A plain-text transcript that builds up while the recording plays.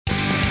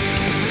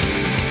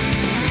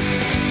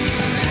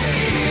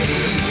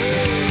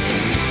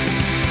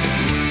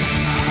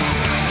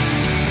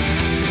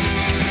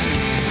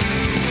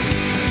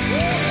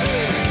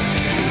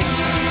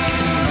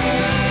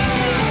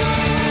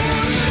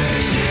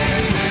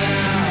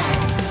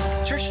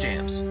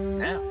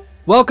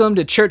Welcome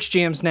to Church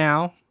Jams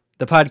Now,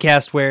 the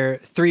podcast where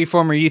three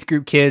former youth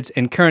group kids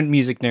and current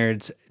music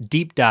nerds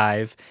deep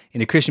dive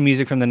into Christian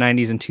music from the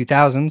 90s and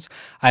 2000s.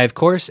 I, of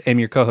course, am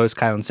your co-host,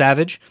 Kylan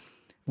Savage.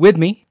 With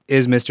me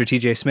is Mr.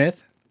 TJ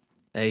Smith.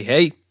 Hey,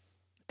 hey.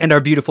 And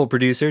our beautiful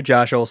producer,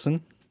 Josh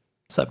Olson.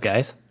 What's up,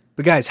 guys?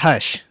 But guys,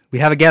 hush. We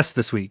have a guest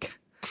this week.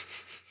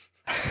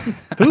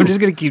 I'm just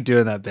going to keep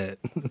doing that bit.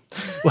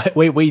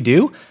 Wait, we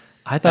do?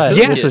 I thought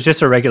this was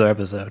just a regular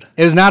episode.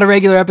 It was not a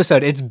regular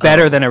episode. It's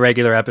better than a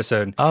regular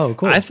episode. Oh,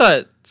 cool. I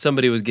thought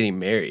somebody was getting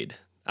married.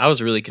 I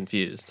was really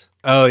confused.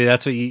 Oh,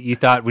 that's what you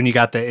thought when you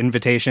got the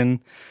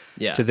invitation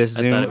to this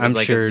Zoom? I thought it was I'm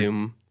like sure a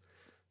Zoom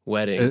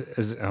wedding.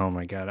 Oh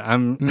my God.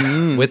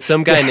 With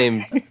some guy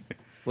named...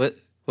 What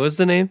was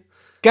the name?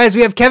 Guys,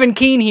 we have Kevin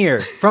Kiehn here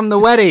from The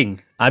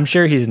Wedding. I'm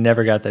sure he's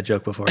never got that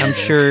joke before. I'm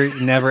sure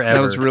never ever.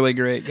 That was really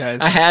great,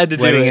 guys. I had to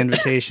do Wedding it.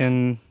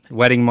 invitation,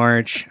 wedding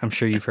march. I'm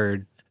sure you've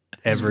heard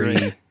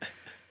everything.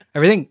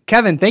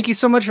 Kevin, thank you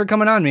so much for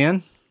coming on,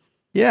 man.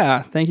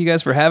 Yeah, thank you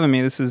guys for having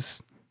me. This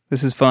is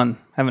fun.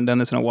 Haven't done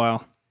this in a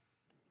while.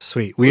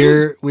 Sweet.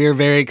 We're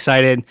very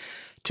excited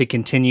to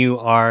continue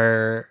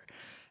our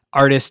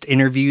artist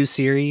interview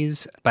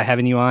series by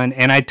having you on.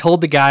 And I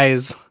told the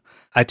guys,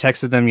 I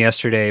texted them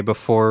yesterday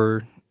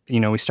before,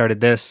 we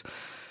started this.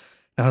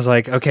 I was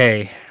like,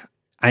 okay,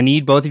 I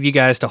need both of you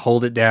guys to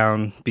hold it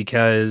down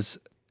because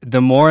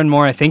the more and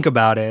more I think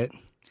about it,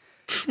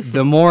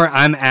 the more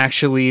I'm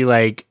actually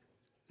like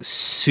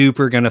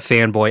super gonna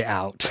fanboy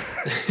out.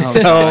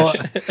 So,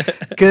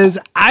 because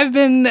I've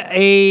been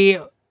a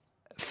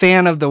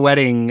fan of The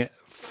Wedding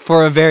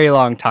for a very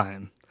long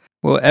time.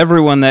 Well,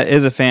 everyone that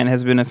is a fan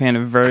has been a fan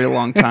a very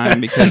long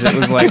time because it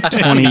was like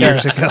 20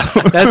 years ago.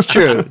 That's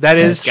true. That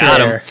is true.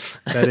 Got 'em.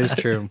 That is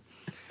true.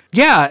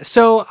 Yeah,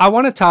 so I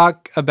want to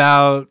talk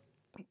about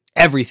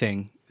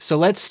everything. So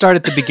let's start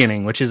at the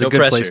beginning, which is a No good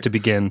pressure. place to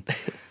begin.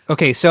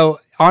 Okay, so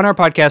on our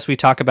podcast, we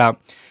talk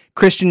about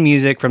Christian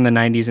music from the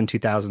 90s and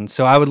 2000s.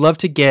 So I would love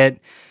to get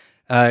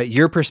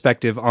your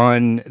perspective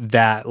on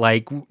that.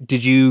 Like,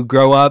 did you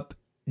grow up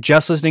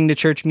just listening to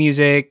church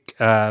music?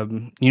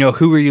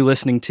 Who were you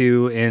listening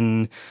to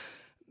in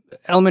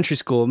elementary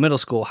school, middle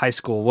school, high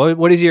school?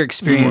 What is your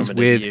experience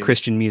Formative with years.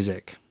 Christian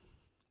music?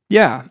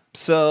 Yeah,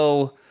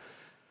 so,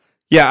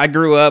 yeah, I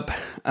grew up,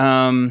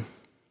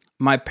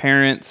 my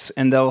parents,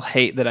 and they'll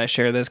hate that I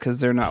share this because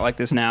they're not like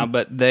this now,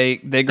 but they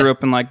grew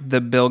up in like the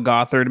Bill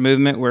Gothard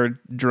movement where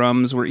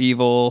drums were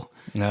evil.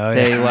 Oh,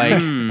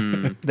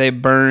 They they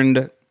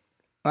burned.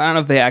 I don't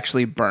know if they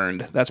actually burned.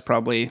 That's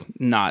probably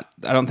not.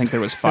 I don't think there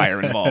was fire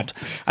involved.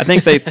 I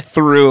think they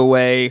threw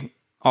away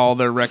all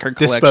their record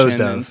collection.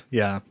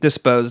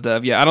 Disposed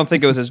of. Yeah, I don't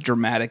think it was as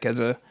dramatic as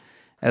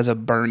a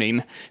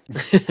burning.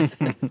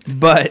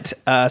 But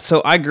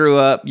so I grew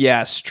up,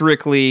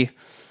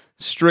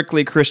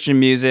 strictly Christian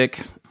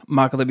music.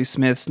 Michael W.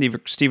 Smith,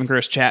 Stephen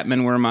Chris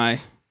Chapman were my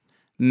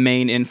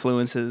main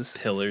influences.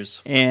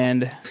 Pillars.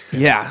 And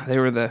yeah,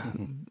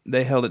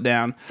 they held it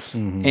down.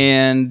 Mm-hmm.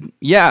 And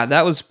yeah,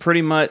 that was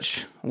pretty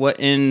much what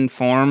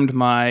informed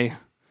my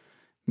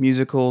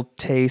musical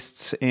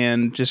tastes,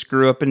 and just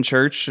grew up in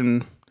church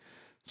and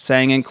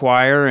sang in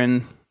choir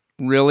and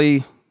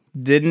really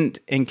didn't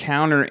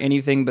encounter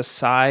anything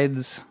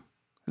besides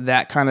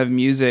that kind of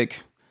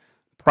music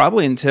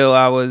probably until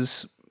I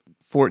was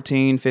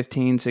 14,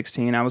 15,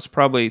 16. I was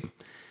probably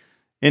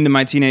into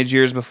my teenage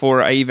years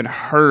before I even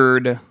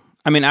heard.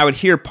 I mean, I would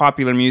hear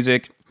popular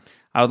music.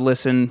 I would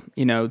listen,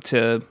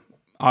 to,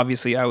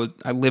 obviously I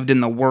lived in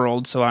the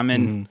world, so I'm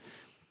in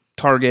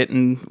Target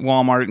and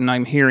Walmart and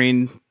I'm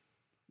hearing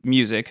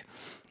music.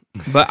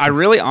 But I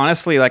really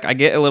honestly, I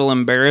get a little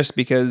embarrassed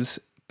because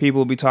people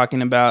will be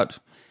talking about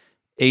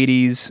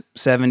 80s,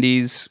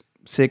 70s,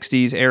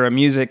 60s era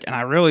music, and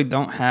I really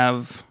don't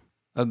have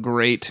a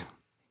great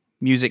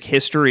music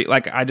history.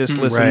 I just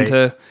listened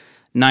to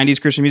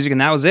 90s Christian music,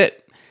 and that was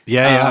it.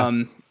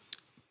 Yeah.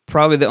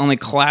 Probably the only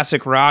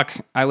classic rock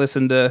I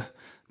listened to,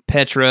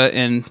 Petra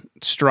and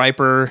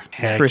Stryper,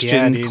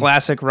 Christian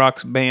classic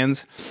rock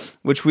bands,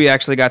 which we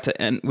actually got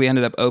to we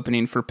ended up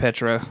opening for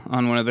Petra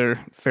on one of their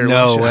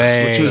farewell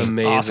shows, which was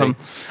Amazing. awesome.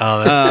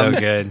 Oh, that's so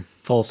good.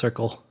 Full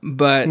circle.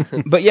 But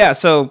yeah,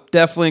 so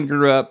definitely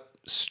grew up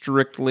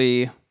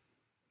strictly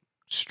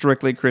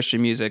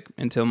Christian music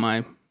until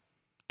my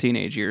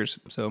teenage years.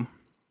 So,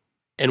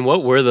 And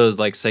what were those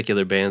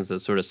secular bands that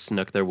sort of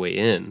snuck their way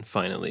in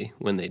finally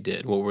when they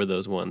did? What were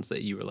those ones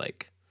that you were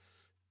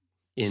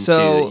into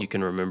that you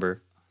can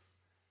remember?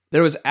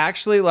 There was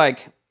actually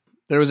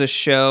there was a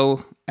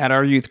show at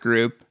our youth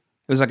group.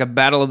 It was like a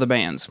battle of the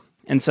bands.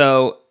 And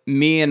so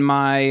me and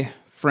my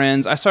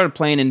friends, I started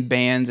playing in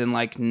bands in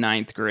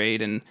ninth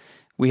grade, and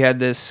we had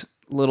this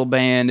little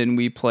band and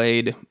we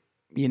played,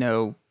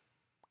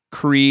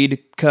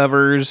 Creed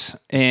covers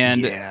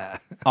and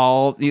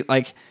all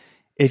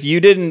if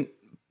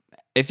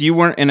you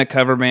weren't in a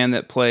cover band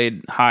that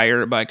played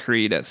Higher by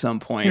Creed at some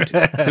point,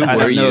 I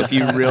don't know if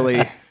you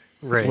really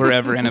were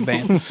ever in a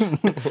band.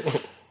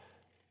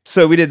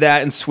 So we did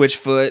that, and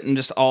Switchfoot, and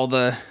just all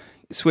the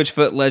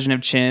Switchfoot, Legend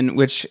of Chin,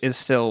 which is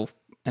still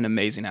an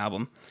amazing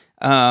album.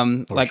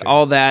 like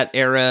all that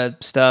era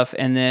stuff.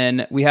 And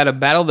then we had a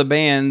battle of the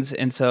bands,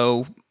 and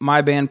so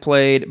my band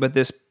played, but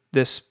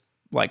this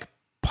like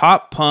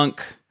pop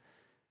punk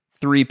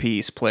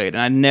 3-piece played,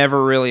 and I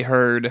never really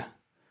heard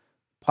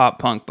pop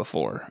punk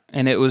before,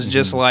 and it was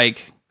just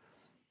like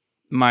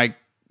my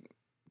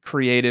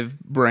creative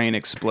brain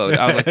exploded.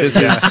 I was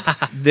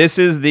like, this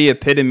is the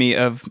epitome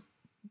of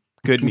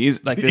good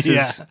music. Like this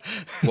is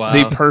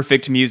the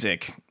perfect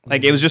music.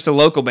 Like it was just a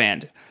local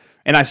band,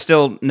 and I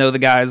still know the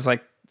guys.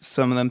 Like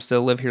some of them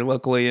still live here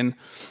locally, and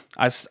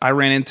I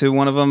ran into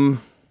one of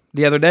them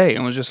the other day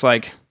and was just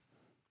like,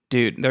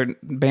 dude, their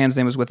band's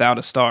name was Without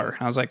a Star.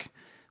 And I was like,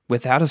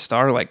 Without a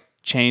Star, like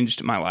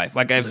changed my life.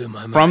 Like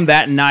from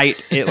that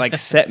night, it like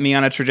set me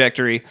on a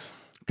trajectory,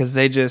 because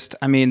they just,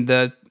 I mean,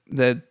 the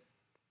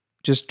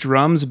just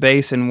drums,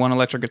 bass, and one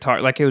electric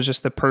guitar. Like it was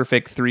just the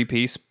perfect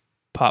 3-piece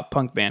pop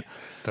punk band.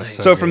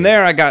 So from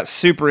there, I got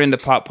super into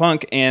pop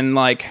punk, and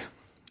like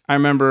I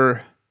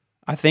remember,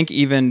 I think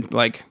even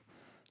like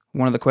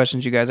one of the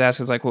questions you guys asked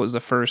is like, what was the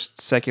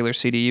first secular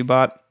CD you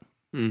bought?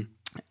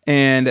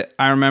 And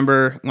I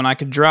remember when I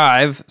could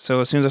drive. So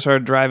as soon as I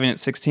started driving at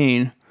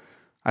 16,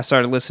 I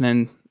started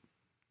listening,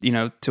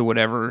 to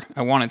whatever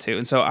I wanted to.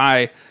 And so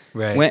I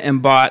went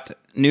and bought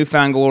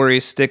Newfound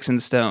Glory's Sticks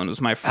and Stones. Was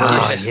my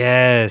first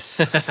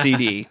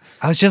CD.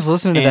 I was just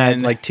listening to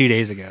that like 2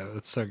 days ago.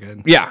 It's so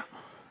good. Yeah.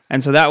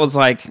 And so that was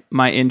like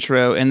my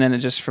intro. And then it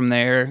just from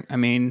there, I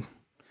mean,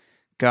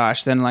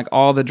 gosh, then like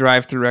all the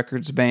Drive-Thru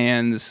Records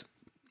bands,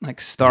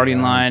 like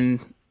Starting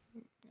Line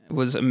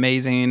was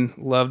amazing.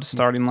 Loved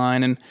Starting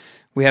Line. And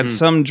we had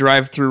some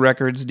Drive-Thru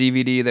Records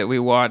DVD that we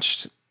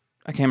watched.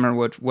 I can't remember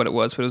what it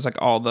was, but it was like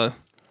all the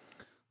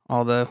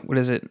what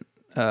is it?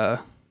 I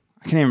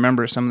can't even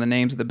remember some of the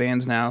names of the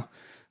bands now.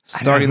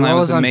 Starting Line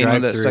was the main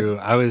one that stuck.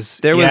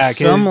 There was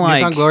some like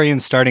Newfound Glory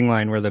and Starting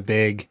Line were the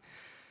big,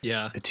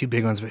 the two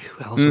big ones. But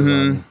who else was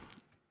on?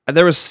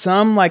 There was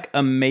some like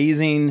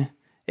amazing.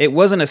 It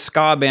wasn't a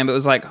ska band, but it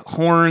was like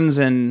horns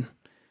and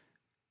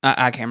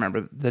I can't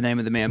remember the name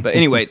of the band. But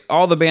anyway,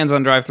 all the bands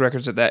on Drive-Thru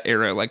Records at that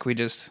era, like we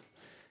just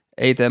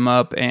ate them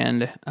up,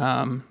 and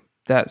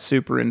that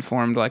super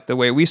informed like the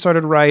way we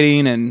started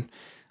writing, and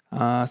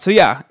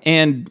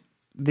and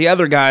the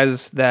other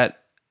guys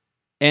that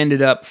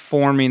ended up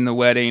forming the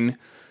Wedding,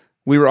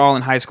 we were all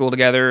in high school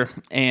together,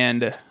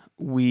 and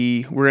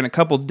we were in a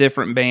couple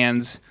different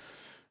bands,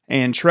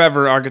 and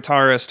Trevor, our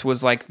guitarist,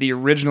 was like the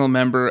original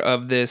member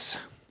of this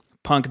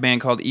punk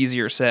band called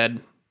Easier Said.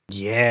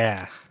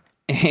 Yeah.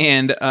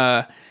 And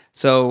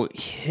so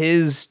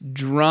his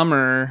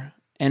drummer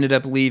ended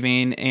up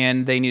leaving,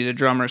 and they needed a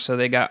drummer, so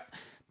they got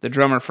the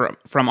drummer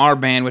from our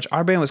band, which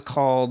our band was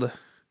called,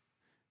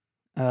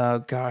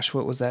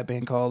 what was that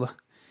band called?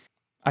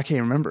 I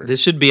can't remember. This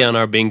should be on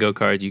our bingo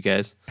card, you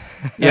guys.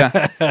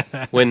 Yeah.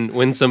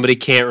 when somebody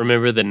can't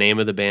remember the name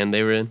of the band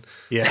they were in.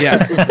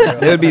 Yeah.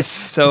 They would be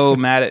so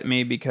mad at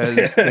me,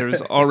 because there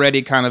was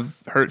already kind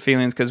of hurt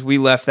feelings, because we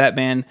left that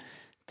band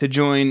to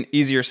join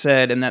Easier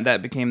Said, and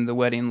that became the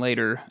Wedding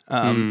later.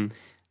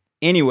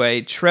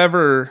 Anyway,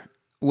 Trevor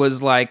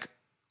was like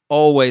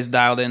always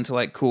dialed into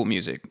like cool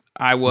music.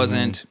 I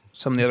wasn't.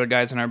 Some of the other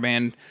guys in our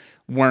band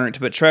weren't,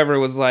 but Trevor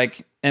was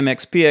like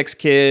MXPX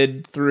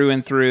kid through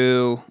and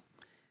through,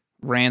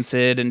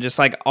 Rancid, and just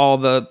like all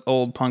the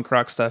old punk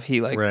rock stuff he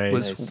like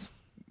was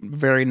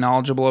very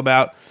knowledgeable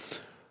about.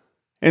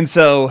 And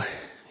so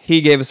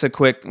he gave us a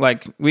quick,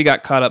 like, we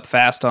got caught up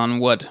fast on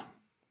what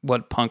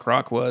punk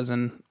rock was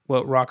and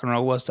what rock and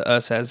roll was to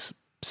us as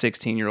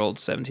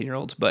 16-year-olds,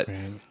 17-year-olds. But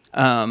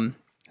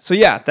so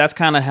yeah, that's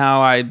kind of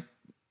how I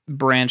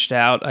branched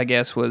out, I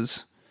guess,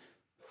 was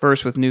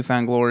first with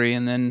Newfound Glory,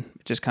 and then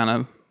it just kind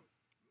of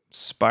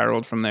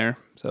spiraled from there.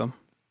 So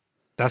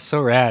that's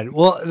so rad.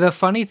 Well, the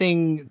funny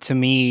thing to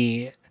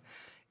me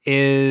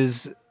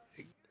is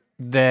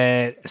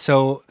that,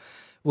 so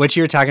what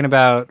you were talking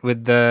about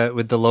with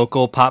the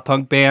local pop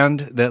punk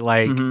band that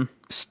like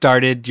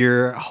started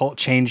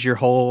changed your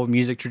whole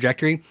music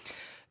trajectory.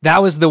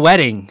 That was the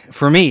Wedding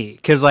for me,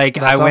 because like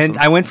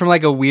I went from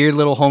like a weird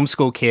little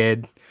homeschool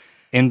kid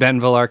in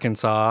Bentonville,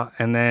 Arkansas,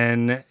 and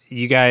then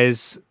you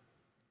guys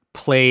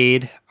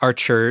played our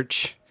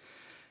church,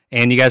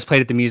 and you guys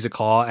played at the music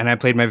hall, and I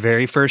played my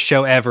very first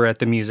show ever at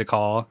the music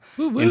hall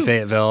in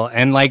Fayetteville.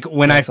 And like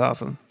when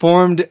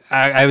formed,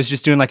 I was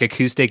just doing like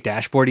acoustic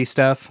dashboardy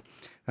stuff.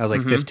 I was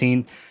like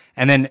 15,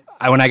 and then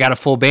when I got a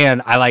full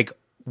band, I like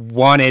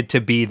wanted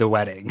to be the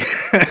Wedding.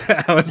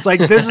 I was like,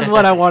 this is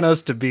what I want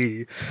us to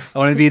be. I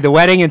want to be the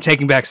Wedding and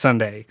Taking Back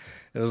Sunday.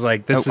 It was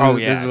like, this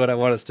is what I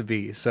want us to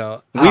be.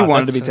 So we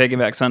wanted to be Taking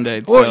Back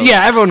Sunday. Well,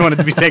 yeah, everyone wanted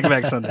to be Taking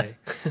Back Sunday.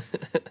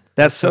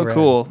 That's so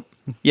cool.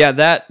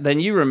 Yeah, then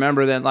you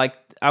remember that, like,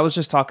 I was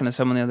just talking to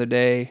someone the other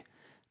day,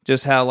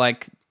 just how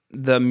like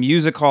the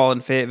music hall in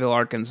Fayetteville,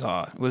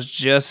 Arkansas was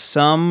just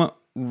some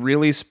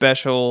really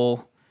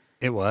special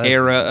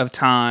era of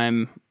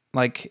time.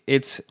 Like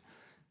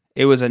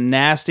it was a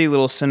nasty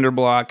little cinder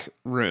block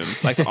room.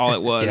 Like all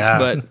it was.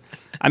 But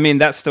I mean,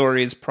 that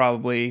story has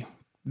probably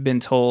been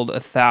told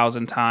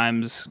 1,000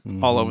 times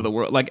all over the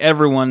world. Like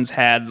everyone's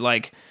had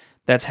like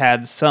that's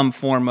had some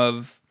form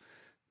of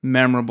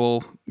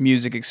memorable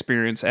music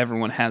experience.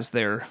 Everyone has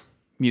their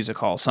music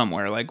hall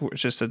somewhere. Like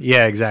it's just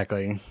yeah,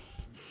 exactly.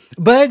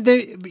 But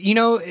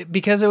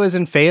because it was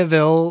in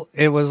Fayetteville,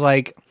 it was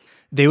like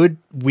they would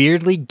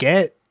weirdly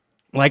get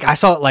like I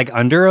saw like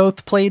Under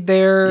Oath played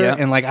there,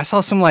 and like I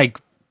saw some like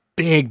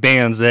big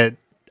bands that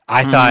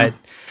I thought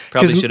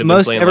probably should have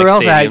most been playing everywhere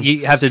else stadiums.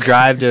 you have to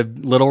drive to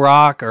Little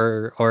Rock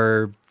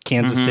or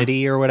Kansas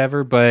City or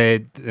whatever.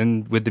 But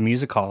and with the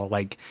music hall,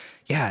 like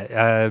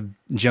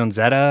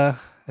Jonesetta.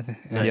 I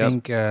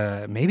think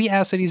maybe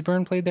As Cities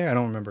Burn played there. I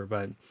don't remember,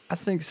 but I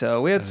think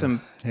so. We had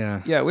some we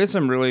yeah. had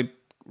some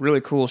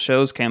really cool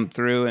shows came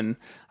through, and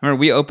I remember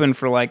we opened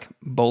for like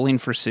Bowling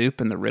for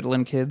Soup and the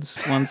Ritalin Kids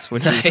once,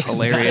 which was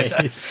hilarious.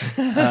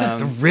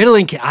 The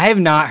Ritalin Kid. I have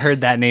not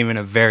heard that name in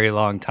a very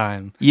long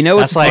time. You know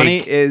what's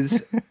funny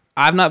is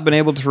I've not been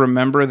able to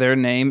remember their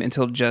name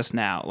until just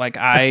now. Like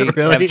I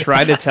have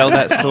tried to tell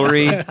that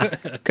story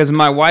because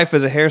my wife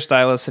is a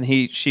hairstylist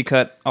and she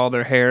cut all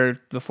their hair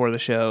before the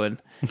show,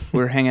 and we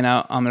were hanging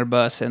out on their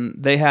bus, and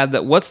they had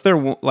that. What's their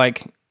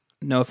like?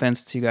 No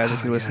offense to you guys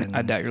if you're listening.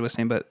 I doubt you're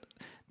listening, but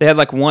they had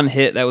like one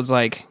hit that was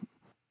like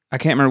I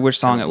can't remember which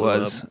song it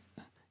was.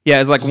 Yeah,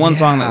 it was like one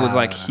song that was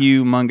like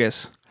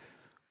humongous.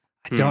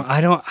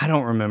 I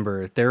don't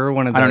remember. They were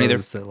one of those I don't either.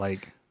 That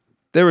like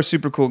they were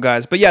super cool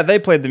guys. But yeah, they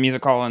played the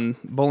music hall and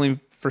Bowling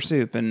for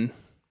Soup, and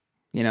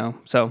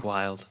so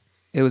Wild.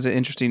 It was an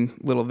interesting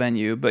little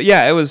venue. But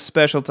yeah, it was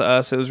special to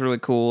us. It was really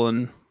cool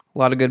and a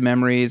lot of good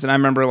memories. And I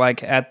remember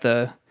like at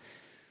the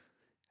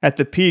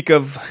peak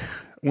of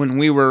when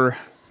we were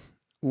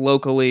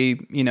locally,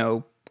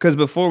 because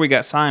before we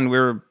got signed, we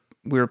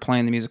were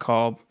playing the music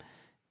hall.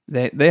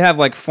 They have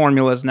like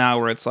formulas now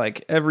where it's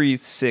like every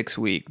 6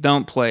 weeks.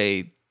 Don't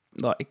play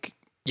like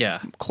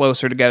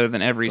closer together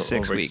than every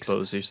 6 weeks.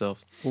 Expose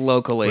yourself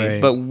locally.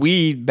 Right. But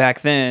we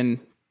back then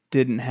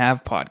didn't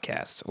have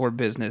podcasts or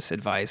business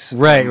advice.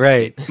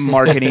 Right.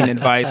 Marketing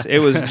advice. It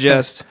was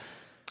just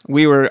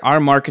our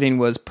marketing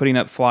was putting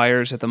up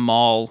flyers at the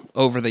mall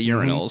over the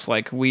urinals.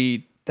 Like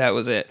that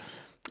was it.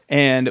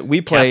 And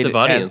we played captive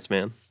audience,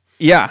 man.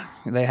 Yeah,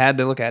 they had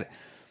to look at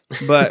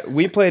it. But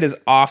we played as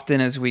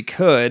often as we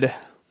could,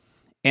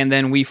 and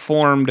then we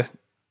formed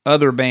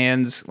other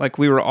bands. Like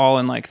we were all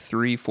in like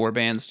 3-4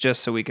 bands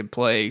just so we could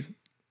play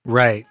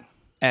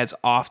as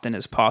often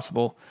as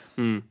possible.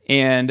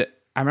 And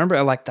I remember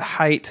at like the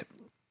height,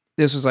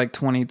 this was like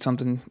 20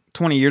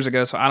 years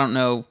ago, so I don't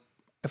know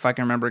if I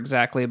can remember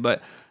exactly,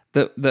 but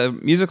the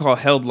music hall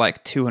held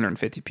like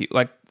 250 people.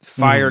 Like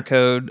fire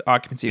code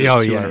occupancy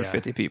was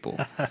 250 people.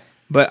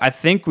 But I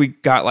think we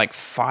got like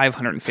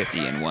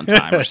 550 in one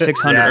time or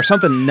 600 or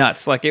something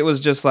nuts. Like it was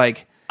just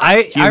like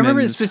I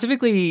remember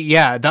specifically,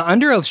 the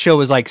Under Oath show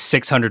was like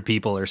 600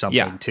 people or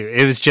something too.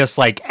 It was just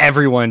like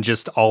everyone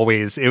just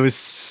always, it was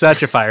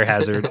such a fire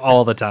hazard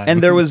all the time.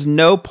 And there was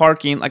no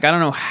parking. Like I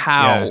don't know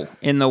how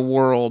in the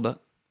world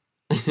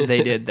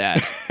they did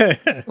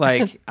that.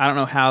 Like I don't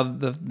know how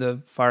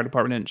the fire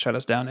department didn't shut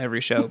us down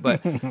every show,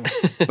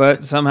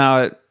 but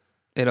somehow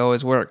it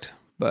always worked.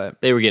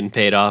 But they were getting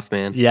paid off,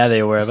 man. Yeah,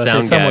 they were.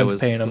 Sound guy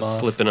was paying them off.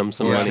 Slipping them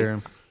some money.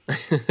 Sure.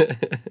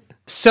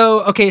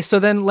 So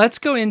then let's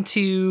go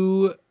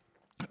into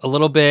a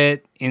little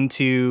bit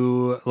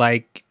into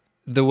like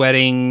the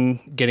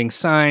wedding, getting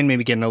signed,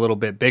 maybe getting a little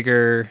bit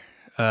bigger.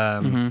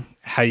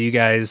 How you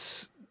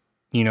guys,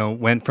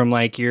 went from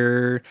like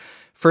your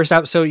first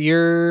out. So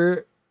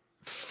your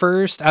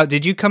first out,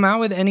 did you come out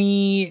with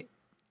any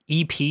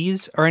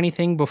EPs or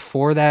anything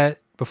before that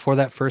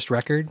first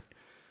record?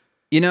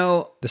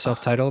 The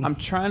self-titled? I'm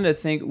trying to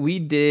think. We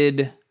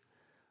did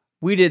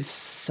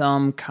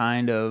some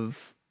kind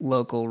of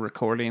local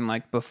recording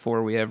like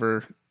before we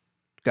ever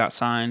got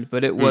signed,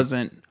 but it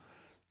wasn't,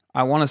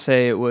 I want to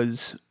say it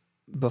was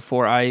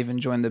before I even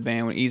joined the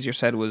band. When Easier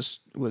Said was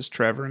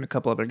Trevor and a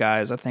couple other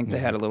guys. I think they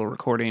had a little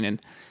recording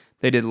and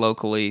they did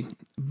locally.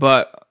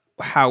 But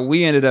how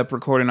we ended up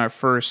recording our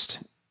first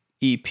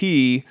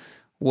EP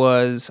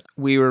was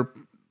we were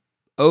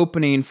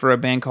opening for a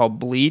band called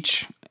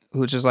Bleach,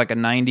 which is like a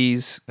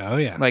 90s. Oh,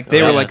 yeah. Like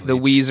they were like the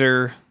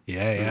Weezer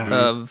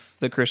of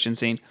the Christian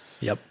scene.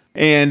 Yep.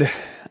 And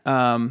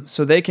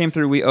so they came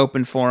through, we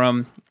opened for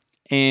them.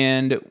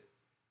 And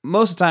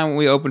most of the time when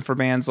we open for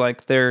bands,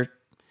 like they're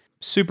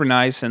super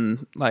nice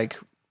and like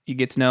you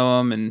get to know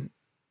them and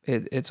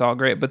it's all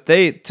great. But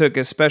they took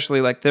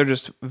especially like they're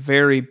just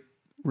very,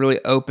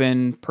 really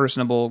open,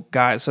 personable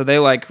guys. So they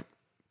like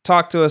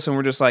talked to us and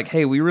we're just like,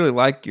 hey, we really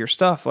like your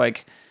stuff.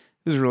 Like,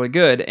 it was really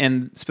good.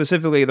 And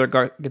specifically their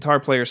guitar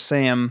player,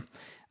 Sam,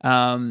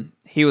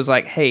 he was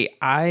like, hey,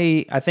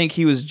 I think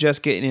he was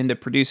just getting into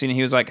producing. And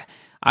he was like,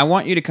 I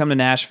want you to come to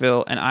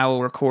Nashville and I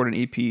will record an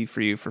EP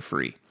for you for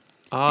free.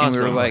 Awesome.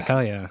 And we were like,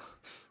 hell yeah.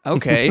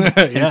 Okay.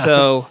 And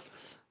so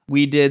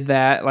we did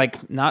that.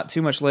 Like not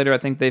too much later, I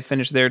think they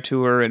finished their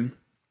tour. And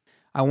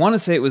I want to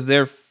say it was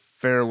their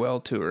farewell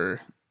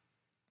tour.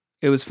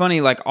 It was funny,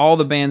 like all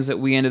the bands that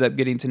we ended up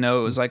getting to know,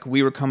 it was like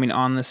we were coming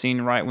on the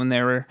scene right when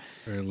they were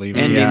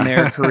ending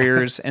their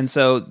careers. And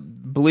so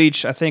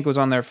Bleach, I think, was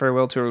on their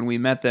farewell tour when we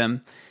met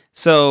them.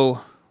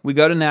 So we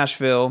go to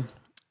Nashville.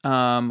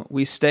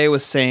 We stay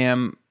with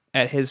Sam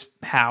at his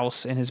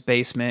house in his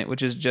basement,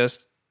 which is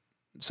just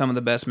some of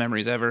the best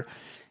memories ever.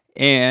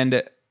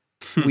 And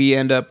we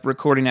end up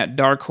recording at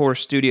Dark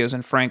Horse Studios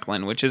in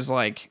Franklin, which is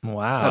like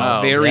a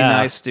very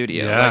nice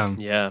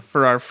studio.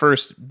 For our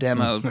first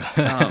demo.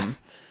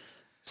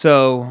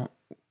 So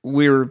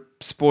we were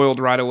spoiled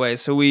right away.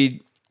 So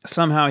he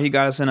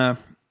got us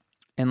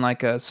in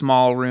like a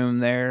small room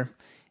there.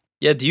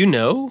 Yeah, do you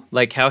know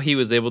like how he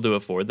was able to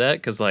afford that?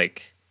 Because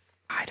like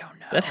I don't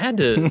know. That had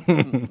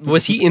to.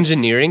 Was he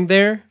engineering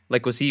there?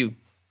 Like, was he?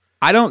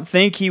 I don't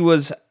think he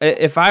was.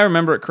 If I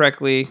remember it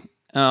correctly,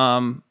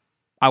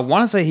 I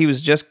want to say he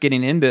was just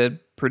getting into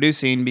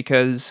producing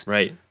because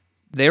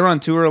they were on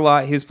tour a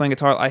lot. He was playing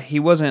guitar. He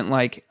wasn't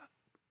like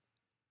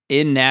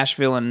in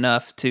Nashville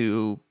enough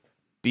to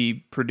be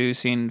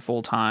producing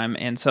full time,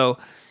 and so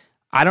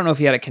I don't know if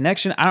he had a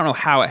connection. I don't know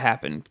how it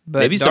happened, but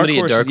maybe somebody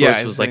at Dark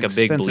Horse was like a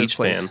big Bleach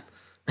fan.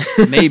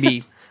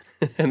 Maybe,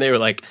 and they were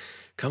like,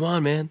 "Come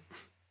on, man."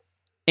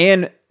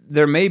 And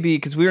there may be,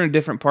 because we were in a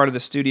different part of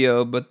the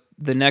studio, but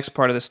the next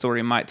part of the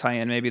story might tie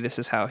in. Maybe this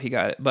is how he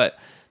got it. But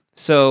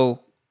so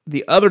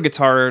the other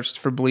guitarist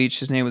for Bleach,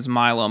 his name was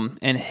Milam,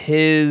 and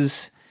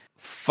his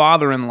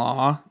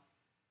father-in-law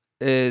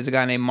is a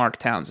guy named Mark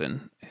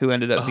Townsend, who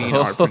ended up being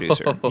our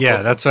producer.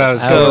 Yeah, that's what I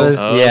was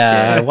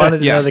I wanted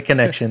to know the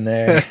connection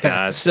there.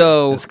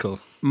 So that's cool.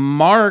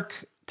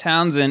 Mark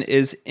Townsend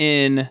is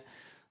in,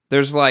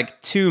 there's like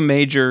two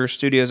major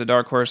studios at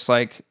Dark Horse,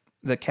 like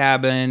the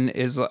Cabin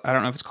is, I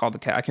don't know if it's called the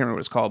Cabin, I can't remember what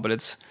it's called, but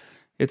it's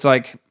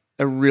like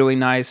a really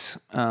nice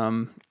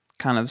kind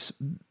of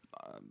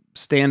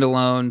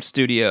standalone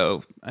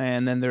studio.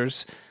 And then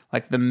there's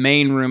like the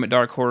main room at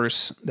Dark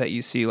Horse that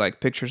you see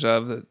like pictures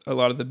of that a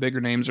lot of the bigger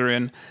names are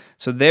in.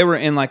 So they were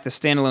in like the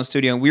standalone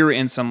studio, and we were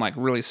in some like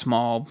really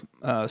small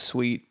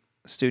suite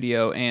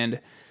studio. And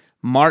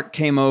Mark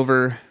came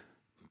over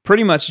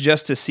pretty much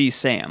just to see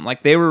Sam.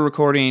 Like they were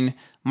recording,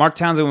 Mark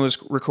Townsend was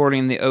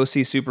recording the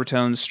OC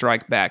Supertones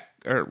Strike Back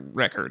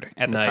record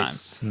at the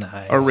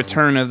time. Or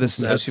Return of the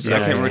Super. I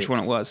can't remember which one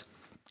it was.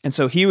 And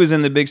so he was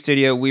in the big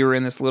studio. We were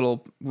in this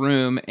little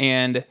room,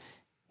 and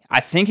I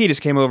think he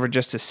just came over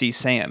just to see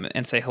Sam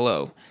and say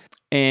hello.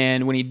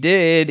 And when he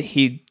did,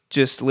 he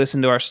just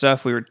listened to our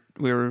stuff. We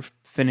were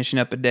finishing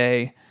up a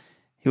day.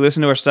 He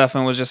listened to our stuff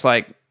and was just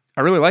like,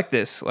 I really like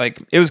this.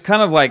 Like, it was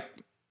kind of like,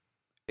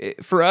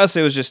 for us,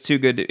 it was just too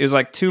good. It was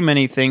like too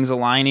many things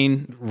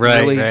aligning.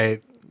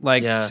 Right.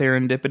 Like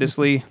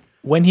serendipitously.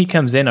 When he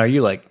comes in, are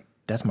you like,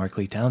 that's Mark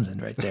Lee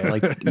Townsend right there?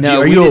 Like,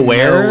 no, are you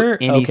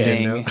aware? Anything?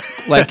 Okay, no.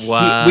 Like,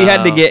 wow. We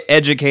had to get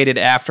educated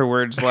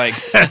afterwards. Like,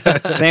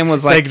 Sam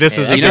was like, this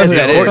is you know who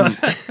that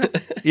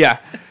is? Yeah.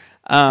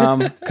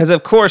 Because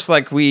of course,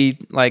 like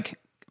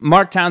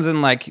Mark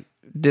Townsend like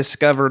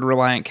discovered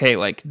Reliant K.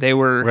 Like they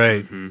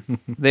were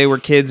they were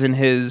kids in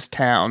his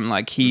town.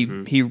 Like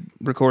he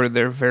recorded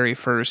their very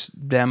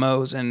first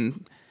demos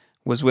and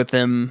was with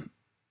them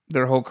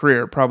their whole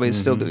career. Probably is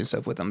still doing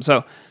stuff with them.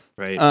 So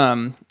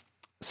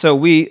so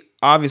we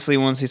obviously,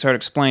 once he started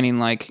explaining,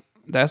 like,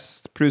 that's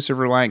the producer of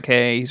Reliant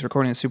K. He's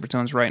recording the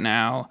Supertones right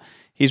now.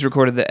 He's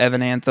recorded the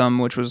Evan Anthem,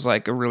 which was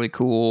like a really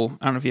cool,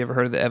 I don't know if you ever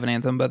heard of the Evan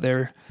Anthem, but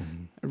they're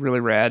really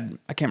rad.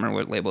 I can't remember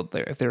what label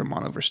they're, if they're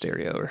Monover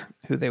Stereo or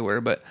who they were,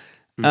 but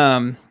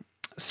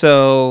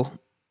so,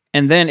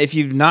 and then if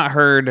you've not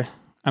heard,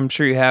 I'm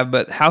sure you have,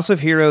 but House of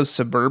Heroes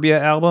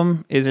Suburbia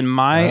album is in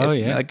my,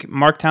 like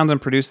Mark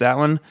Townsend produced that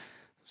one.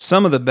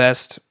 Some of the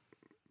best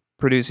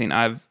producing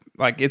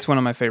it's one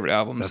of my favorite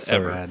albums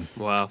ever. Rad.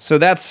 Wow. So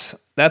that's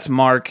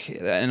Mark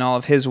and all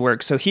of his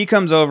work. So he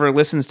comes over,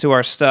 listens to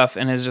our stuff,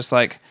 and is just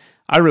like,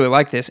 I really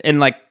like this. And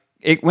like,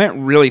 it went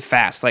really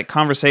fast. Like,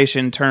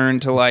 conversation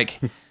turned to like,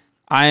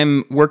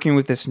 I'm working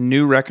with this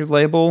new record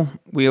label.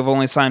 We have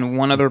only signed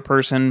one other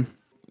person.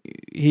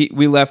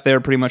 We left there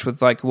pretty much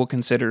with like, we'll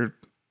consider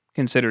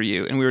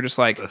you. And we were just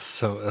like,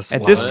 that's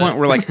at this point,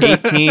 we're like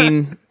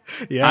 18.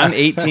 I'm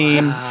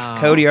 18. Wow.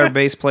 Cody, our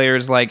bass player,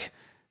 is like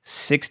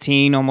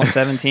 16, almost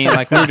 17.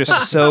 Like, we were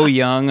just so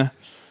young.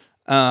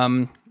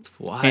 And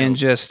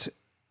just,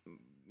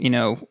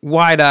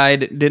 wide-eyed,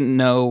 didn't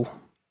know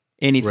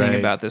anything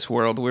about this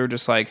world. We were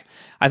just like,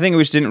 I think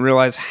we just didn't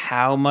realize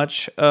how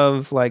much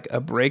of like a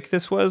break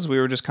this was. We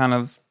were just kind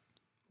of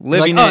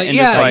living it and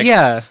just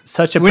like,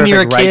 such a when perfect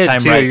you're a kid right time,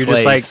 too, right you're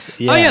place. just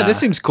like, this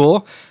seems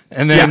cool.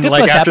 And then this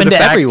like must after happen the to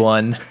fact,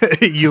 everyone.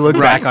 You look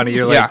back on it,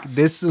 you're like,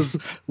 this is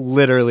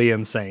literally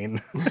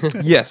insane.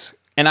 Yes.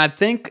 And I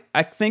think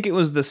it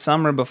was the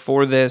summer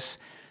before this,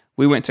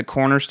 we went to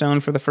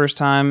Cornerstone for the first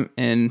time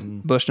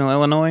in Bushnell,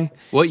 Illinois.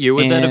 What year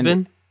would that have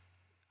been?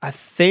 I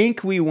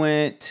think we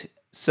went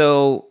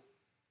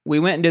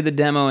and did the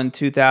demo in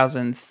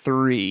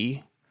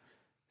 2003.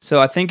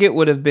 So I think it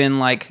would have been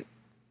like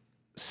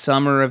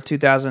summer of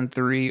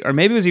 2003, or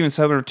maybe it was even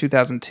summer of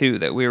 2002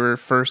 that we were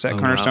first at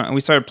Cornerstone. Wow. And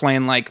we started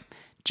playing like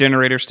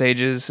generator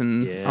stages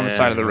and on the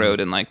side of the road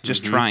and like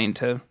just trying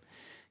to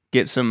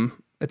get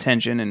some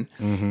attention.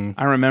 And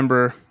I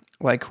remember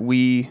like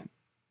we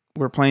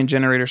were playing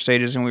Generator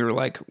stages, and we were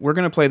like, we're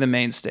going to play the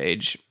main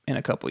stage in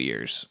a couple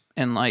years.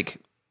 And like,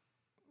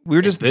 we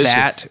were just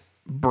that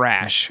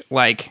brash.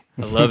 Like,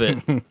 I love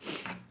it.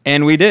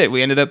 And we did.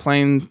 We ended up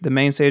playing the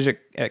main stage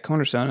at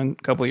Cornerstone a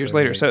couple years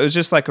later. Great. So it was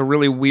just like a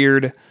really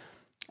weird,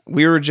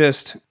 we were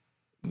just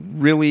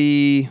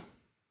really,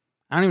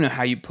 I don't even know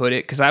how you put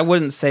it, because I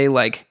wouldn't say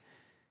like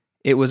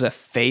it was a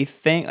faith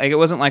thing. Like, it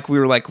wasn't like we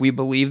were like, we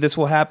believe this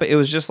will happen. It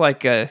was just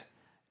like a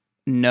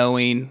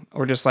knowing,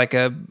 or just like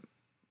a,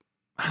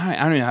 I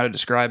don't even know how to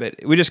describe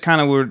it. We just kind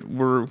of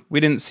were we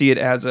didn't see it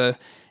as a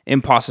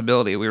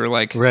impossibility. We were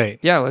like, right,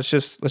 yeah, let's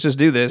just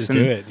do this. Just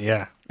do it.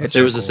 Yeah.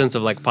 There was a sense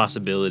of like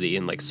possibility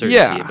and like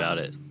certainty about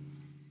it.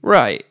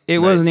 Right. It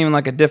wasn't even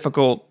like a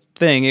difficult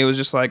thing. It was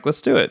just like,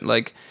 let's do it.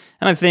 Like,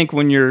 and I think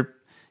when you're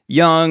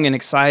young and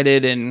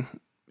excited and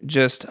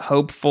just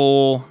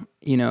hopeful,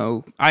 you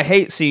know, I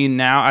hate seeing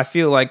now, I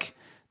feel like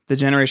the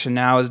generation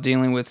now is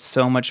dealing with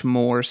so much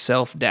more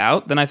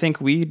self-doubt than I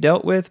think we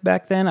dealt with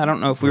back then. I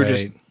don't know if we were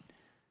just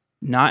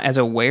not as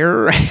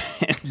aware.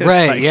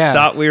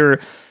 Thought we were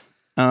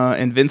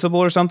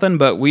invincible or something,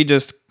 but we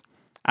just,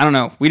 I don't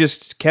know. We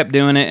just kept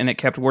doing it, and it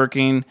kept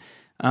working.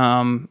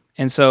 And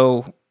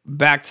so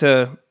back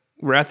to,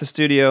 we're at the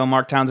studio.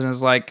 Mark Townsend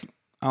is like,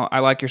 oh, I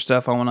like your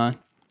stuff. I want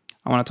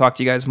to talk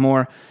to you guys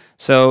more.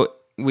 So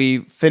we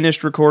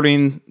finished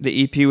recording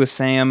the EP with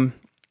Sam,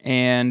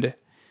 and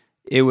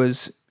it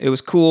was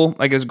cool.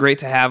 Like, it was great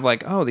to have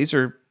like, oh, these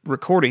are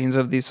recordings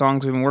of these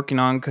songs we've been working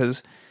on,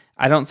 because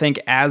I don't think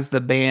as the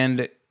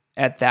band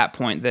at that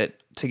point that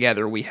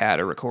together we had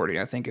a recording.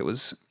 I think it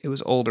was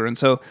older, and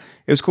so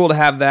it was cool to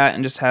have that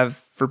and just have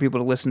for people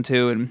to listen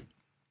to.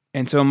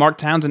 And so Mark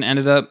Townsend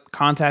ended up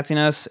contacting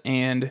us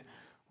and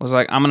was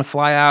like, I'm gonna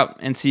fly out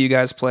and see you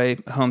guys play a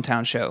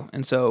hometown show.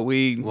 And so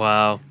we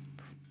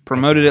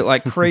promoted it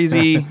like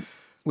crazy.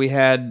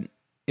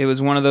 It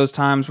was one of those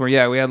times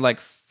where we had like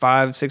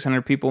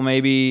 500-600 people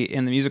maybe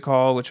in the music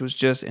hall, which was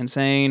just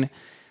insane.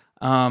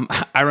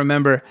 I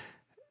remember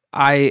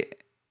I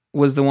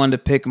was the one to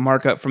pick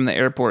Mark up from the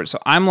airport. So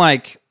I'm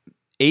like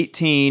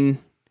 18.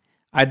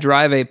 I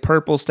drive a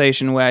purple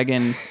station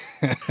wagon,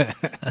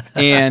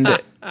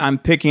 and I'm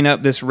picking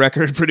up this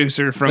record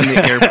producer from the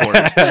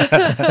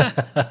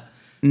airport.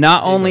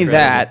 Not only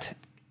that,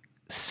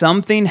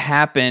 something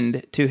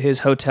happened to his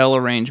hotel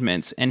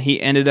arrangements, and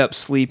he ended up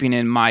sleeping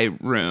in my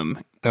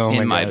room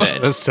in my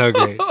bed. That's so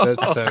great.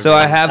 So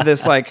I have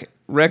this like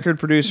record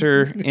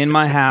producer in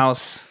my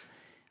house.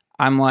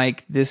 I'm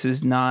like, this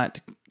is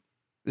not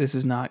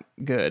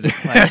good.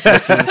 Like,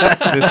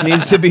 this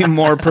needs to be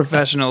more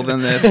professional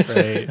than this.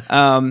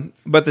 Right.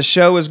 But the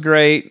show was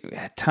great.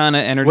 A ton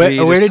of energy.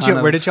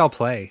 Where did y'all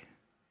play?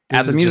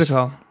 At the music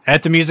hall.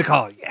 At the music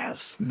hall.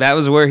 Yes. That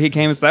was where he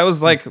came. That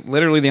was like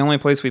literally the only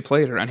place we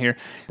played around here.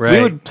 Right.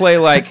 We would play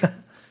like,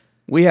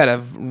 we had a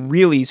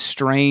really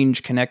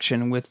strange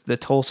connection with the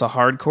Tulsa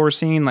hardcore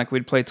scene. Like,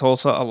 we'd play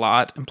Tulsa a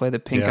lot and play the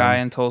Pink Eye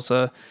in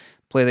Tulsa,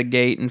 play the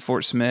Gate in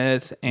Fort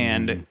Smith,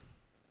 and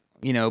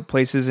you know,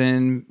 places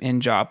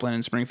in Joplin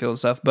and Springfield and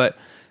stuff. But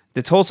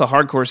the Tulsa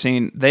hardcore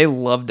scene, they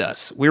loved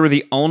us. We were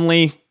the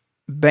only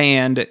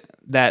band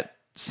that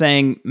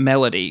sang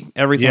melody.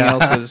 Everything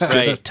else was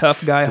just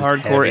tough guy just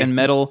hardcore heavy. And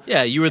metal.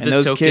 Yeah, you were the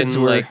those token kids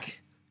were,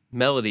 like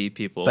melody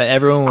people. But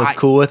everyone was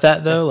cool with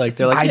that though. Like,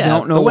 they're like, I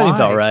don't know, the wedding's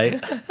all right.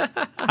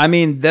 I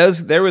mean,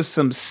 there was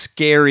some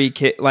scary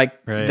kid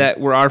that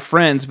were our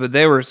friends, but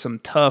they were some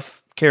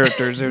tough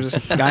characters. There was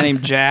this guy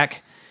named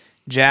Jack.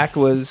 Jack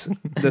was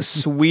the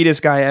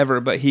sweetest guy ever,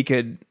 but he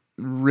could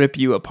rip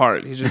you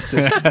apart. He's just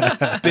this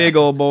big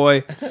old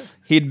boy.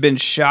 He'd been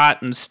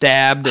shot and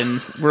stabbed, and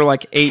we're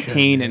like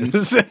 18, and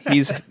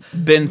he's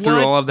been through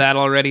all of that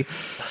already.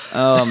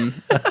 For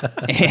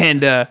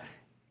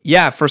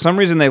some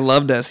reason they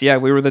loved us. Yeah,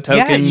 we were the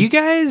token. You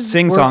guys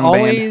sing-song were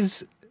always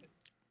band.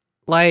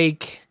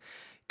 Like,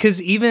 because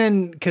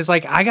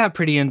like I got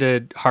pretty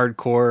into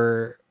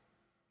hardcore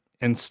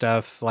and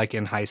stuff like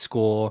in high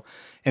school.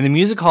 In the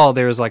music hall,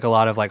 there was like a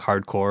lot of like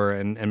hardcore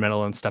and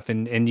metal and stuff.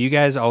 And you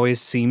guys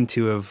always seem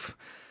to have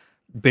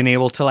been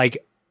able to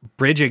like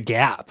bridge a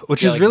gap,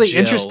 which is like really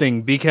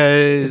interesting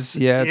because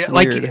it's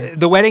like weird.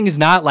 The wedding is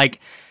not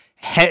like,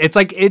 it's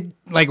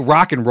like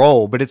rock and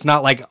roll, but it's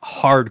not like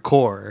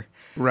hardcore.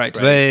 Right.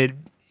 But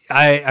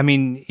I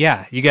mean,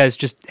 you guys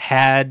just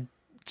had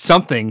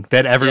something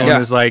that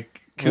everyone is like,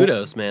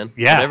 kudos, man.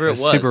 Yeah, whatever it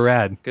was, super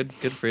rad. Good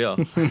for y'all.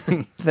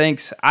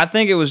 Thanks. I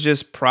think it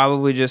was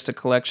probably just a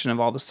collection of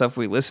all the stuff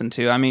we listened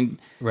to. I mean,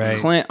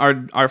 Clint,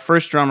 our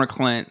first drummer,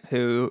 Clint,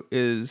 who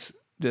is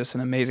just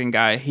an amazing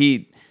guy.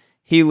 He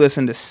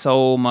listened to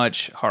so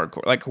much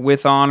hardcore, like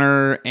With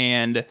Honor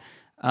and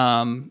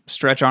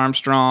Stretch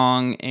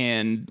Armstrong,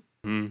 and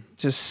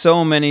just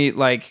so many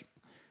like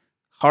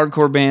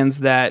hardcore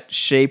bands that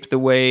shaped the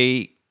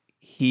way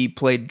he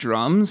played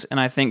drums, and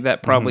I think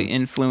that probably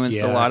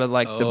influenced a lot of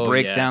like the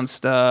breakdown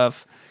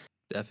stuff.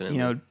 Definitely.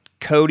 You know,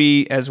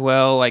 Cody as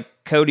well. Like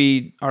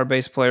Cody, our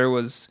bass player,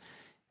 was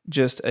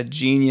just a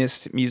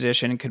genius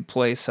musician and could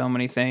play so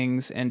many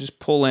things and just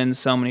pull in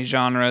so many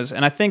genres.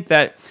 And I think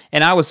that,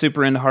 and I was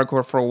super into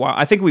hardcore for a while.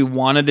 I think we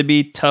wanted to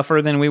be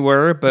tougher than we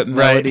were, but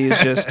melody is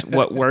just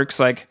what works.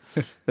 Like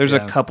there's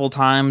a couple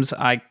times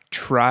I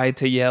tried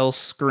to yell,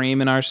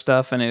 scream in our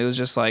stuff, and it was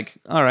just like,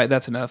 all right,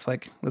 that's enough.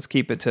 Like, let's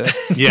keep it to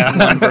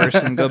one verse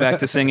and go back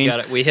to singing.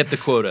 Got it. We hit the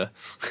quota.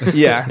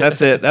 Yeah,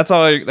 that's it. That's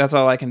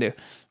all I can do.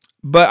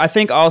 But I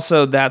think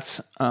also that's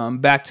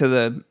back to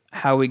the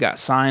how we got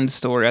signed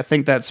story. I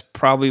think that's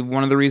probably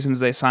one of the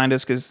reasons they signed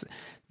us, because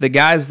the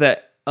guys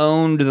that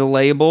owned the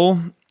label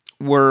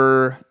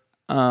were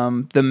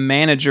the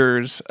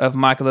managers of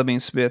Michael W.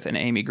 Smith and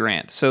Amy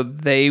Grant. So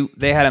they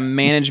had a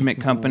management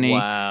company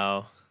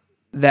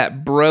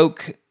that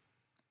broke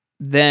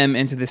them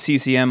into the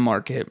CCM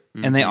market.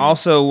 Mm-hmm. And they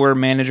also were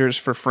managers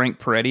for Frank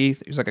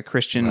Peretti, who's like a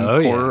Christian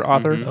horror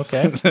author. Mm-hmm.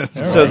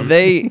 Okay. So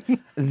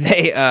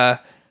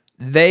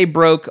they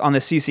broke on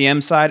the CCM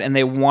side and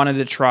they wanted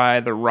to try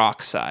the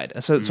rock side.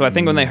 So I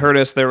think when they heard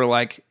us, they were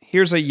like,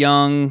 here's a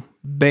young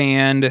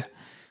band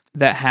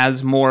that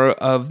has more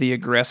of the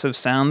aggressive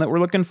sound that we're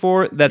looking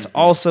for. That's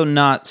also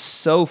not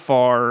so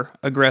far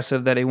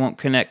aggressive that it won't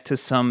connect to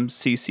some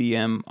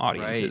CCM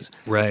audiences.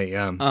 Right,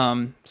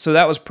 yeah. So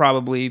that was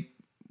probably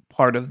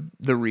part of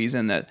the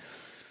reason that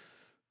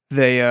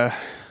they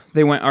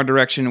went our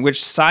direction.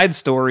 Which, side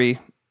story,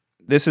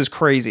 this is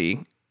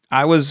crazy.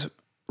 I was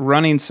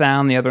running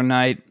sound the other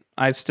night.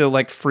 I still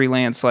like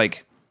freelance,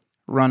 like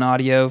run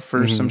audio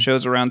for some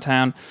shows around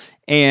town.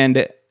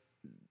 And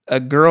a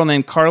girl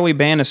named Carly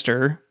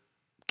Bannister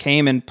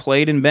came and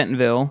played in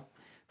Bentonville.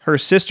 Her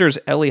sister's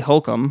Ellie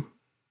Holcomb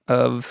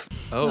of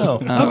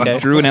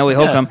Drew and Ellie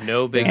Holcomb.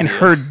 No big and deal.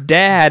 Her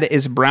dad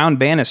is Brown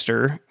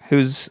Bannister,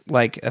 who's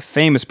like a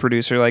famous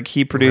producer. Like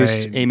he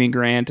produced Amy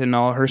Grant and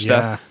all her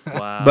stuff.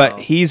 Wow.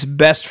 But he's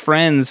best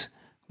friends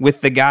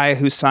with the guy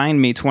who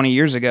signed me 20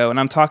 years ago. And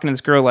I'm talking to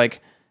this girl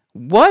like,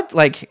 what?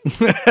 Like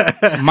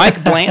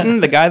Mike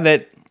Blanton, the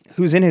guy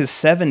who's in his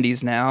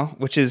 70s now,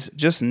 which is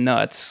just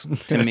nuts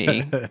to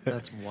me.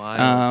 That's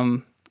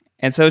wild.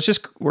 And so it's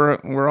just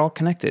we're all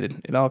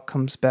connected. It all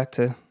comes back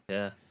to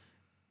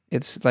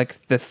it's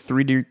like the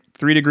three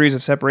degrees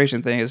of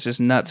separation thing. It's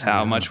just nuts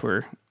how much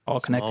we're all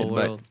connected.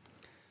 But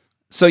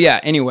so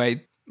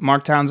anyway,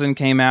 Mark Townsend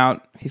came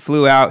out. He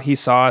flew out. He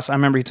saw us. I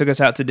remember he took us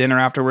out to dinner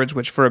afterwards,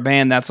 which for a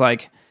band that's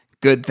like,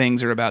 good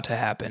things are about to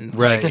happen.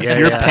 Right. Like,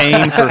 you're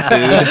paying for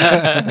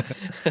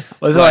food.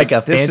 Was it like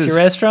a fancy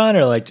restaurant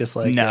or like just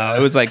like... No, it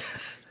was like,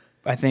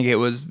 I think it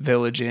was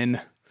Village Inn.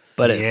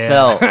 But it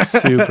felt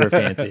super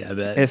fancy, I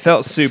bet. It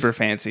felt super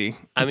fancy.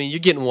 I mean, you're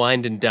getting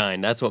wined and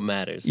dined. That's what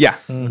matters. Yeah.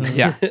 Mm-hmm.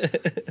 Yeah.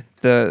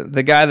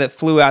 The guy that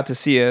flew out to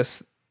see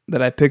us,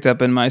 that I picked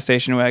up in my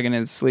station wagon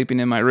and sleeping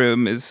in my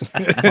room, is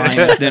buying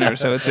us dinner.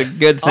 So it's a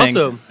good thing.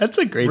 Also, that's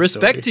a great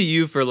respect story. to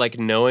you for like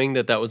knowing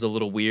that was a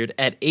little weird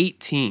at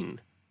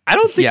 18. I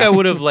don't think I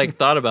would have like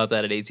thought about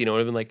that at 18. I would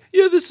have been like,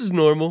 yeah, this is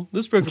normal.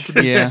 This record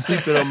producer is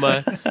sleeping on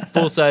my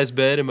full-size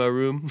bed in my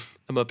room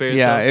at my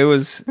parents' house.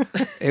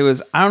 It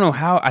was, I don't know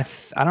how,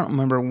 I don't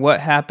remember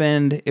what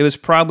happened. It was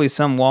probably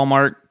some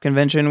Walmart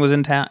convention was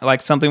in town,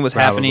 like something was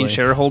happening,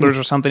 shareholders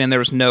or something, and there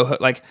was no,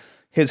 like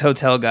his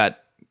hotel got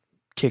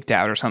kicked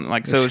out or something.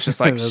 Like, so it was just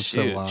like,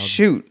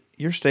 shoot,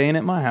 you're staying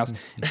at my house.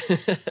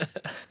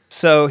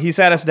 So he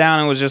sat us down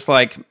and was just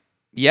like,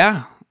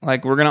 yeah,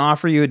 like, we're going to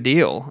offer you a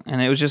deal.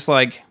 And it was just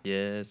like,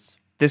 yes,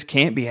 this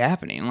can't be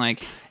happening.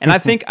 Like, and I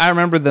think I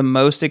remember the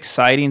most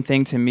exciting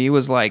thing to me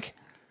was like,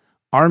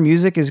 our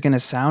music is going to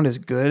sound as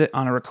good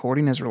on a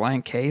recording as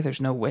Reliant K. There's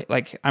no way.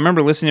 Like, I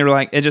remember listening to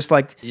Reliant, it just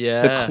like,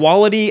 the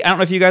quality, I don't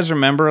know if you guys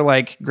remember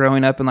like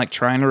growing up and like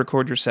trying to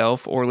record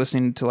yourself or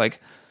listening to like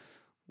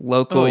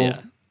local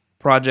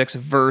projects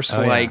versus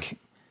like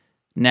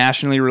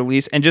nationally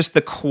released, and just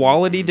the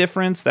quality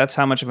difference. That's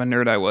how much of a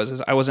nerd I was.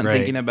 I wasn't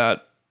thinking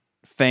about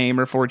fame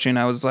or fortune.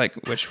 I was like,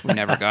 which we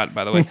never got,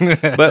 by the way,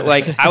 but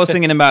like I was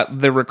thinking about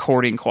the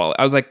recording quality.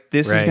 I was like,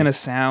 this is gonna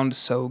sound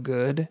so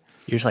good.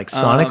 You're just like,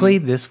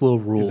 sonically, this will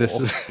rule.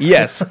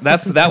 Yes,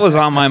 that was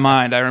on my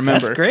mind. I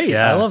remember. That's great.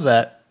 I love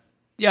that.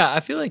 Yeah, I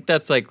feel like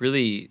that's like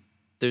really,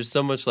 there's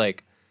so much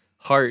like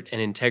heart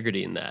and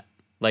integrity in that.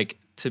 Like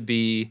to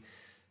be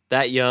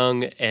that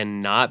young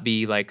and not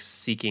be like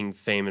seeking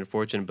fame and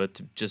fortune, but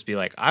to just be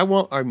like, I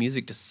want our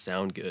music to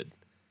sound good.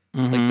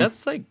 Mm-hmm. Like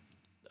that's like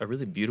a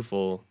really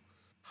beautiful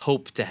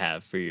hope to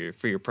have for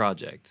your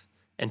project,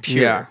 and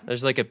pure. Yeah.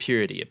 There's like a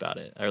purity about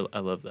it. I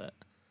love that.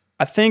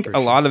 I think a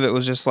lot of it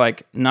was just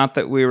like, not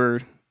that we were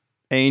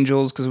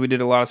angels because we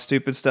did a lot of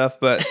stupid stuff,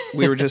 but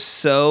we were just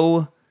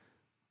so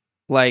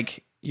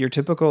like your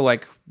typical,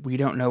 like, we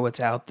don't know what's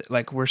out there.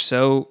 Like, we're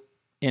so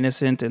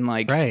innocent and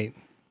like,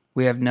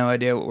 we have no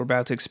idea what we're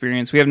about to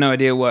experience. We have no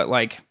idea what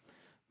like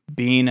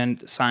being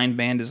a signed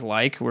band is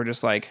like. We're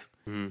just like,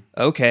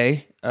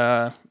 okay,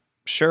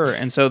 sure.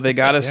 And so they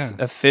got us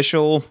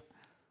official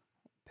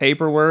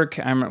paperwork.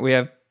 We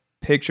have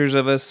pictures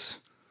of us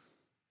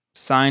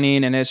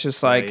signing, and it's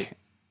just like,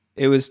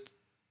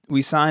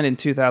 we signed in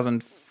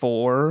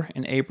 2004,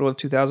 in April of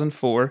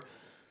 2004,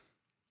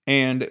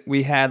 and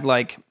we had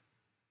like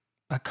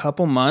a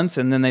couple months,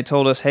 and then they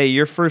told us, "Hey,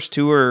 your first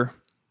tour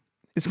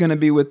is going to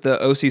be with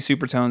the OC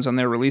Supertones on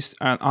their release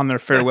on their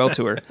farewell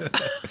tour."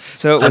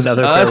 So it was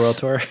Another us,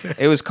 farewell tour.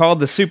 It was called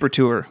the Super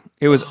Tour.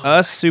 It was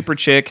us, Super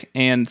Chick,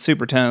 and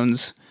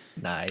Supertones,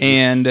 Nice.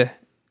 and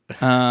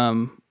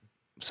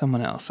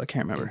someone else. I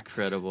can't remember.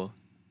 Incredible.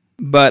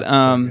 But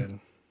good.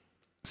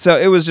 so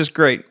it was just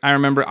great. I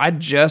remember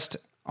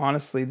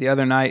honestly, the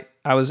other night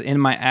I was in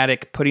my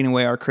attic putting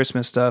away our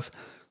Christmas stuff,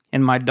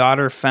 and my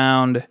daughter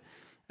found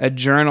a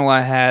journal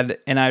I had,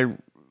 and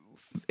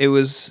it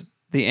was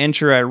the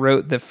entry I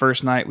wrote the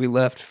first night we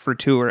left for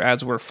tour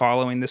as we're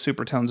following the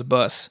Supertones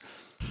bus.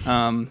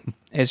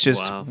 It's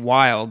just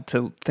wild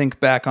to think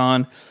back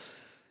on.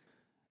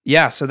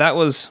 Yeah, so that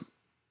was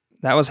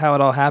how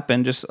it all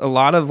happened. Just a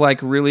lot of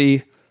like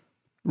really,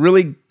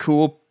 really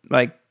cool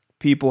like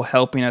people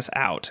helping us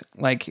out.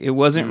 Like it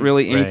wasn't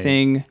really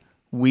anything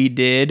we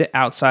did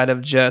outside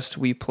of just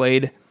we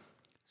played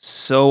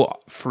so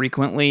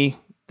frequently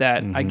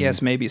that I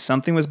guess maybe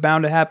something was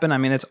bound to happen. I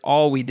mean, that's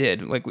all we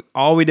did. Like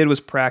all we did was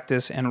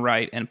practice and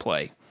write and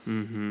play.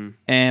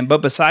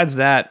 But besides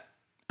that,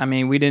 I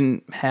mean, we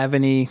didn't have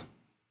any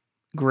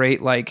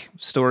great like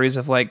stories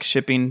of like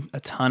shipping a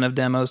ton of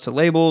demos to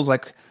labels.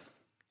 Like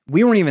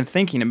we weren't even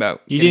thinking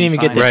about. You didn't even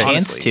get the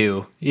chance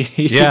to.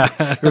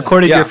 Yeah,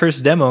 recorded your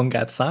first demo and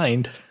got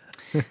signed.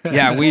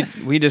 Yeah,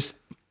 we just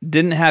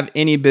didn't have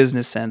any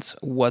business sense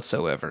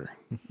whatsoever,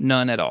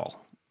 none at all.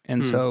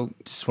 And so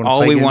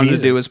all we wanted to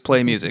do was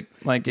play music.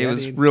 Like it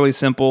was really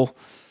simple.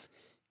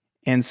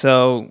 And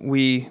so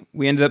we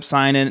ended up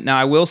signing. Now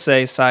I will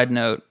say, side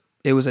note,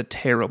 it was a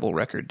terrible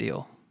record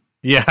deal.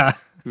 Yeah.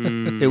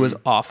 It was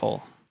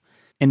awful.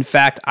 In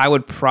fact, I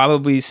would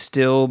probably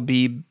still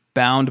be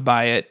bound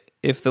by it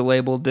if the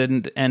label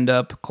didn't end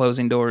up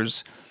closing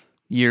doors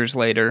years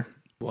later.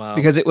 Wow.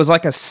 Because it was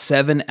like a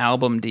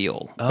 7-album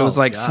deal. It was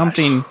like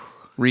something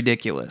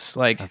ridiculous.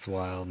 Like That's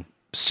wild.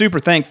 super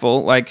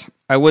thankful. Like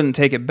I wouldn't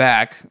take it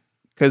back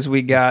because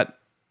we got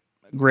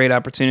great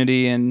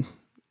opportunity and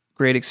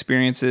great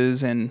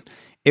experiences. And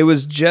it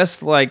was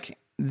just like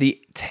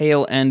the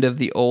tail end of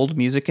the old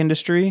music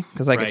industry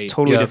because like it's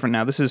totally different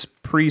now. This is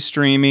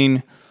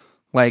pre-streaming,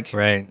 like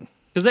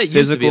because that used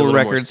physical to be a little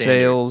more record standard,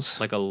 sales,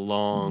 like a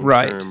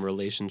long-term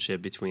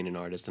relationship between an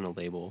artist and a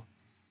label.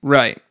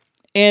 Right.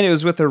 And it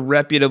was with a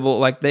reputable,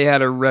 like they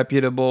had a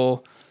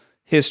reputable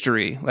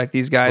history. Like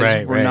these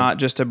guys were not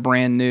just a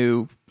brand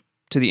new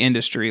to the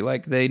industry.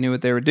 Like they knew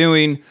what they were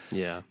doing.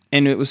 Yeah.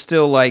 And it was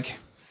still like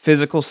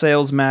physical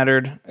sales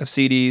mattered of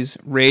CDs,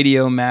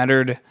 radio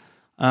mattered.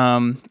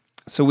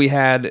 So we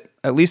had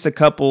at least a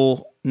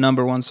couple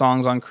number one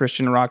songs on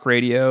Christian rock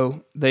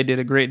radio. They did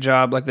a great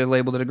job. Like the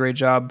label did a great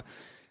job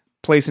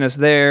placing us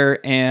there.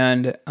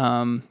 And,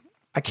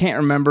 I can't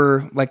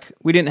remember, like,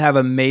 we didn't have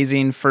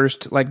amazing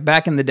first, like,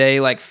 back in the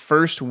day, like,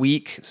 first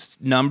week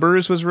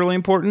numbers was really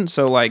important.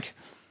 So, like,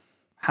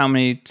 how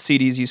many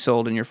CDs you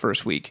sold in your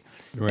first week.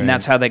 And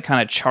that's how they kind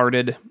of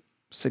charted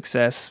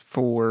success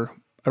for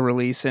a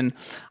release. And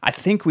I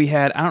think we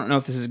had, I don't know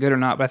if this is good or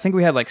not, but I think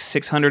we had, like,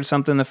 600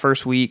 something the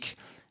first week.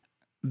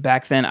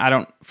 Back then,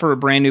 for a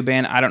brand new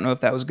band, I don't know if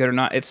that was good or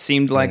not. It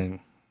seemed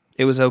like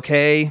it was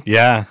okay.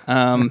 Yeah.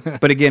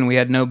 But again, we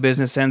had no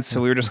business sense,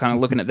 so we were just kind of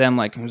looking at them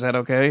like, is that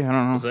okay? I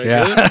don't know. Is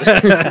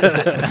that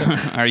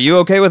good? Are you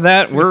okay with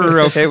that? We're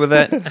okay with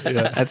that.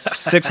 That's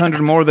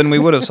 600 more than we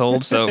would have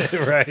sold, so.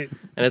 Right.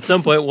 And at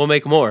some point, we'll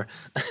make more.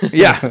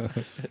 Yeah.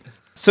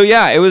 So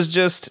yeah, it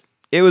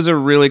was a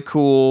really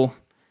cool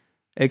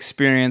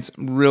experience.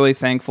 Really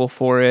thankful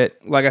for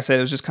it. Like I said,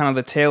 it was just kind of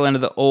the tail end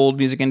of the old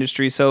music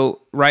industry.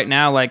 So right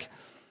now, like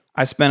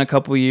I spent a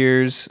couple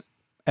years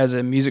as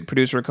a music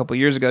producer a couple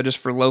years ago, just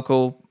for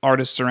local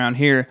artists around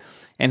here,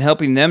 and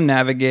helping them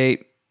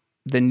navigate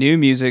the new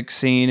music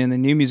scene and the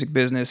new music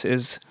business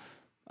is,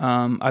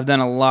 I've done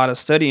a lot of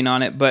studying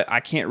on it, but I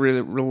can't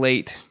really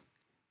relate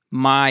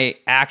my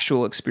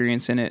actual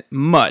experience in it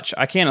much.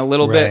 I can a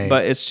little bit,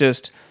 but it's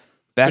just,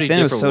 back then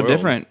it was so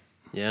different.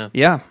 Yeah.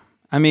 Yeah.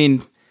 I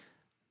mean,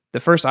 the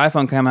first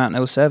iPhone came out in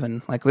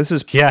 2007. Like this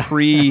is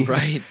pre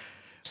Right.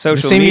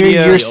 social the same media.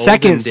 year your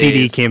second CD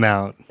days. came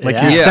out,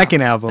 like your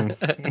second album.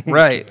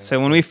 Right. So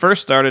when we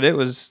first started, it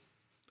was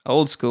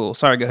old school.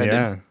 Sorry, go ahead.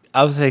 Yeah.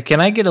 I was like, can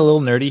I get a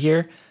little nerdy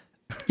here?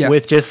 Yeah.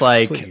 With just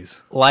like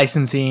Please.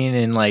 licensing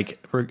and like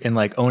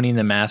owning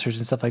the masters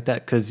and stuff like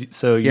that. Because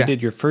you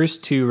did your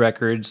first 2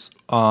 records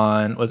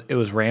on it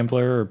was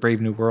Rambler or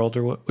Brave New World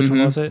or which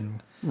one was it?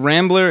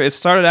 Rambler. It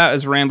started out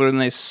as Rambler, and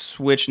they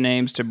switched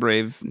names to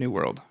Brave New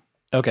World.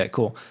 Okay,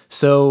 cool.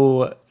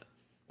 So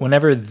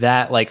whenever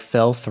that like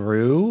fell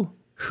through,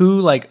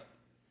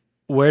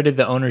 where did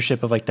the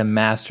ownership of like the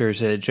masters,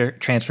 did it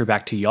transfer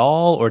back to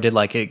y'all, or did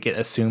like it get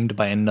assumed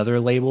by another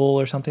label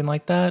or something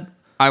like that?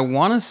 I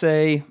want to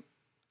say,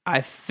 I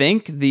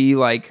think the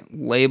like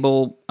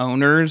label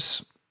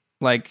owners,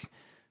 like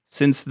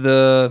since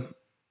the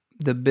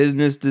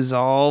business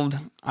dissolved,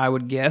 I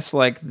would guess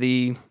like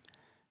the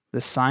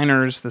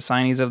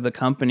signees of the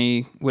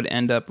company would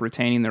end up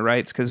retaining the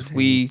rights, because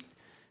we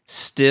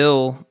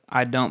still,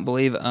 I don't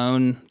believe,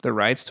 own the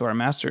rights to our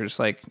masters.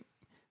 Like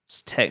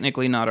it's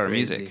technically not our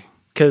Crazy. music.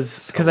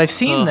 Because I've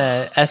seen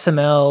the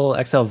SML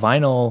XL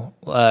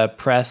vinyl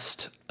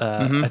pressed,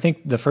 I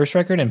think the first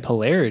record in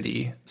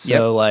Polarity.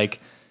 So Yep.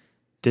 like,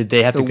 did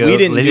they have to So go? we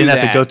didn't They do didn't have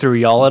to that. go through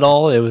y'all at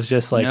all. It was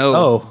just like, No.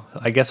 oh,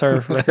 I guess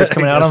our record's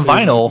coming out on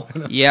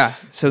vinyl. Yeah,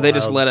 so they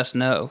just let us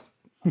know.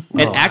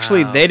 And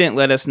actually, they didn't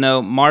let us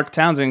know. Mark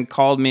Townsend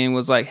called me and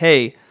was like,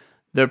 hey,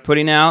 they're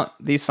putting out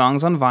these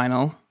songs on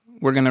vinyl.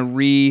 We're going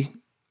to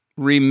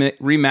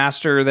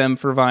remaster them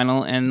for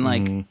vinyl. And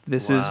like,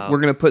 we're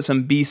going to put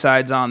some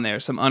B-sides on there,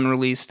 some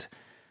unreleased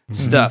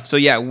stuff. So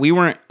yeah, we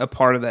weren't a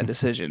part of that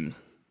decision.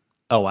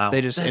 Oh wow,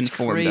 They just That's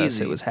informed us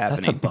crazy. it was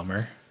that's a happening.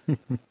 bummer.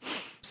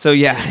 So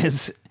yeah,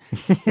 it's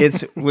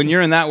when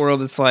you're in that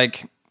world, it's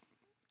like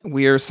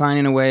we are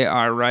signing away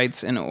our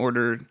rights in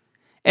order.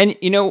 And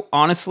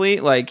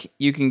honestly, like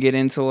you can get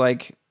into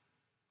like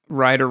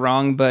right or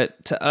wrong,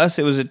 but to us,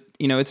 it was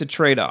it's a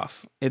trade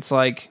off. It's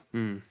like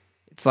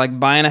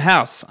buying a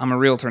house. I'm a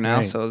realtor now,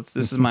 Right. so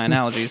this is my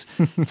analogies.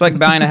 It's like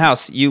buying a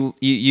house.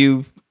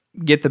 You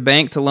get the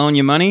bank to loan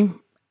you money,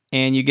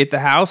 and you get the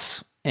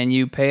house, and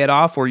you pay it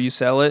off, or you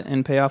sell it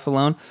and pay off the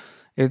loan.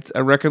 It's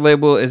a record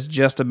label is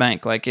just a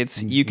bank. Like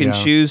you can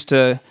choose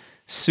to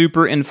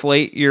super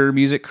inflate your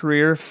music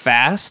career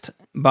fast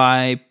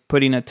by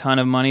putting a ton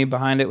of money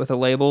behind it with a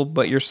label,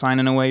 but you're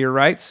signing away your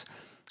rights,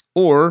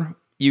 or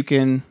you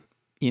can,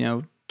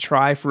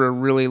 try for a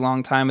really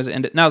long time as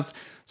now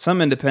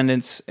some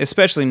independents,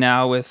 especially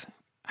now with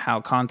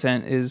how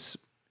content is,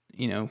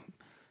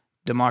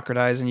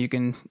 democratized and you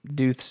can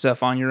do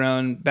stuff on your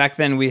own. Back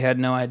then we had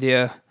no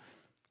idea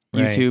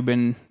Right.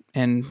 YouTube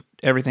and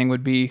everything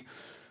would be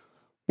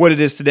what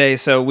it is today.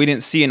 So we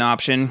didn't see an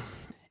option,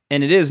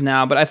 and it is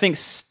now, but I think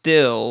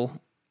still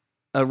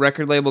a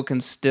record label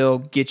can still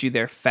get you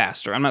there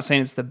faster. I'm not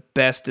saying it's the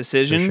best For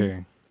decision,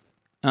 sure.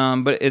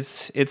 but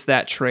it's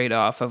that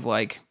trade-off of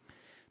like,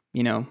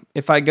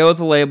 if I go with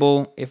the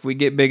label, if we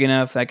get big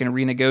enough, I can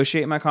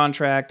renegotiate my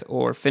contract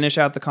or finish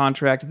out the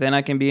contract, then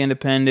I can be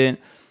independent.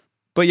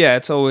 But yeah,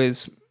 it's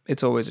always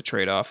a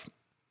trade-off.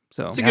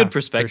 So It's a good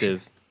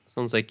perspective.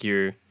 Sounds like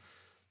you're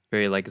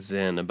very like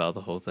zen about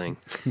the whole thing.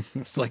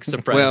 It's like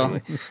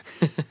surprisingly.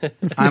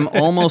 I'm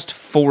almost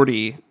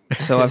 40,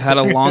 so I've had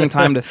a long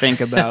time to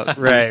think about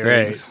Right,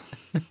 these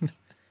things.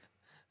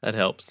 That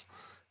helps.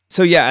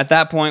 So yeah, at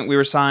that point we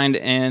were signed,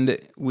 and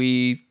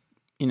we,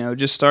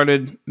 just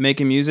started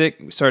making music.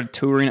 We started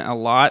touring a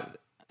lot.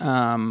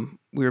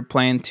 We were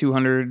playing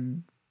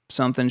 200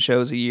 something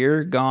shows a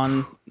year,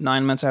 gone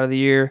 9 months out of the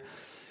year.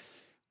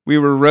 We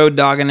were road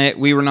dogging it.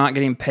 We were not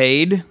getting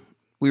paid.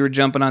 We were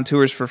jumping on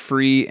tours for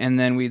free, and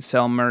then we'd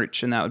sell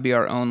merch, and that would be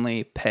our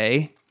only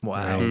pay.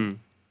 Wow. Hmm.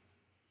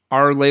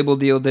 Our label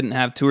deal didn't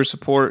have tour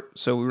support,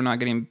 so we were not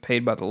getting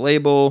paid by the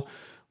label.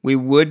 We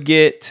would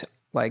get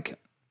like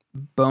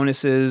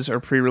bonuses or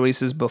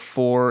pre-releases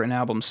before an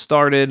album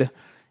started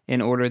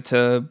in order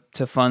to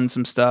fund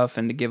some stuff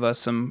and to give us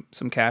some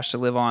cash to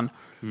live on.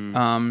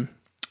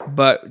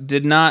 But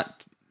did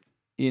not,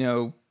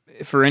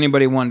 for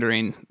anybody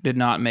wondering, did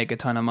not make a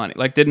ton of money.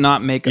 Like did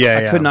not make,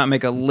 I could not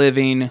make a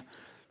living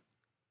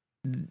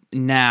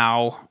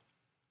now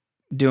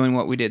doing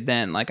what we did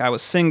then. Like I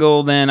was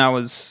single then, I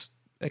was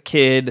a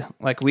kid,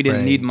 like we didn't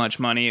Right. need much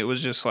money. It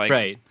was just like,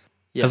 Right.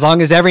 Yeah. As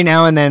long as every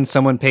now and then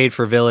someone paid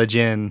for Village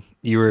Inn,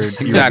 you were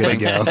Exactly.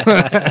 good to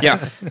go.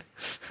 yeah.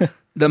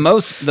 The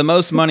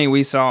most money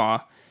we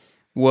saw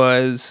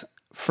was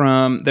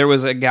from, there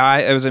was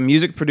a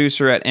music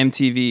producer at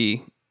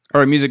MTV,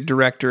 or a music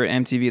director at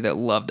MTV that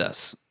loved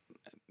us.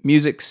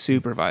 Music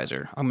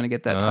supervisor. I'm going to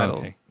get that title.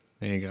 Okay.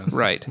 There you go.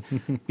 Right.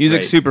 Music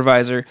Right.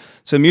 supervisor.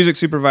 So music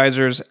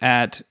supervisors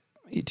at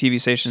TV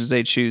stations,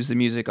 they choose the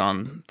music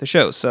on the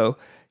show. So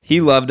he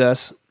loved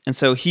us. And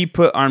so he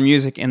put our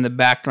music in the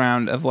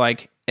background of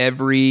like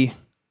every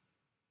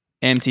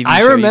MTV I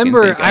show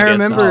remember- you can think of. I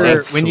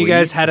remember Saint when you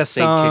guys Sweet, had a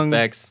Saint song-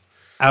 Kickbacks.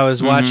 I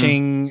was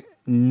watching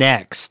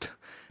Next,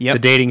 Yep. the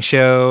dating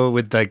show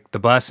with like the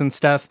bus and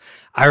stuff.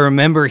 I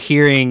remember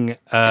hearing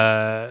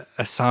a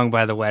song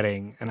by The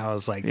Wedding, and I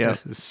was like, Yep.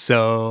 "This is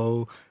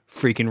so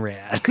freaking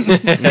rad!"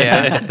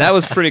 Yeah, that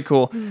was pretty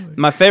cool.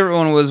 My favorite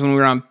one was when we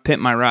were on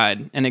Pimp My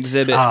Ride, an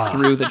exhibit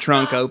threw the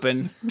trunk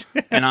open,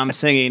 and I'm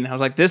singing. I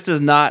was like, this does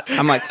not,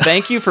 I'm like,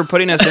 thank you for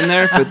putting us in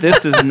there, but this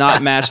does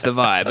not match the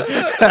vibe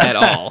at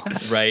all.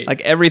 Right.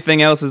 Like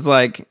everything else is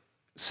like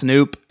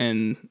Snoop,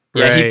 and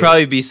yeah, Right. he'd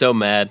probably be so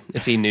mad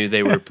if he knew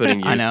they were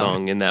putting I your know.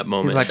 song in that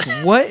moment. he's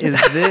like, what is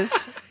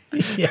this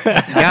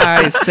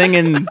guy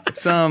singing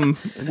some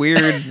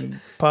weird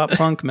pop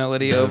punk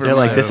melody over They're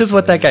my... like, this is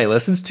what that guy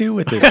listens to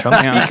with his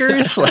trunk Yeah.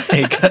 speakers. Like,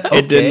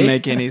 It didn't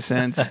make any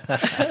sense.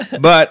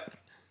 But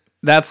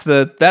that's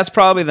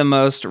probably the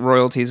most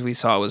royalties we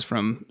saw was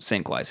from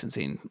sync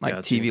licensing. Like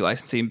Gotcha. TV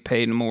licensing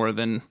paid more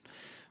than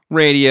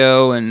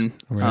radio and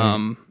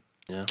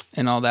Yeah.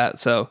 and all that.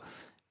 So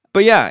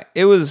but yeah,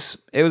 it was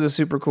a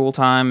super cool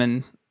time,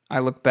 and I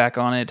look back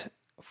on it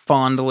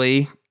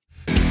fondly.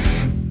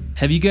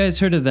 Have you guys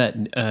heard of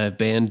that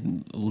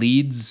band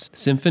Leeds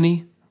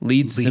Symphony?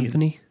 Leeds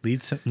Symphony?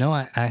 No,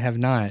 I have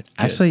not.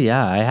 Actually,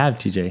 yeah, I have,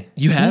 TJ.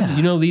 You have? Yeah,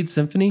 You know Leeds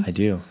Symphony? I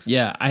do.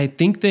 Yeah, I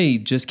think they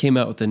just came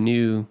out with a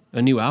new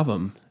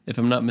album, if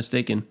I'm not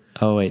mistaken.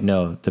 Oh, wait,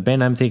 no. The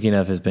band I'm thinking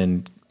of has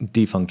been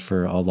defunct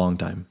for a long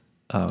time.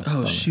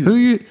 Oh, shoot. Who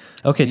you?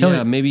 Okay, tell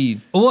me.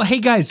 Maybe. Well, hey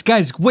guys,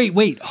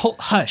 wait,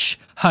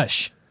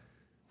 hush.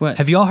 What?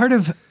 Have you all heard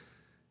of?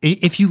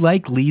 If you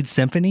like Leeds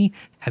Symphony,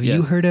 have you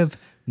Yes. heard of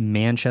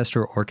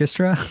Manchester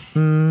Orchestra?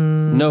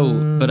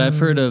 No, but I've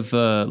heard of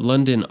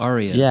London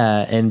Aria.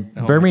 Yeah, and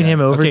Birmingham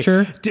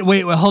Overture. Okay.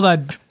 Wait, hold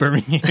on.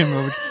 Birmingham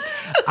Overture.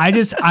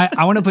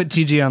 I want to put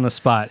TG on the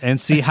spot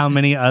and see how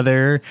many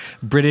other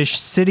British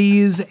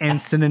cities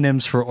and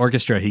synonyms for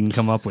orchestra he can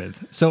come up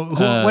with. So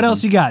what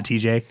else you got,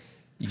 TJ?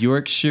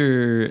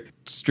 Yorkshire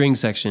String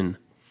Section.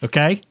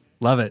 Okay,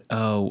 love it.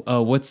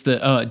 What's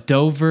the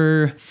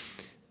Dover?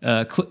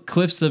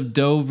 Cliffs of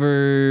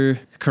Dover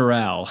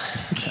Chorale.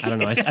 I don't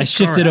know. I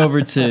shifted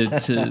over to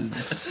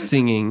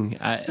singing.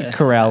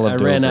 Chorale of I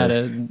Dover. ran out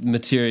of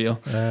material.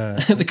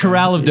 The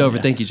Chorale of Dover.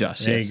 Thank you, Josh.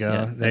 There Yes. you go.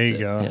 Yeah, There you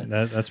that's go. it.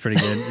 Yeah. That's pretty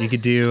good. You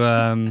could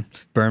do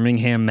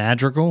Birmingham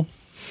Madrigal.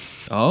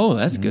 Oh,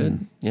 that's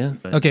good. Yeah.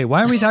 Okay,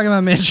 why are we talking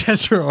about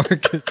Manchester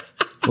Orchestra?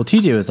 Well,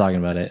 TJ was talking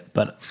about it,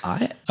 but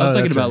I was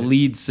talking that's about right.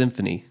 Leeds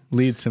Symphony.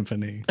 Leeds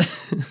Symphony.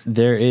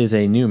 there is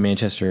a new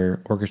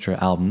Manchester Orchestra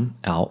album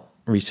out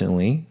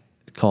recently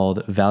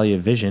called Valley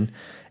of Vision,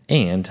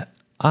 and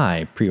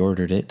I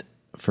pre-ordered it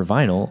for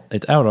vinyl.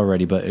 It's out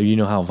already, but you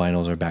know how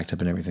vinyls are backed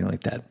up and everything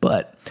like that.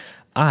 But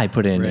I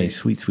put in a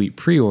sweet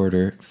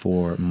pre-order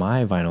for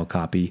my vinyl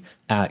copy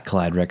at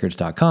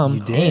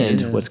colliderecords.com.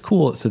 And what's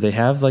cool, so they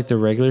have like the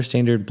regular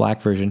standard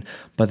black version,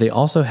 but they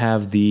also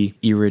have the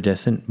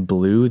iridescent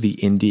blue, the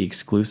indie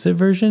exclusive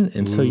version.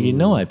 And so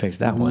I picked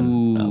that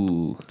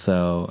one up.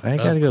 So I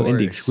got to go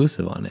indie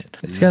exclusive on it.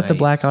 It's got the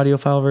black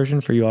audiophile version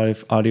for you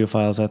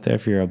audiophiles out there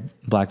if you're a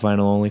black vinyl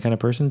only kind of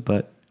person,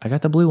 but I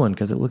got the blue one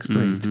because it looks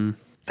great.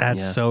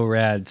 That's so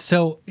rad.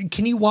 So,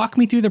 can you walk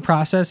me through the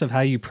process of how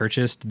you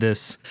purchased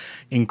this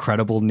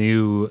incredible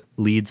new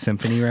Leeds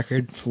Symphony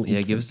record?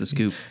 Yeah, give us the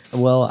scoop.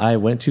 Well, I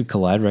went to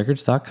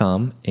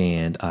colliderecords.com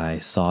and I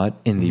saw it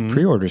in the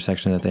pre-order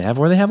section that they have,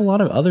 where they have a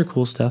lot of other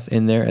cool stuff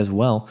in there as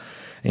well.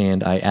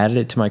 And I added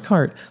it to my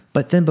cart.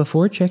 But then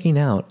before checking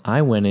out,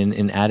 I went in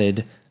and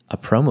added a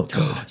promo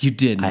code. You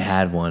did. I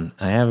had one.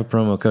 I have a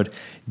promo code.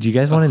 Do you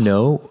guys want to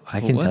know? I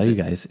can was tell you it?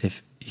 guys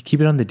if you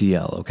keep it on the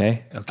DL,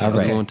 okay? Okay, All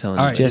right. I won't tell All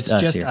right, you. it's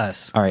just here.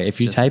 us. All right, if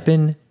you type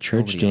in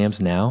Church Jams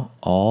now,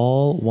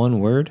 all one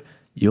word,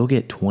 you'll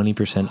get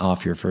 20%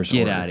 off your first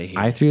Get order. outta here.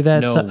 I threw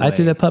that No I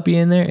threw way. that puppy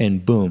in there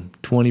and boom,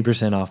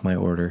 20% off my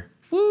order.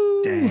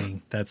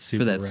 Dang, that's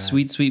super For that rad.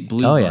 sweet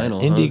blue Oh yeah,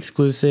 vinyl. indie huh?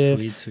 exclusive.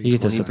 Sweet, You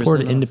get to 20% support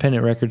an off.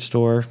 independent record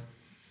store.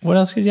 What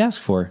else could you ask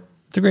for?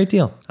 It's a great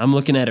deal. I'm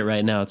looking at it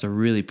right now. It's a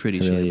really pretty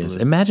It shade really of is.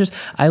 blue. It matches.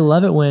 I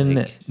love it when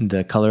like-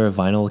 the color of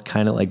vinyl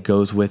kind of like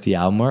goes with the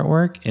album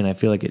artwork, and I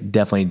feel like it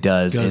definitely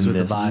does Goes in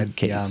with this the vibe.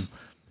 case. Yeah.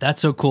 That's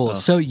so cool.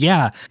 So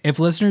yeah, if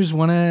listeners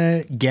want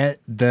to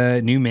get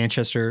the new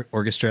Manchester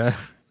Orchestra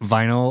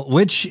vinyl,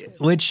 which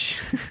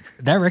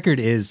that record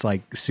is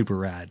like super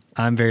rad.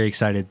 I'm very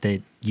excited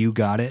that you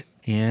got it.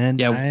 And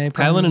Yeah, I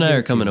probably Kylan and I get are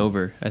it coming too.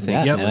 over, I think.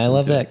 Yeah, Yep. and I Listen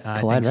love to that it. I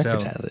Collide think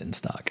Records so. has it in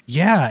stock.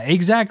 Yeah,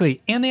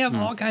 exactly. And they have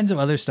all kinds of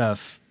other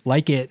stuff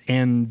like it.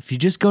 And if you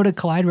just go to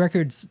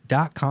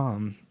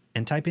colliderecords.com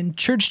and type in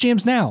Church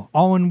Jams Now,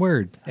 all one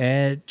word,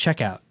 at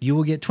checkout, you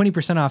will get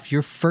 20% off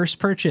your first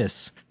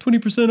purchase.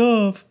 20%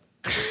 off.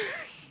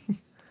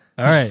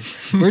 All right,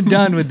 we're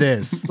done with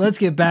this. Let's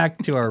get back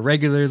to our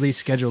regularly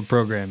scheduled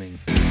programming.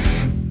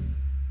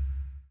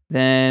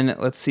 Then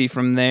let's see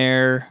from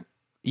there.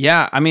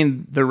 Yeah, I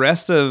mean,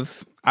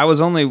 I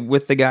was only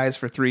with the guys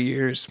for 3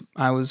 years.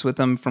 I was with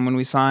them from when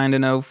we signed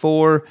in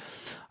 04.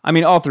 I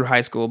mean, all through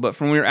high school, but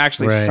from when we were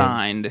actually Right.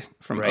 signed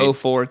from Right.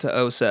 04 to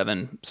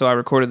 07. So I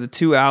recorded the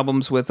 2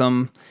 albums with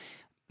them,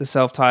 the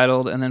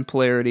self-titled and then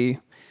Polarity.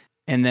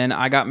 And then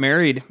I got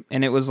married,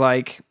 and it was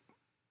like,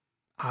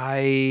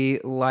 I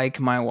like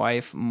my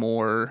wife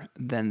more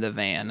than the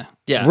van.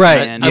 Yeah,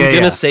 Right. I'm Yeah,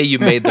 gonna yeah. say you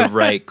made the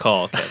right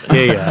call,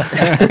 Kevin.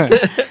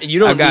 Yeah. You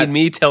don't got- need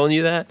me telling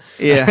you that.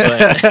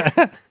 Yeah.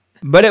 But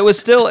But it was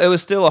still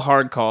a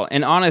hard call.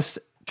 And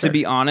to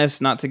be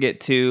honest, not to get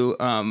too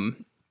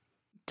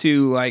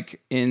like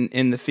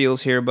in the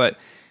feels here, but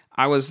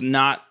I was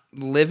not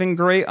living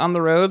great on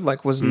the road,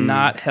 like was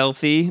not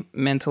healthy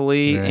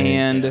mentally Right.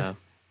 and Yeah.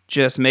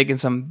 just making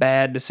some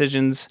bad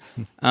decisions,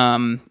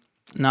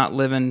 not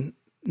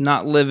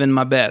living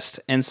my best.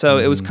 And so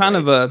it was kind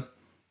of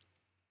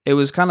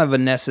a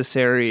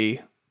necessary,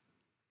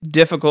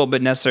 difficult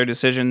but necessary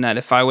decision that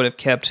if I would have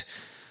kept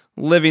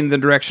living the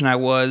direction I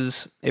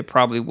was, it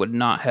probably would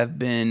not have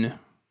been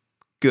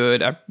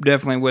good. I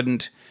definitely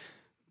wouldn't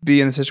be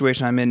in the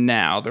situation I'm in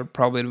now. There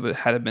probably would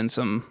have been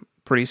some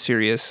pretty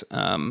serious,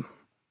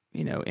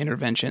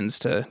 interventions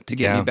to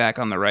get me back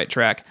on the right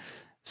track.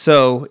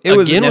 So it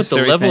was a again with the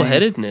necessary thing.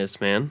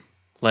 level-headedness, man.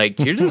 Like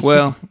you're just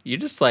Well- you're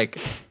just like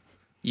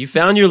you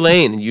found your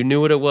lane and you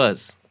knew what it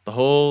was the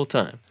whole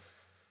time.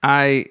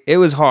 It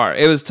was hard.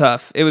 It was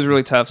tough. It was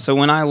really tough. So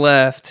when I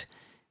left,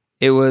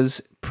 it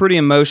was pretty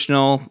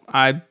emotional.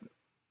 I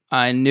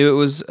knew it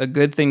was a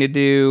good thing to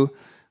do,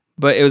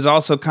 but it was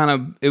also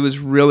it was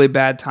really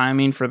bad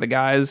timing for the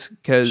guys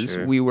because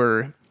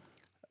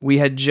we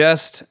had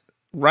just,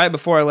 right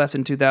before I left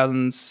in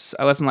 2000,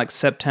 I left in like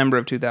September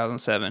of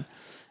 2007.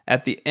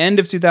 At the end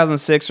of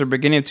 2006 or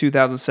beginning of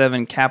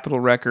 2007, Capitol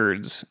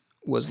Records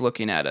was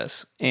looking at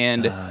us,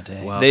 and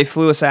they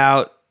flew us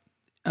out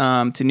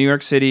to New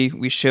York City.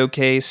 We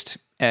showcased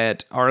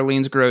at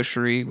Arlene's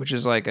Grocery, which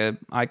is like a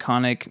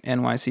iconic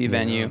NYC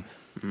venue.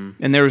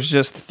 And there was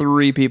just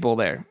 3 people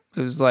there.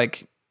 It was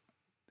like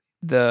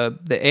the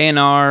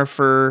A&R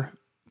for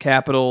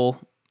Capitol.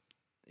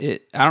 I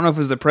don't know if it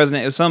was the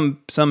president. It was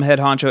some head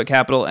honcho at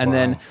Capitol, and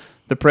then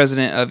the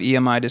president of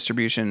EMI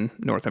Distribution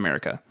North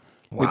America.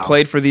 We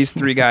played for these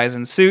 3 guys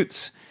in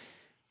suits.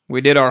 We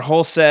did our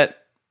whole set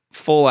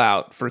full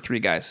out for 3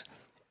 guys.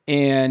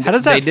 And how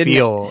does that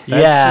feel?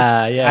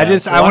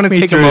 I want to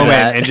take a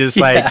moment and just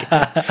like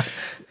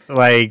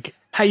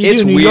how you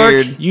it's do New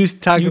weird. York? You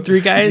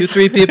 3 guys, You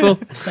 3 people.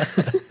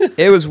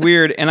 It was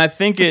weird, and I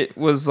think it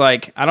was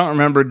like, I don't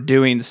remember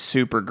doing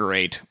super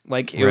great.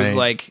 Like it was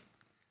like,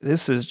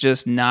 this is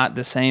just not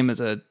the same as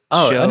a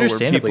show where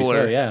people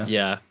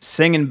are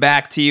singing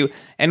back to you.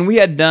 And we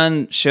had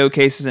done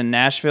showcases in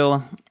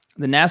Nashville.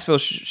 The Nashville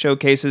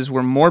showcases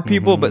were more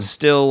people, but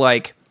still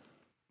like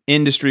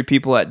industry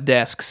people at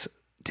desks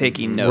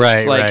taking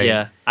notes.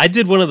 Yeah, I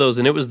did one of those,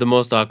 and it was the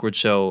most awkward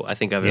show I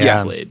think I've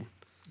ever played.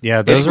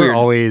 Yeah, those were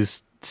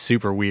always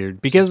super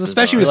weird because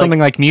especially with something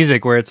like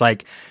music where it's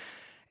like,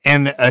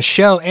 and a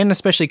show, and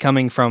especially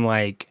coming from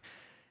like,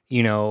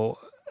 you know,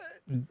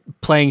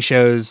 playing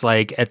shows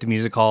like at the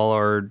music hall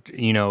or,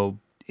 you know,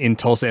 in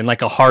Tulsa and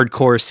like a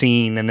hardcore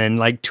scene and then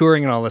like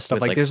touring and all this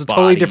stuff. Like there's a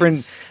totally different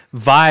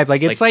vibe.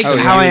 Like it's like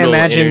how I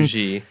imagine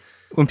energy.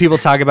 When people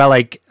talk about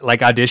like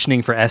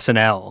auditioning for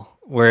SNL,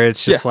 where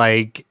it's just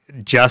like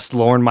just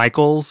Lorne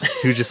Michaels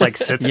who just like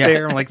sits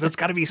there. I'm like, that's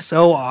got to be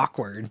so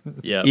awkward.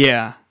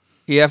 Yeah.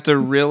 You have to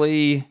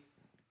really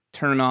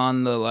turn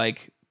on the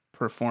like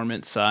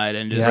performance side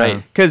and just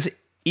because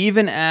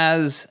even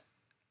as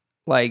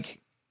like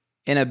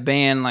in a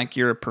band, like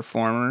you're a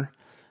performer,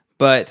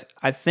 but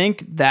I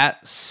think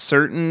that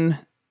certain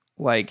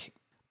like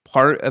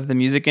part of the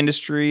music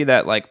industry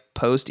that like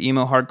post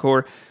emo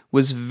hardcore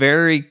was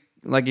very,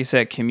 like you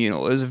said,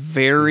 communal. It was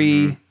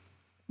very,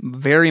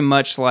 very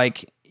much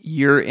like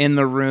you're in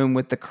the room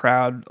with the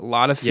crowd, a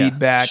lot of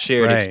feedback,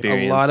 shared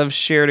experience, a lot of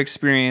shared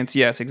experience.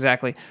 Yes,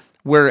 exactly.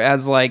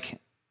 Whereas like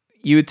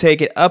you would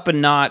take it up a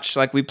notch,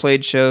 like we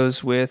played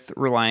shows with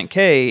Reliant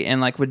K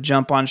and like would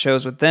jump on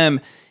shows with them,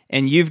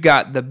 and you've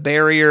got the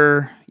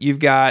barrier, you've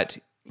got,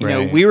 you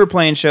know, we were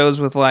playing shows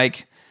with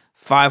like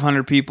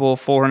 500 people,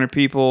 400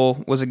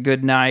 people was a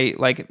good night,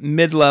 like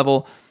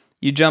mid-level.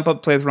 You jump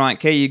up, play with Reliant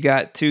K, you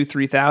got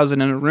 2,000-3,000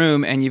 in a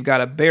room, and you've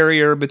got a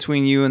barrier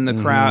between you and the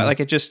crowd.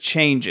 Like it just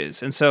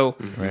changes. And so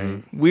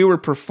we were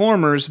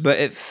performers, but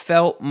it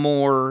felt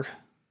more,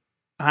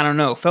 I don't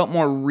know, felt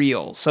more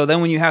real. So then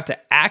when you have to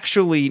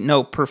actually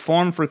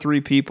perform for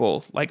 3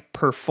 people, like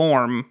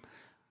perform,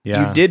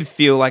 you did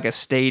feel like a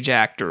stage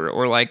actor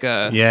or like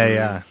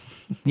a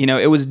you know,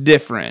 it was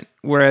different.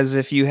 Whereas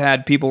if you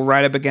had people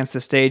right up against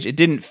the stage, it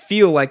didn't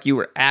feel like you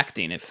were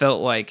acting. It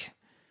felt like,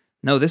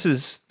 no, this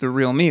is the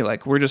real me.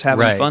 Like we're just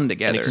having fun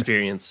together. An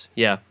experience.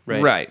 Yeah.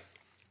 Right.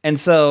 And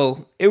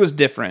so it was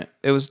different.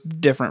 It was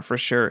different for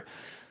sure.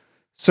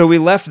 So we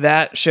left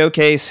that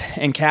showcase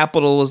and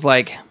Capitol was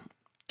like,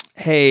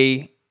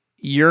 hey,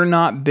 you're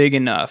not big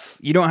enough.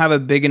 You don't have a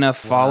big enough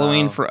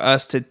following for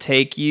us to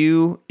take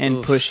you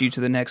and push you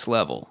to the next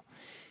level.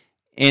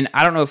 And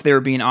I don't know if they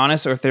were being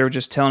honest or if they were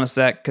just telling us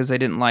that because they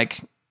didn't like,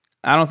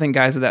 I don't think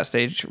guys at that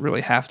stage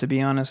really have to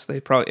be honest. They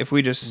probably, if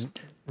we just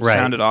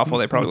sounded awful,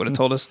 they probably would have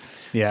told us.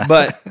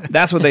 But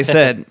that's what they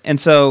said. And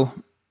so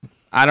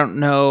I don't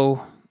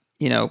know,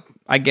 you know,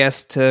 I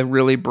guess to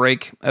really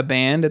break a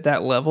band at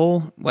that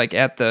level, like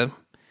at the,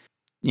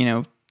 you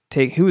know,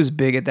 who was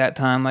big at that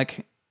time?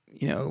 Like,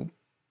 you know,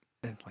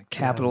 like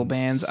Capitol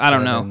bands. I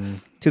don't know.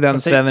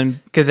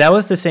 2007. Because that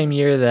was the same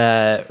year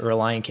that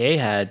Reliant K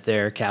had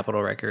their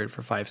Capitol record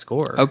for 5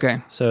 Score. Okay.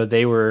 So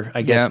they were,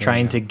 I guess,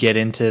 trying to get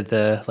into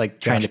the, like,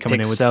 trying to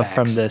pick stuff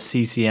from the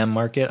CCM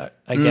market,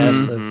 I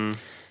guess, of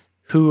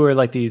who are,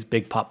 like, these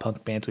big pop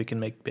punk bands we can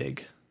make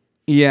big.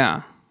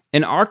 Yeah.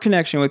 And our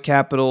connection with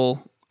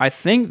Capitol, I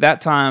think that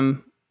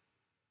time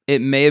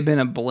it may have been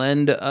a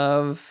blend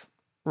of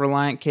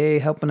Reliant K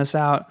helping us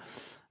out,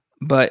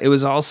 but it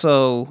was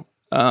also...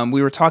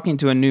 we were talking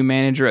to a new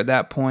manager at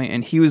that point,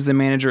 and he was the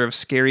manager of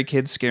Scary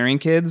Kids Scaring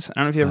Kids. I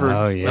don't know if you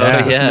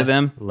ever listened to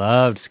them.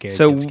 Loved Scary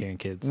Kids Scaring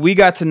Kids. We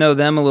got to know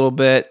them a little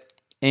bit,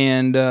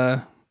 and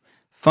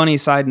funny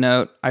side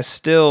note, I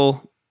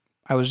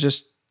was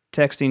just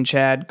texting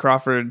Chad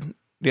Crawford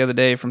the other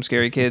day from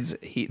Scary Kids.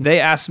 They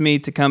asked me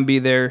to come be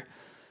there,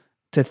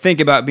 to think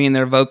about being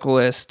their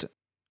vocalist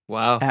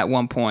at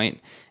one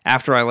point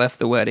after I left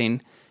the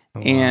wedding.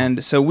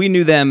 And so we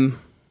knew them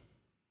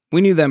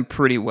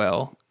pretty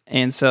well.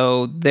 And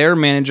so their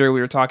manager,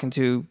 we were talking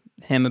to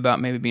him about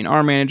maybe being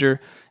our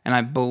manager, and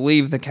I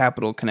believe the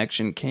Capitol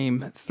connection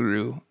came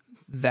through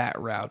that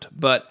route.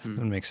 But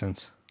That makes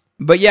sense.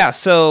 But yeah,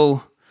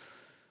 so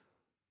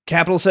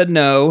Capitol said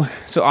no.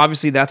 So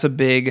obviously that's a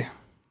big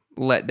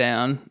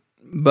letdown.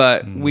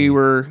 But we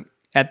were,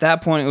 at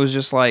that point, it was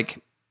just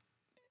like,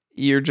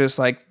 you're just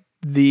like,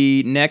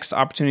 the next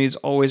opportunity is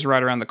always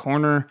right around the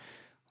corner.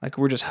 Like,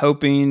 we're just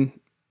hoping,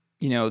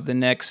 the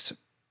next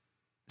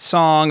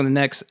song,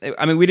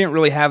 we didn't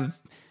really have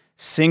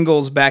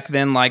singles back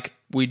then like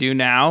we do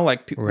now.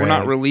 Like, we're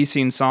not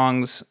releasing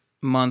songs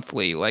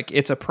monthly. Like,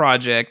 it's a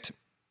project.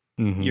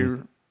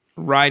 You're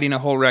writing a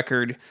whole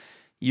record.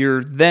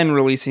 You're then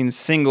releasing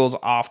singles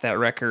off that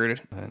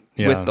record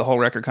with the whole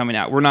record coming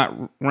out. We're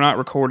not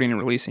recording and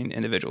releasing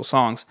individual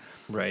songs.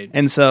 Right.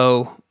 And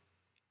so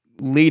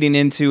leading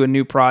into a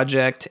new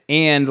project,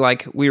 and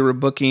like we were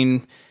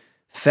booking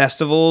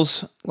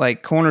festivals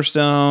like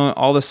Cornerstone,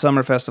 all the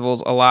summer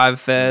festivals, Alive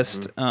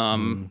Fest,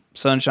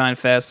 Sunshine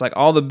Fest, like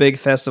all the big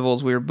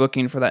festivals we were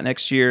booking for that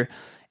next year.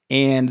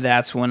 And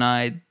that's when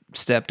I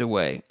stepped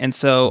away. And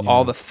so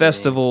all the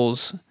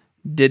festivals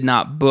did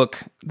not book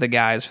the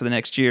guys for the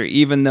next year,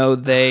 even though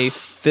they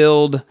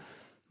filled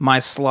my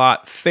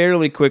slot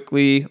fairly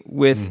quickly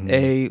with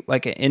an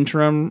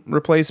interim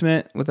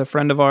replacement with a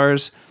friend of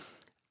ours.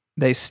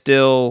 They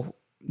still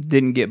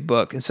didn't get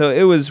booked. And so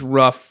it was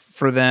rough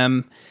for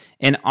them.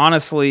 And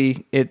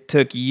honestly, it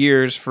took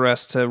years for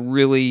us to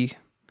really,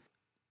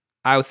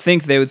 I would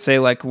think they would say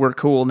like, we're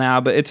cool now,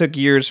 but it took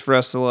years for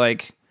us to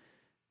like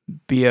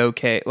be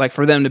okay. Like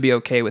for them to be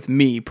okay with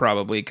me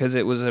probably, because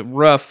it was a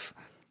rough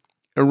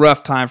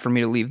time for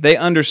me to leave. They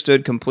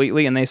understood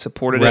completely and they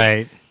supported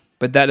it.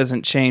 But that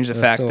doesn't change the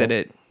fact that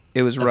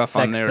it was rough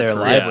on their career.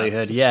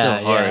 livelihood. It's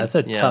still hard. That's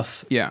a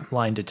tough Yeah.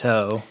 line to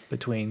toe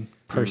between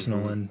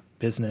personal and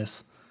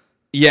business.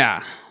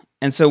 Yeah.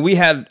 And so we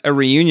had a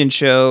reunion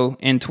show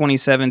in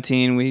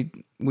 2017.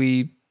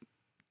 We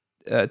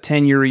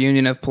 10-year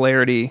reunion of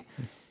Polarity,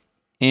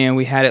 and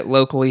we had it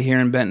locally here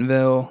in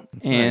Bentonville,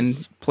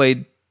 and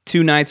played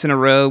 2 nights in a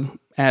row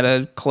at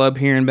a club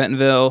here in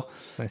Bentonville.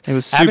 It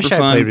was super Abishai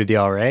fun. played with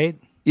y'all, right?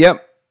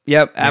 Yep.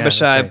 that's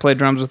Abishai right. played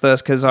drums with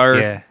us because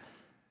our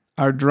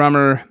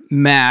drummer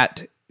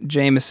Matt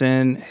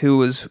Jameson, who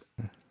was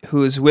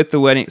with the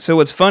wedding. So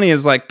what's funny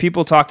is like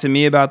people talk to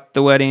me about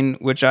the wedding,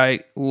 which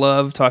I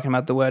love talking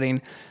about the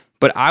wedding,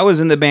 but I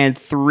was in the band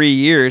 3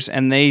 years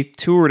and they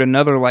toured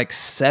another like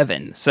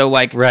 7. So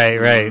like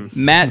Right.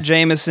 Matt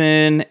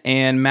Jameson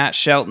and Matt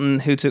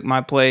Shelton, who took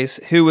my place,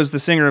 who was the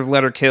singer of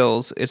Let Her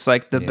Kills. It's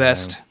like the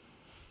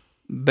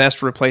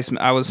best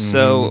replacement. I was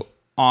so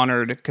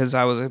honored because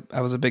I was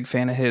a big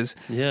fan of his.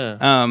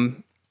 Yeah.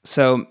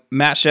 So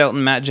Matt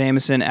Shelton, Matt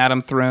Jameson,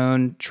 Adam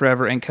Throne,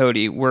 Trevor, and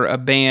Cody were a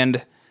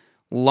band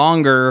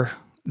longer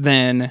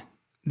than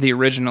the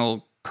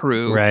original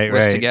crew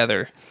was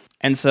together.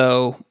 And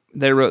so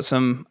they wrote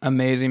some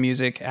amazing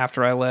music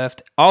after I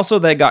left. Also,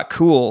 they got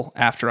cool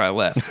after I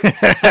left.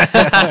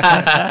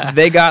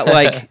 They got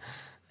like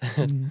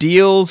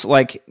deals,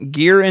 like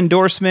gear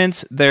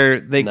endorsements.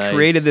 They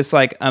created this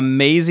like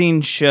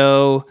amazing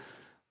show,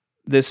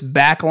 this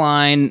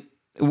backline.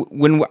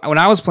 When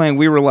I was playing,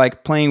 we were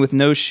like playing with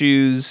no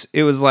shoes.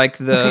 It was like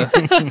the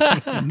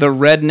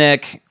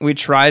redneck. We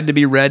tried to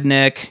be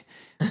redneck.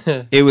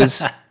 It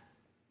was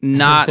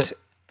not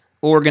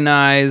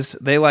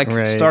organized. They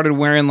started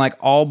wearing like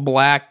all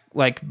black,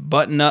 like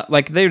button up,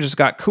 like they just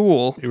got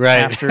cool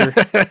after.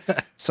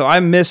 So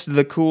I missed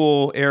the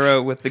cool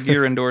era with the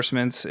gear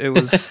endorsements. It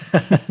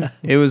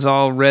was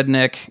all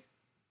redneck,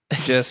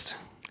 just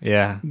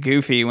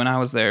goofy when I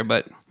was there.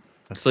 But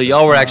so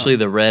y'all were actually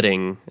the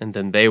Redding, and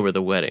then they were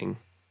the wedding.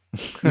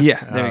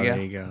 Yeah, there you go.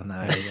 There you go.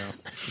 Nice.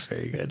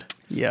 Very good.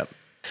 Yep.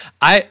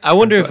 I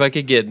wonder if I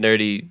could get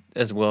nerdy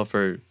as well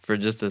for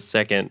just a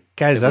second.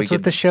 Guys, If we that's what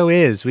could the show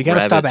is. We got to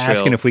rabbit stop trail.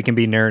 asking if we can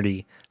be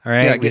nerdy. All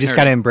right? Yeah, we get just nerdy.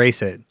 got to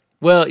embrace it.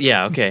 Well,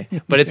 yeah, okay.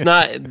 But it's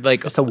not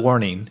like Just a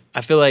warning.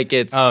 I feel like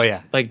it's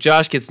like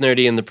Josh gets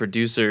nerdy in the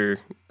producer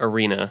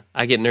arena.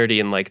 I get nerdy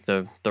in like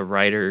the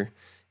writer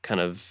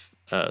kind of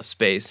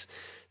space.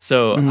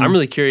 So I'm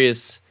really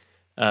curious,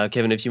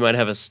 Kevin, if you might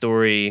have a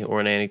story or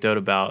an anecdote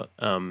about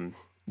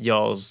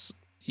y'all's,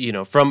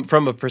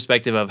 from a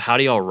perspective of how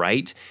do y'all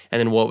write, and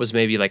then what was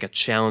maybe like a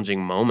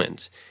challenging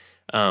moment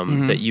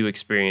that you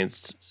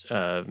experienced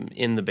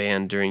in the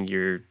band during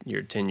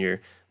your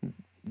tenure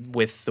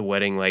with the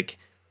wedding. Like,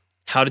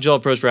 how did y'all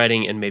approach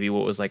writing, and maybe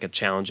what was like a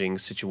challenging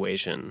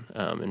situation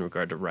in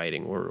regard to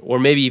writing, or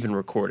maybe even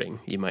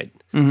recording? You might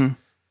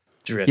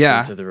drift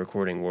into the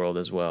recording world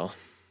as well.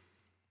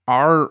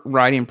 Our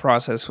writing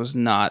process was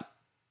not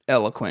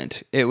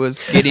eloquent. It was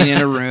getting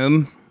in a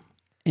room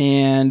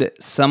and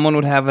someone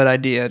would have an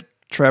idea.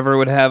 Trevor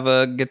would have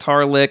a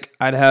guitar lick.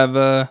 I'd have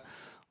a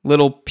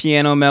little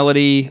piano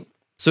melody.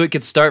 So it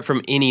could start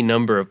from any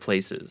number of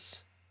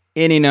places.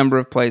 Any number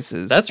of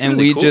places. That's and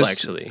really cool,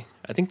 actually.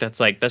 I think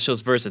that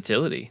shows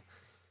versatility.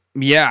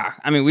 Yeah.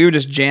 I mean, we would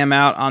just jam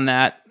out on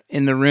that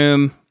in the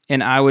room,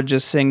 and I would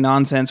just sing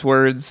nonsense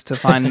words to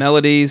find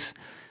melodies.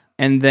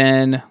 and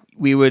then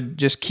we would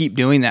just keep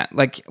doing that.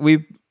 Like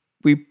we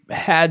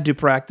had to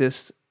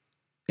practice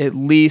at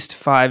least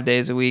 5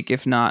 days a week,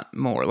 if not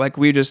more. Like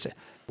we just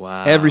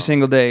Wow. every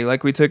single day.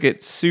 Like we took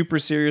it super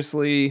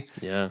seriously.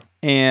 Yeah.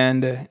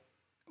 And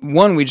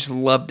we just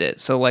loved it.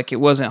 So like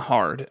it wasn't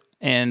hard.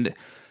 And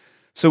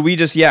so we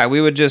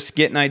would just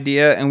get an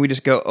idea and we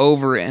just go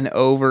over and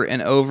over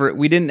and over.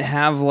 We didn't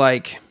have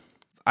like,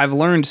 I've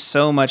learned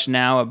so much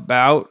now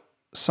about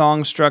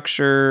song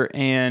structure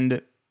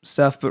and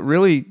stuff, but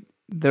really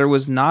there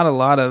was not a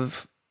lot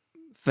of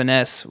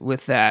finesse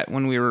with that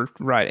when we were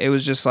writing. It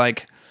was just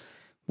like,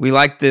 we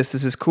like this.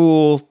 This is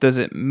cool. Does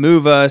it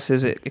move us?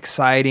 Is it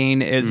exciting?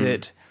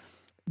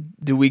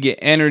 Do we get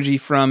energy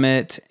from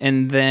it?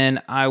 And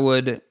then I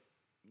would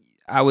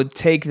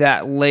take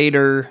that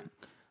later,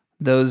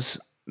 those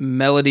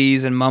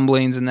melodies and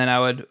mumblings, and then I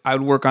would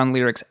work on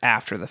lyrics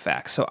after the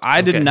fact. So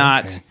I did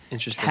not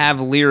have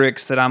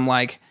lyrics that I'm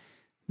like,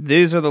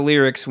 these are the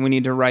lyrics we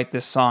need to write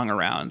this song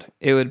around.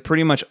 It would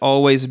pretty much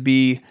always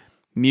be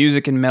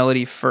music and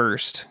melody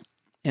first,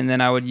 and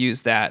then I would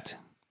use that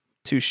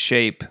to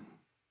shape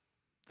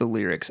the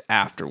lyrics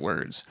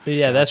afterwards. But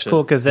yeah, that's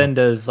cool, because then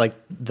does like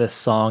the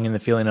song and the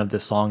feeling of the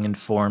song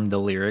inform the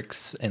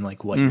lyrics and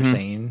like what you're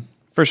saying?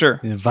 For sure.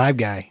 The vibe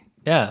guy.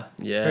 Yeah.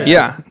 Yeah.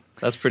 Yeah.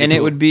 That's pretty And cool.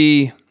 it would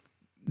be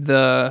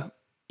the,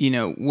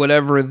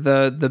 whatever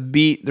the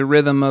beat, the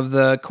rhythm of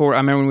the chord. I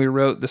remember when we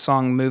wrote the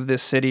song Move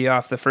This City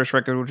off the first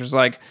record, which was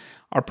like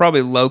our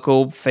probably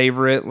local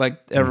favorite. Like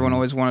everyone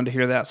always wanted to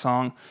hear that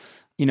song.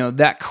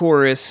 That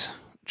chorus,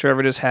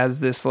 Trevor just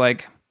has this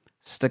like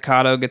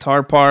staccato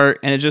guitar part,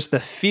 and it's just the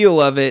feel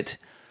of it.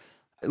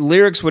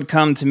 Lyrics would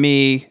come to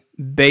me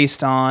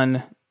based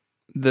on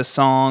the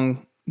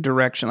song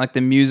direction, like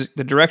the music,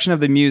 the direction of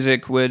the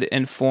music would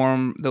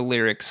inform the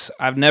lyrics.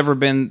 I've never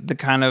been the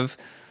kind of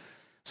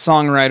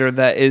songwriter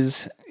that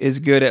is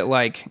good at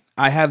like,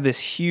 I have this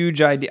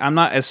huge idea. I'm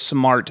not as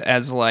smart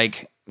as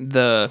like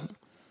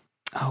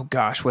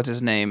what's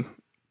his name?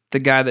 The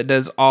guy that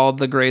does all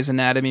the Grey's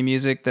Anatomy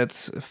music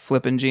that's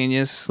flippin'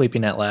 genius.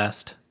 Sleeping at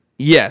Last.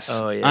 Yes.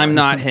 Oh, yeah. I'm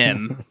not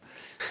him.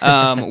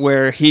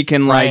 Where he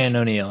can Ryan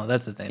O'Neal,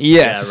 that's his name.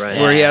 Yes, Yeah, right.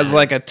 where he has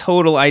like a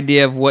total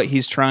idea of what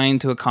he's trying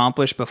to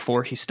accomplish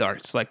before he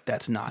starts. Like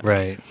that's not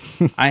Right.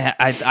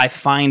 I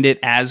find it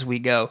as we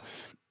go.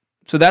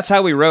 So that's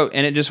how we wrote,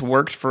 and it just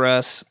worked for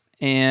us.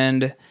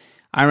 And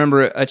I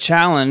remember a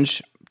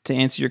challenge, to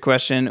answer your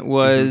question,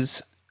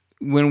 was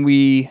when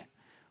we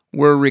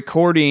were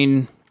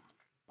recording,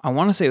 I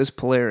want to say it was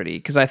Polarity,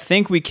 because I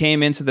think we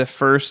came into the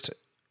first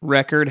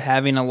record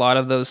having a lot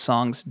of those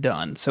songs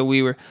done. So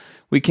we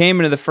came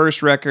into the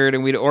first record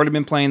and we'd already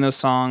been playing those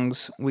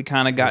songs. We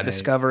kind of got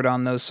discovered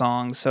on those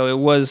songs. So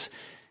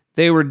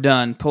they were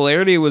done.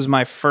 Polarity was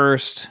our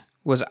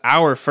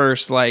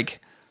first,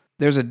 like,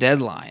 there's a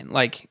deadline.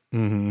 Like,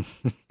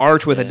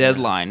 art with a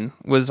deadline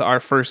was our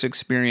first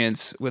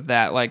experience with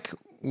that. Like,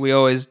 we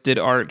always did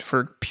art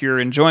for pure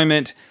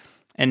enjoyment,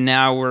 and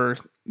now we're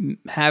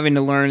having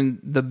to learn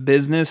the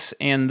business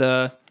and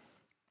the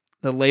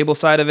label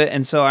side of it.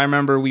 And so I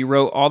remember we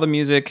wrote all the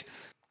music.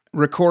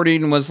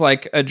 Recording was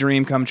like a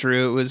dream come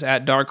true. It was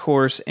at Dark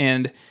Horse,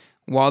 and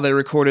while they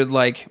recorded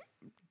like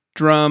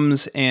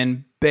drums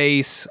and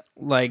bass,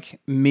 like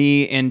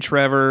me and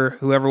Trevor,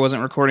 whoever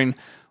wasn't recording,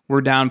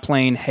 were down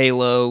playing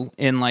Halo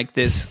in like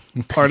this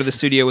part of the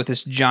studio with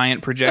this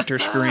giant projector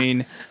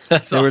screen.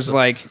 There was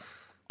like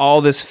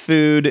all this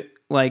food,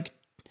 like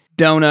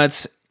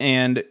donuts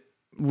and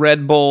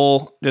Red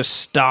Bull just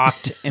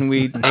stocked, and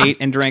we ate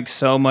and drank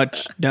so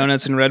much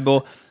donuts and Red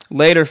Bull.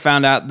 Later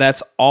found out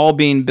that's all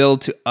being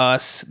billed to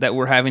us that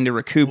we're having to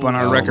recoup on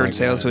our record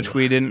sales, which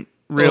we didn't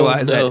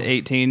realize at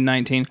 18,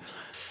 19.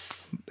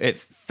 It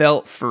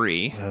felt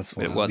free, but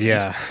it wasn't.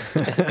 Yeah.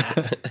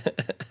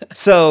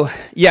 So,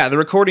 yeah, the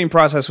recording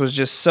process was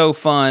just so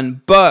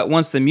fun. But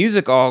once the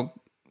music all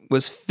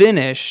was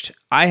finished,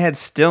 I had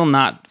still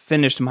not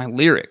finished my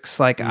lyrics.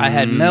 Like, I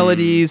had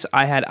melodies,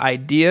 I had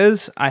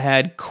ideas, I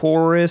had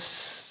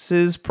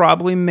choruses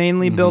probably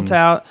mainly built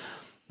out,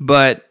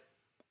 but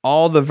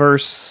all the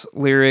verse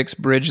lyrics,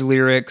 bridge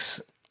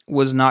lyrics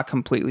was not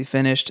completely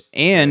finished.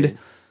 And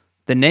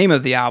the name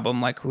of the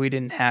album, like, we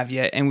didn't have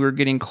yet, and we were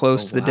getting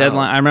close to the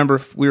deadline. I remember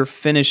we were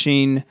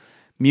finishing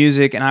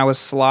music, and I was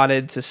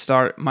slotted to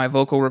start my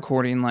vocal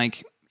recording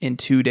like in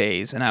 2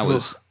 days, and I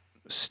was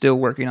still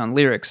working on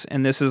lyrics.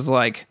 And this is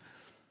like,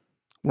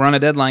 we're on a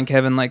deadline,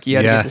 Kevin. Like, you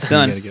got to get this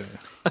done.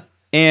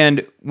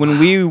 And when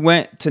we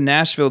went to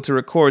Nashville to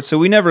record, so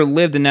we never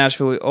lived in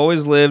Nashville. We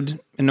always lived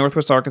in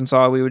Northwest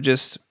Arkansas. We would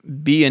just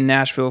be in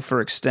Nashville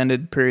for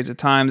extended periods of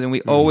times. And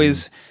we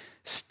always,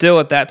 still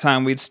at that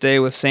time, we'd stay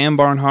with Sam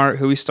Barnhart,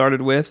 who we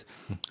started with,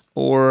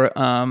 or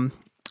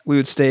we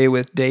would stay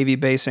with Davey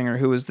Basinger,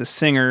 who was the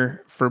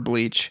singer for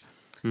Bleach,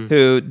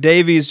 who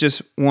Davey's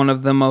just one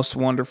of the most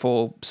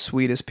wonderful,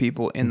 sweetest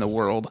people in the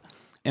world,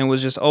 and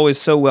was just always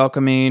so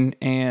welcoming.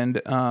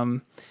 And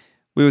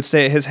we would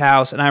stay at his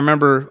house, and I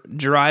remember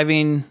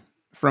driving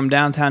from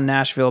downtown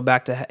Nashville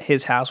back to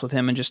his house with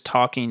him and just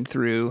talking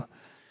through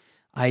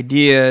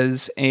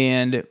ideas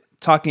and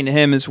talking to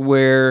him is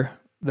where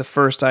the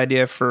first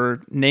idea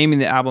for naming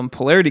the album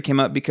Polarity came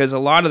up, because a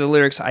lot of the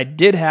lyrics I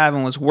did have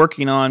and was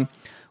working on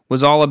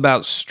was all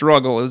about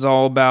struggle. It was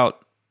all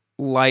about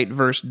light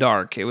versus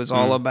dark. It was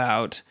all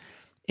about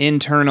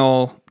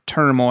internal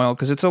turmoil,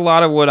 because it's a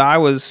lot of what I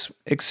was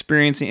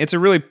experiencing. It's a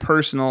really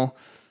personal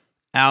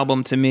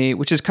album to me,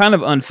 which is kind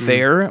of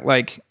unfair.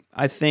 Like,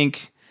 I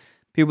think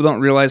people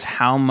don't realize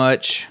how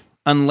much,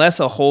 unless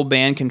a whole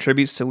band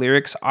contributes to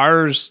lyrics,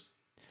 ours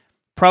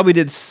probably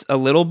did a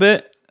little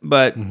bit,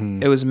 but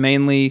it was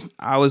mainly,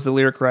 I was the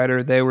lyric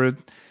writer. They were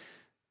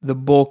the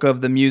bulk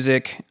of the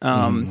music.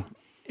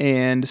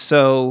 And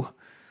so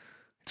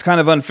it's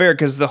kind of unfair,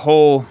 because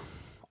all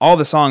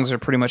the songs are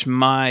pretty much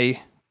my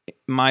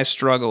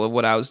struggle of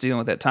what I was dealing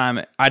with at that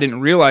time. I didn't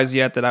realize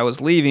yet that I was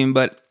leaving,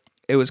 but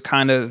it was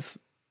kind of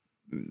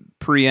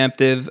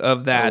preemptive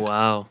of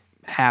that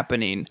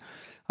happening.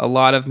 A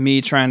lot of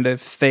me trying to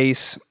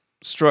face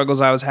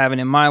struggles I was having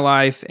in my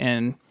life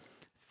and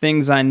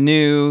things I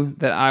knew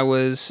that I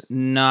was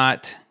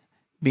not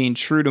being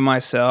true to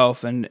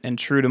myself and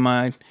true to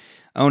my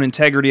own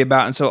integrity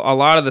about. And so a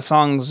lot of the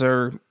songs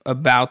are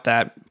about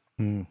that.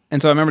 And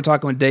so I remember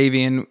talking with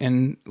Davey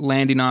and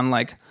landing on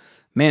like,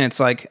 man, it's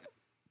like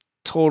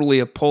totally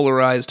a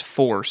polarized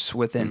force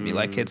within me.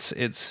 Like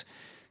it's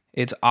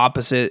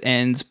opposite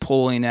ends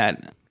pulling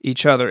at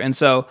each other. And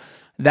so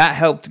that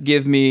helped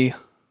give me,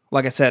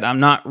 like I said, I'm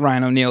not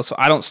Ryan O'Neal, so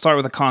I don't start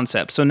with a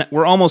concept. So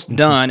we're almost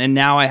done, and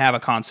now I have a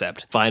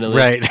concept. Finally.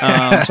 Right.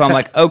 So I'm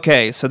like,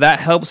 okay, so that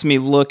helps me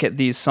look at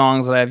these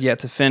songs that I have yet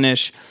to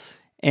finish.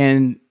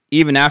 And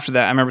even after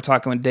that, I remember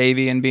talking with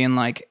Davey and being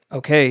like,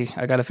 okay,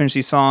 I got to finish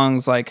these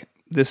songs. Like,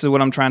 this is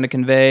what I'm trying to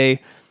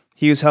convey.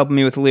 He was helping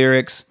me with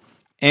lyrics,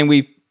 and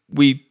we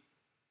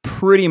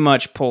pretty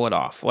much pull it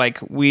off. Like,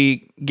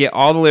 we get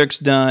all the lyrics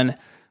done,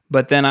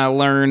 but then I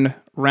learn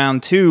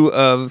round 2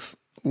 of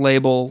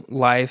label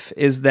life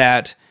is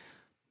that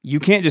you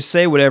can't just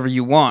say whatever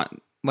you want.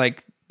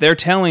 Like, they're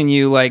telling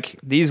you, like,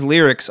 these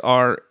lyrics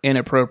are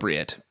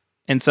inappropriate.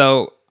 And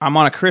so I'm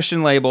on a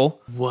Christian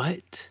label.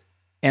 What?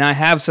 And I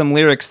have some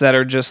lyrics that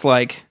are just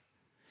like,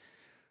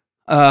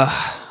 the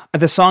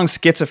song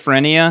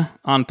Schizophrenia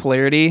on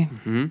Polarity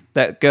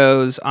that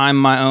goes, I'm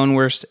my own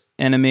worst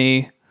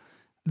enemy.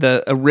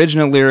 The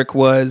original lyric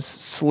was,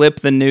 slip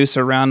the noose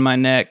around my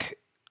neck.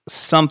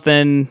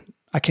 Something,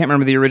 I can't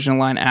remember the original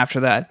line after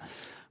that.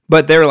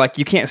 But they were like,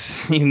 you can't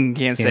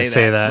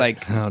say that.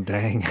 Like, oh,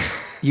 dang.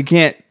 You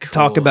can't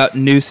talk about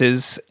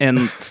nooses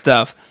and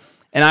stuff.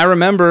 And I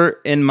remember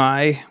in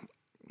my,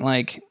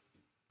 like,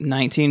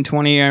 19,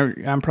 20,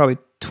 I'm probably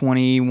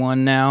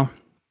 21 now.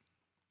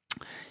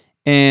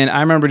 And I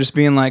remember just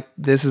being like,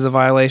 this is a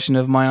violation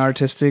of my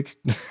artistic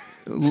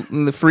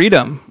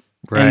freedom.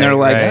 Right, and they're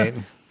like, right.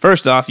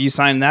 First off, you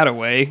signed that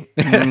away.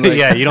 And like,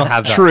 Yeah, you don't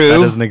have that. True. That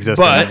doesn't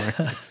exist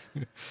anymore.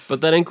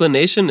 But that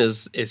inclination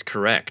is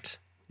correct.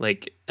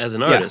 Like, as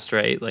an artist,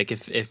 right? Like,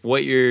 it's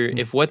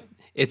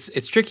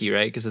tricky,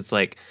 right? Because it's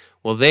like,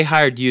 well, they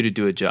hired you to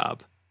do a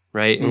job,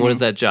 right? And what is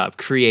that job?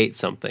 Create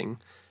something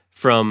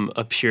from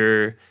a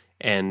pure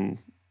and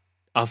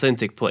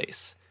authentic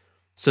place.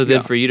 So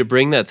then for you to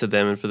bring that to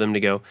them and for them to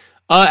go,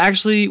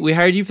 actually, we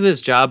hired you for this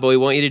job, but we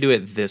want you to do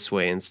it this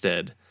way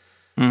instead.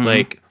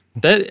 Like,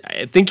 that,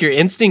 I think your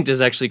instinct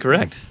is actually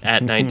correct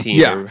at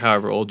 19 or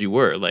however old you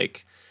were.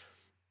 Like,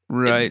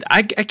 right.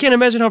 I can't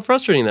imagine how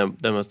frustrating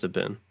that must have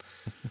been.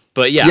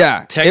 But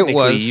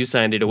technically you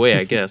signed it away,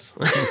 I guess.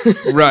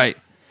 Right.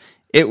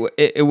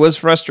 It was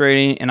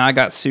frustrating, and I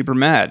got super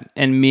mad.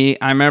 And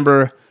I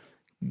remember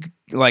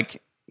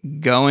like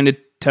going to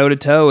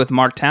toe with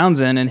Mark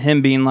Townsend and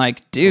him being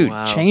like, dude,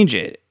 change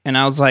it. And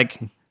I was like,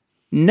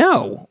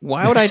 no,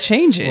 why would I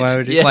change it? Why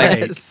would you?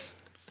 Like,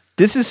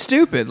 this is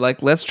stupid.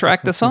 Like, let's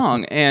track the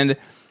song. And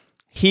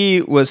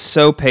he was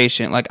so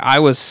patient. Like, I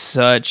was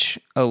such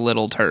a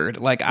little turd.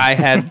 Like, I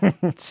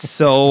had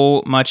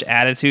so much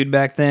attitude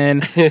back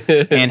then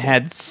and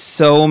had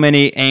so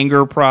many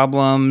anger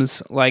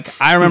problems. Like,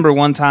 I remember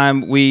one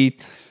time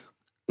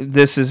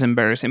this is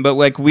embarrassing, but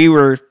like, we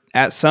were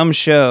at some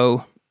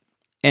show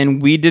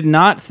and we did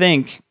not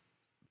think,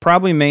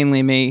 probably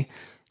mainly me,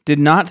 did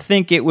not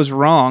think it was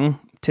wrong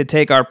to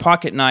take our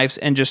pocket knives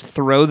and just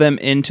throw them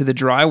into the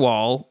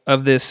drywall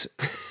of this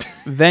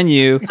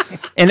venue.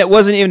 And it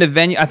wasn't even a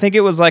venue. I think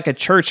it was like a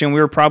church, and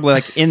we were probably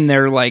like in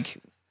their, like,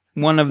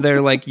 one of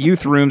their like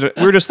youth rooms.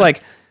 We were just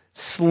like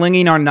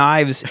slinging our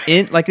knives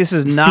in, like, this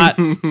is not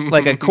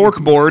like a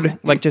cork board,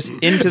 like just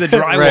into the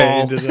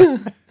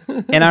drywall.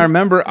 And I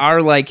remember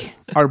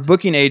our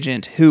booking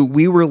agent, who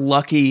we were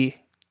lucky,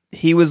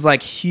 he was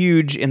like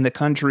huge in the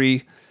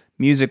country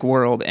music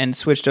world and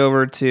switched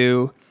over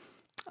to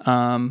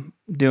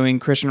doing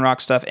Christian rock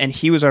stuff. And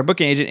he was our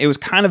booking agent. It was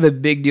kind of a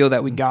big deal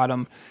that we got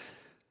him.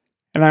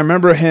 And I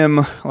remember him,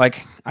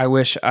 like, I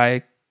wish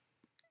I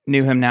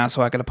knew him now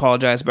so I could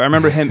apologize, but I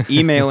remember him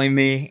emailing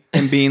me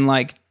and being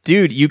like,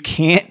 dude, you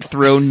can't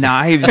throw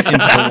knives into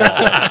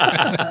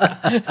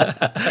the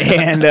wall.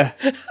 And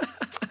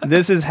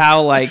this is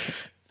how, like,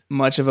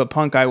 much of a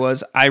punk I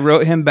was, I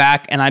wrote him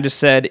back and I just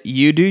said,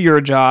 "You do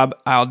your job,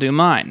 I'll do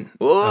mine."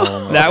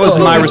 That was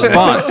my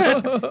response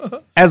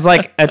as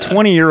like a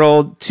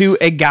 20-year-old to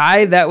a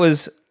guy that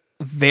was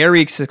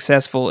very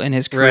successful in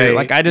his career. Right.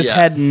 Like I just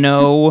had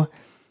no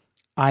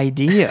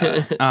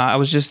idea. I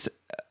was just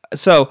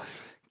so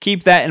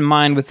keep that in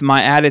mind with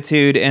my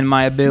attitude and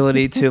my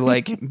ability to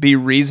like be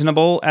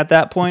reasonable at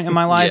that point in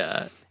my life.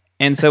 Yeah.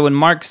 And so when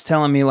Mark's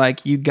telling me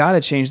like, you got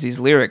to change these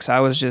lyrics, I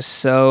was just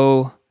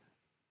so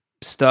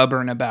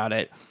stubborn about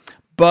it.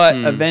 But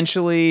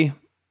eventually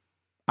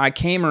I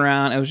came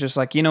around. It was just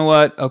like, you know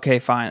what? Okay,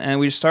 fine. And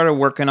we just started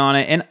working on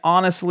it. And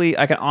honestly,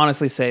 I can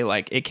honestly say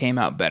like it came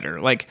out better.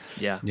 Like,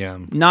 Yeah.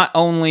 not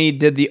only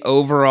did the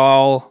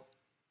overall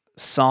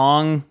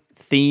song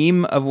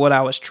theme of what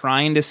I was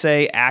trying to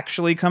say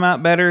actually come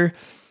out better,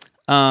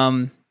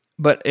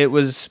 but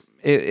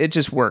it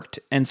just worked.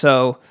 And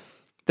so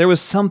there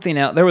was something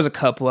else. There was a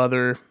couple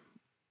other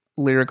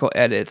lyrical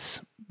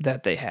edits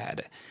that they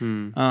had.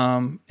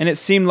 And it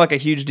seemed like a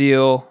huge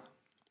deal.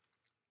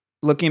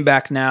 Looking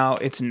back now,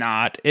 it's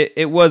not.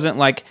 It wasn't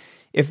like,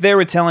 if they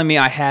were telling me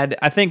I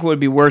think what would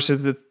be worse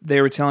is that they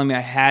were telling me I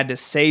had to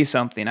say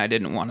something I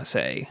didn't want to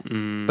say.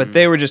 But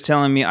they were just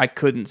telling me I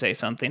couldn't say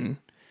something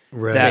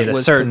that a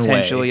was certain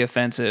potentially way.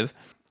 offensive.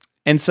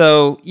 And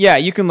so, yeah,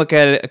 you can look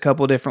at it a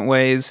couple different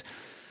ways.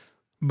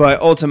 But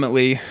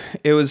ultimately,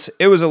 it was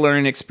a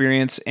learning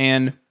experience,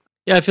 and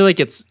Yeah, I feel like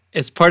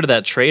it's part of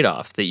that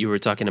trade-off that you were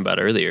talking about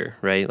earlier,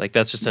 right? Like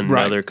that's just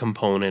another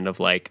component of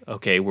like,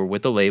 okay, we're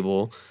with a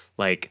label,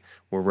 like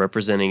we're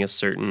representing a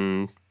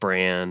certain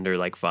brand or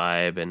like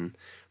vibe, and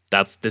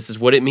this is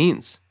what it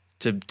means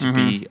to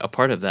be a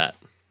part of that.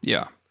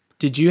 yeah.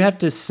 Did you have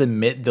to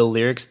submit the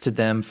lyrics to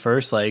them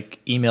first, like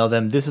email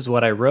them, this is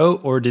what I wrote,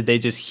 or did they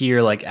just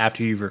hear like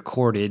after you've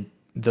recorded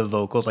the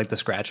vocals, like the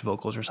scratch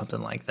vocals or something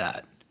like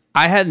that?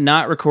 I had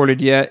not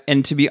recorded yet,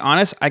 and to be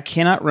honest, I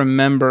cannot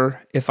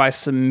remember if I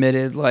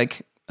submitted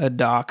like a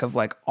doc of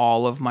like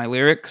all of my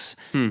lyrics.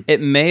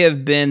 It may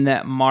have been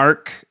that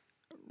Mark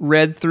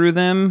read through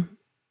them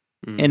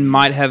and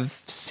might have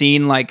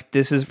seen like,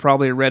 this is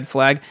probably a red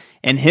flag,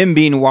 and him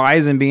being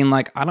wise and being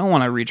like, I don't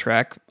want to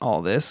retrack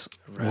all this.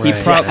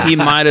 Right. He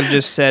might have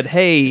just said,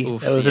 hey,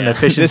 That was an Yeah.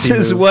 efficiency this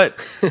is move. what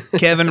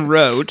Kevin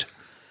wrote.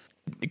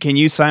 Can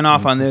you sign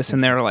off on this?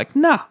 And they were like,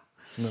 no.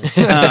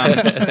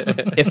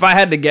 If I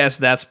had to guess,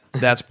 that's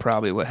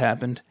probably what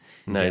happened.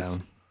 Nice.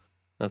 Yeah.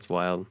 That's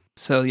wild.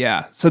 So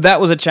yeah, so that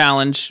was a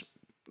challenge.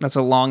 That's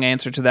a long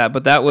answer to that,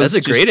 but that was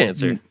That's a just- great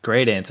answer.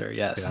 Great answer,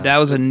 yes. That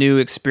was a new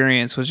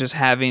experience. Was just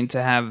having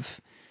to have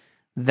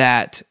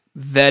that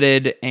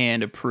vetted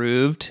and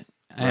approved,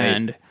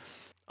 and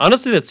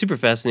Honestly, that's super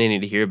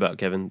fascinating to hear about,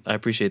 Kevin. I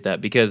appreciate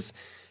that because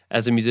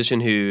as a musician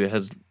who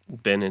has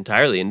been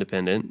entirely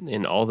independent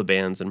in all the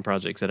bands and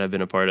projects that I've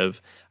been a part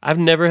of, I've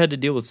never had to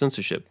deal with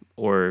censorship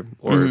or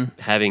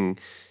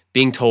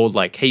being told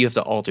like, hey, you have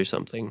to alter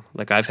something.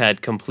 Like I've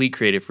had complete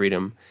creative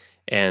freedom,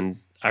 and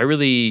I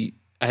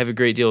have a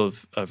great deal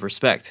of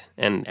respect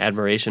and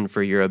admiration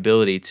for your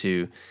ability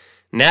to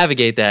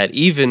navigate that,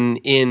 even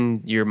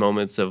in your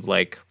moments of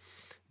like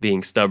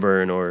being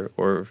stubborn or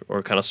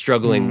kind of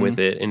struggling with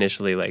it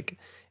initially. Like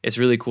it's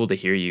really cool to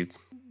hear you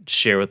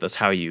share with us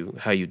how you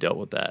dealt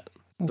with that.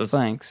 That's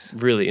thanks.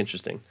 really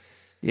interesting.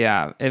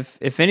 Yeah,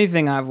 if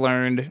anything I've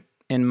learned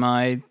in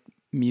my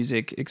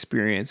music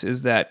experience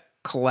is that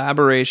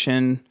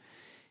collaboration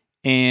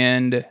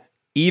and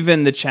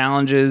even the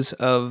challenges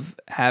of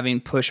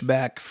having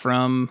pushback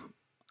from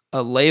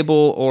a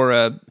label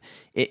or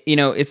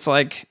it's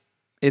like,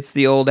 it's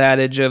the old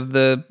adage of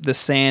the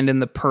sand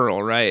and the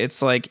pearl, right?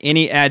 It's like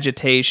any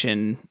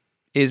agitation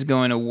is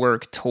going to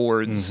work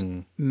towards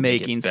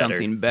making better.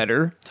 something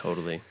better.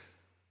 Totally.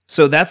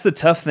 So that's the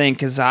tough thing,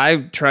 because I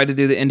tried to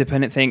do the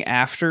independent thing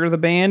after the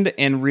band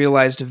and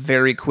realized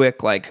very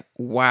quick, like,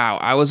 wow,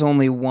 I was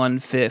only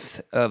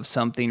 1/5 of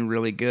something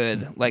really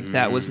good. Like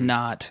that was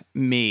not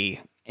me.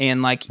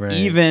 And like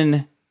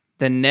even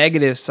the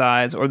negative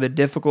sides or the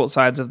difficult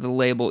sides of the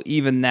label,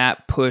 even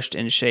that pushed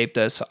and shaped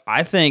us. So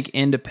I think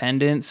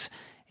independence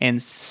and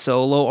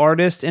solo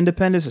artist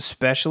independence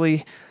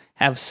especially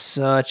have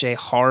such a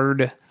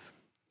hard,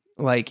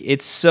 like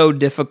it's so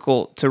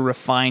difficult to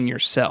refine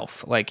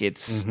yourself. Like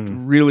it's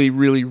really,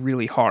 really,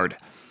 really hard.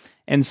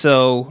 And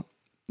so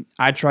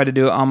I try to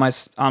do it on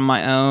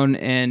my own,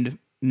 and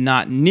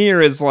not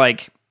near as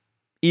like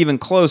even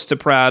close to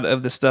proud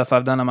of the stuff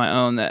I've done on my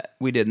own that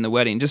we did in the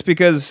wedding, just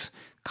because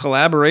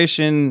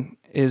collaboration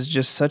is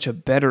just such a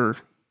better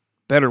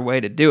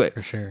way to do it.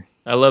 For sure.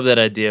 I love that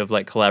idea of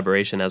like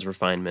collaboration as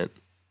refinement.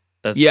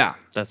 That's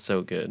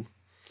so good.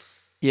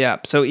 Yeah.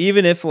 So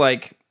even if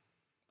like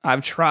I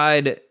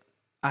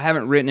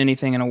haven't written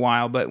anything in a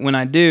while, but when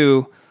I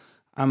do,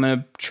 I'm going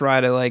to try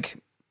to like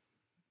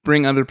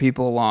bring other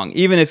people along.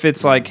 Even if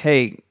it's like,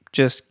 hey,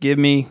 just give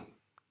me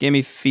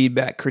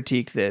feedback,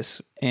 critique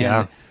this.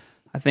 And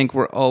I think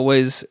we're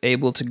always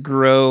able to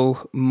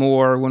grow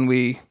more when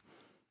we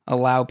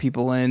allow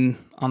people in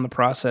on the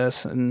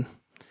process and,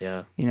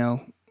 Yeah.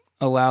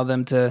 allow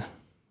them to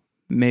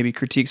maybe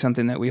critique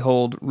something that we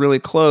hold really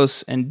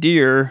close and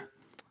dear.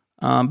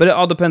 But it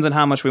all depends on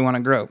how much we want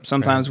to grow.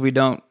 Sometimes we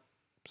don't.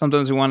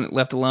 Sometimes we want it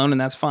left alone, and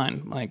that's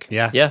fine. Like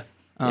Yeah.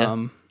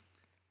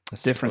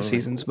 different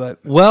seasons, but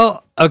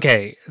Well,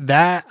 okay,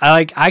 that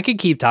I could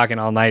keep talking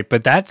all night,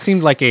 but that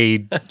seemed like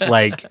a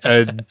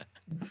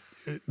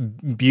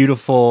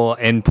beautiful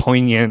and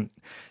poignant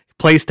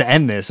place to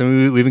end this. I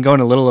mean, we've been going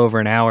a little over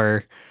an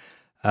hour.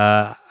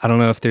 I don't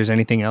know if there's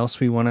anything else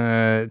we want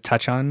to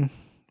touch on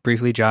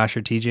briefly, Josh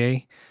or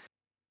TJ.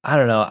 I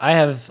don't know. I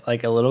have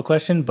like a little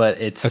question, but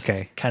it's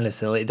Okay. kind of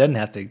silly. It doesn't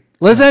have to.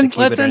 Let's you don't end have to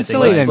keep it or anything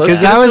silly like then, that. because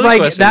Let's get that a was silly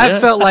like question, that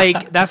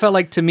yeah. felt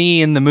like to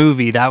me in the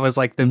movie that was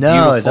like the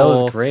No, beautiful.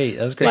 that was great.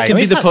 That was great. This Like, can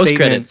be the it's not post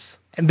statement. credits.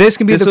 And this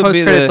can be This the will be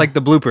post credits, the- like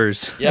the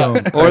bloopers.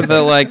 Yeah. or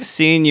the like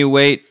scene you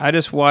wait. I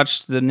just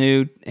watched the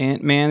new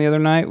Ant-Man the other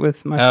night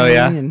with my family,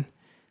 yeah? and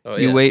Oh,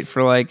 you yeah. wait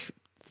for like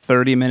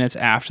 30 minutes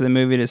after the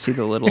movie to see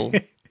the little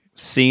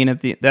scene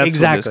at the. That's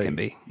what this can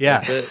be. Yeah,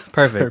 That's it.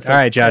 perfect. All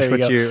right, Josh, There we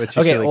what's go. your okay?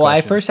 silly Well, I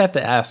question? first have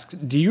to ask: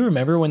 do you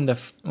remember when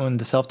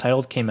the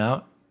self-titled came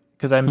out?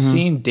 Because I'm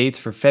seeing dates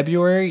for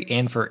February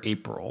and for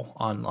April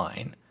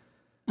online.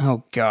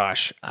 Oh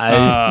gosh.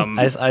 I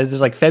there's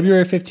like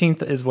February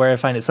 15th is where I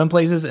find it some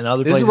places, and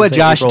other This places is what say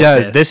Josh April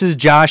does. 5th. This is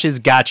Josh's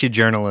gotcha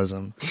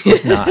journalism.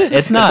 It's not.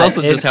 It's not. It's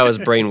also It- just how his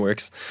brain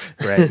works.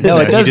 Right? No,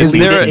 it does. just Lead,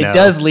 needs to it know.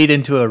 does lead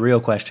into a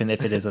real question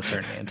if it is a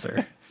certain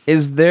answer.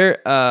 Is there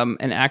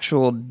an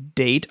actual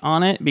date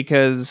on it?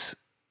 Because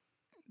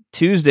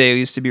Tuesday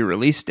used to be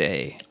release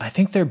day. I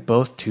think they're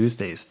both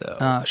Tuesdays though.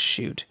 Oh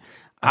shoot.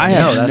 I know,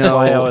 have that's no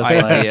why I was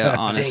like, idea, dang it.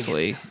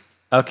 honestly.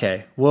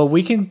 Okay. Well,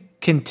 we can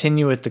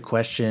continue with the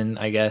question,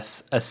 I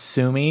guess,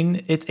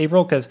 assuming it's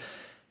April, because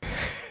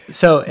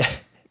so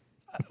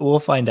we'll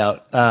find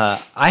out.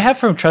 I have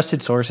from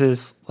trusted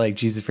sources like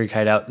Jesus Freak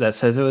Hideout that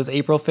says it was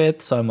April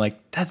 5th. So I'm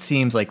like, that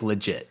seems like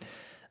legit.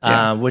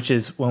 Which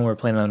is when we're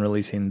planning on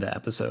releasing the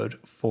episode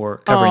for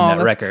covering that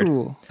that's record.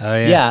 cool. Oh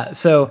Yeah.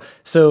 So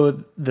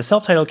the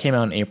self-titled came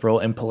out in April,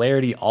 and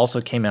Polarity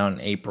also came out in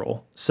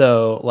April.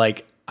 So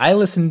like I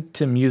listen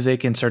to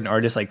music and certain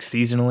artists like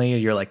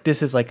seasonally. You're like,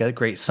 this is like a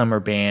great summer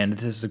band.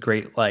 This is a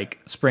great like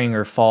spring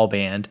or fall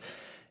band.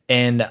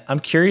 And I'm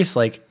curious,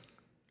 like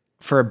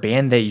for a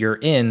band that you're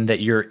in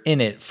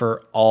it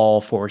for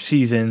all 4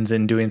 seasons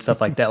and doing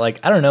stuff like that.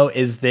 Like, I don't know,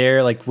 is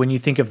there like when you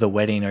think of The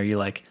Wedding, are you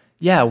like,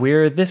 yeah,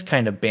 we're this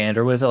kind of band?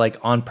 Or was it like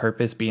on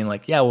purpose being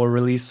like, yeah, we'll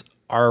release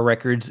our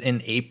records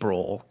in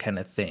April kind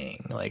of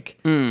thing? Like,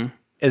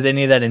 is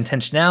any of that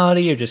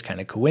intentionality or just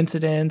kind of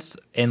coincidence?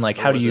 And like,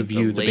 how do was you it the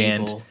view the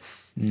band label?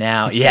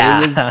 now?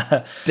 Yeah. It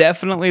was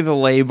definitely the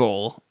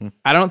label.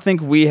 I don't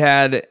think we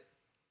had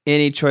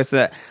any choice of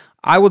that.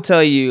 I will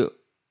tell you,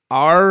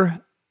 our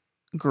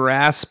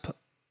grasp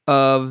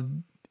of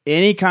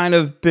any kind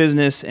of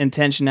business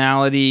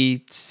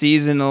intentionality,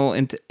 seasonal,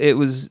 it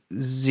was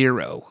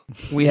zero.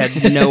 We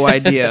had no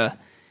idea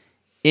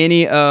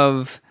any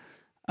of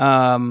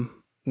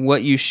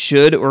what you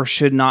should or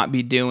should not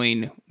be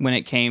doing when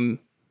it came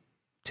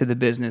to the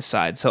business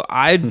side. So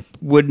I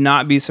would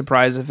not be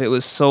surprised if it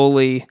was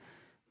solely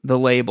the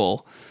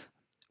label,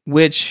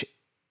 which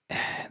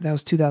that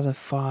was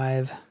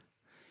 2005.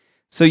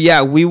 So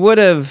yeah, we would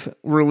have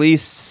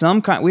released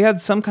we had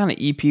some kind of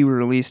EP we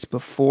released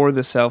before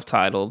the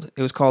self-titled.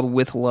 It was called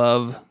With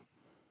Love.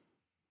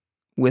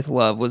 With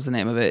Love was the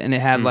name of it. And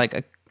it had like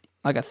a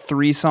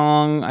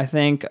 3-song, I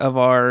think, of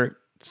our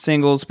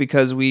singles,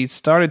 because we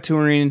started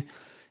touring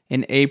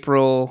in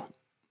April.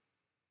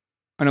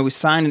 I know we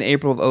signed in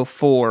April of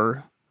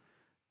 2004.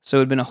 So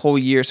it had been a whole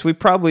year. So we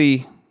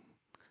probably,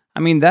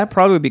 that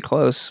probably would be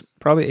close.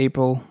 Probably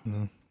April.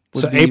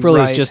 So would be April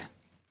is right. just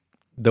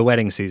the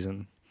wedding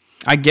season.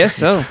 I guess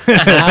so.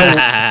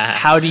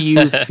 How do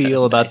you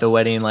feel about The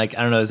Wedding? Like,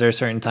 I don't know, is there a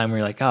certain time where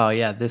you're like, oh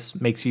yeah, this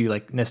makes you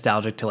like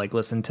nostalgic to like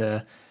listen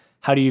to?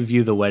 How do you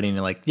view The Wedding?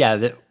 And like,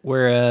 yeah,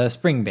 we're a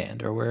spring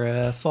band or we're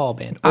a fall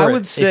band. Or I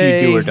would if you do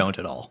say- or don't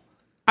at all.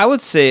 I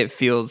would say it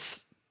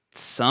feels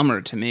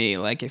summer to me.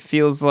 Like it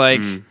feels like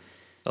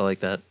I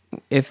like that.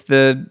 if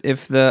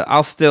the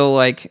I'll still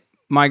like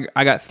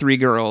I got 3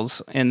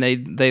 girls and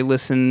they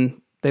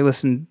listen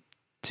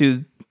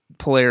to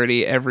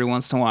Polarity every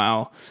once in a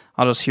while.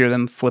 I'll just hear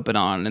them flip it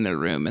on in their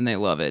room and they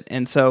love it.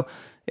 And so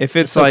if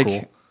it's so like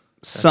cool.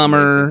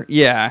 summer,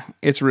 yeah,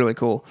 it's really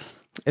cool.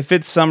 If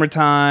it's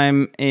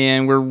summertime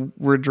and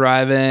we're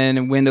driving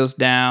and windows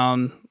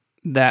down,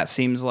 that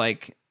seems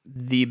like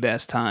the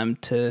best time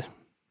to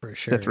For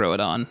sure. throw it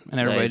on and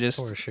everybody Nice.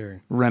 just For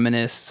sure.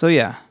 reminisce. So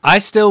yeah. I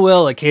still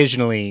will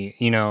occasionally,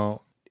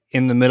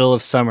 in the middle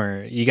of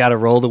summer, you got to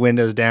roll the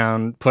windows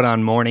down, put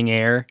on morning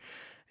air,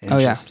 and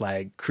just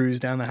like cruise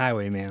down the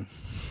highway, man.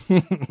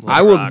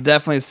 I will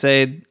definitely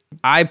say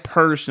I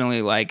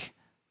personally like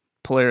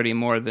Polarity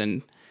more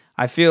than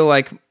I feel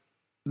like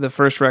the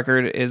first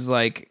record is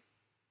like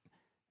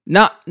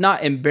not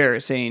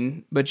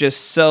embarrassing, but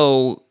just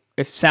so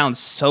it sounds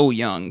so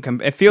young.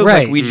 It feels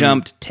Right. like we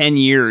jumped 10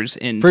 years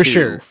into For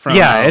sure. From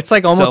Yeah, it's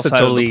like almost a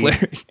self-titled to totally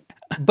Polarity.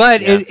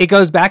 But it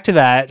goes back to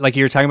that, like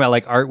you were talking about,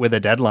 like art with a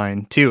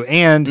deadline too.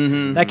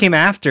 And that came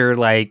after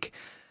like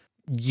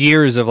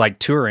years of like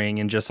touring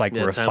and just like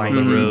Time on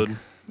refining the road.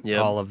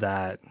 Yep. all of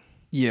that.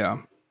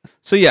 Yeah.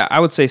 So yeah, I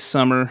would say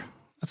summer.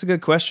 That's a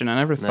good question. I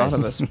never thought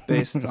of us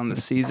based on the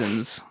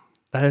seasons.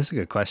 That is a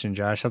good question,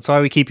 Josh. That's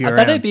why we keep you I around.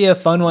 thought it'd be a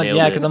fun one. Nailed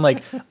Yeah, it. because I'm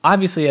like,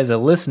 obviously, as a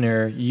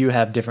listener, you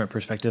have different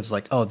perspectives.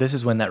 Like, oh, this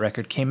is when that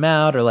record came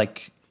out, or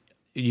like,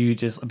 you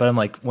just. But I'm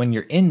like, when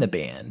you're in the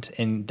band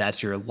and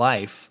that's your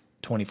life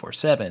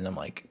 24/7, I'm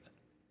like,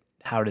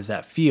 how does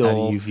that feel?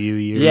 How do you view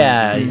your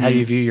Yeah, how do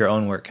you view your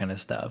own work, kind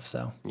of stuff.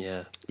 So,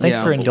 Yeah. thanks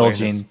Yeah. for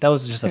indulging. Awareness. That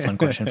was just a fun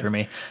question for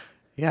me.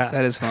 Yeah.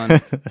 That is fun.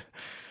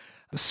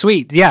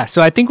 Sweet. Yeah.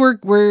 So I think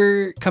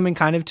we're coming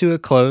kind of to a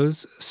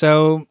close.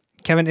 So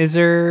Kevin, is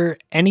there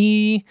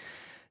anything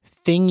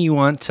anything you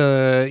want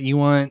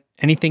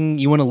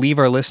to leave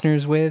our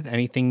listeners with?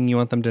 Anything you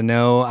want them to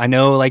know? I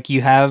know like you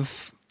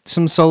have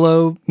some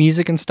solo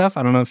music and stuff.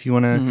 I don't know if you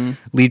want to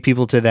lead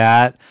people to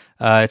that.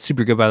 It's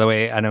super good, by the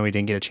way. I know we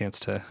didn't get a chance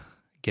to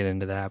get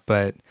into that,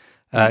 but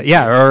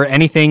yeah, or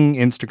anything,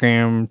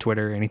 Instagram,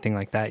 Twitter, anything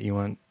like that you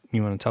want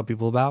to tell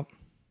people about?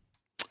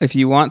 If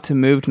you want to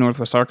move to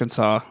Northwest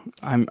Arkansas,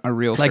 I'm a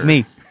realtor. Like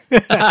me.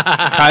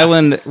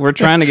 Kylan, we're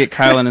trying to get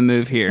Kylan to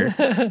move here.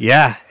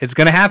 Yeah, it's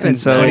going to happen. And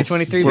so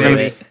 2023, we're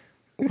baby.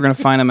 gonna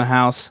find him a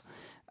house.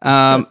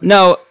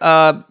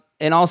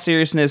 In all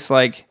seriousness,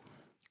 like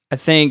I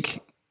think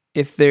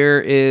if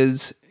there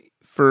is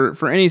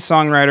for any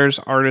songwriters,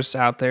 artists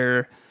out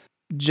there,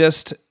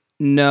 just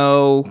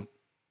know,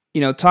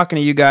 talking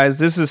to you guys,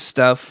 this is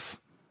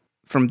stuff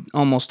from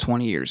almost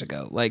 20 years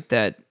ago, like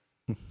that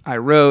I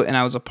wrote and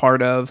I was a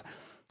part of.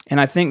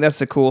 And I think that's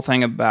the cool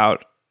thing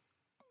about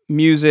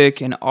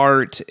music and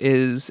art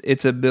is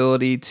its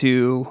ability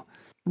to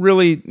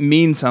really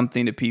mean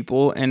something to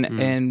people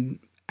and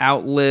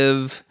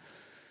outlive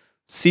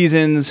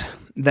seasons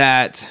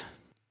that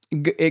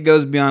it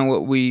goes beyond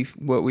what we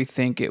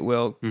think it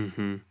will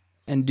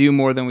and do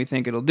more than we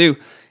think it'll do.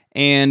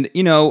 And,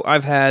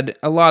 I've had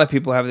a lot of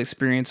people have the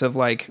experience of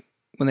like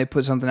when they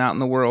put something out in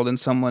the world and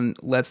someone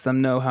lets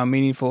them know how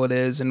meaningful it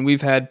is. And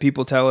we've had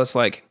people tell us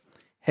like,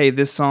 hey,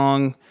 this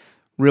song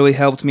really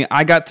helped me.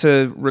 I got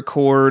to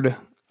record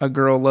a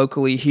girl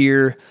locally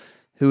here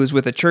who was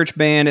with a church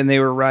band and they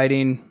were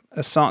writing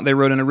a song. They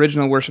wrote an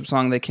original worship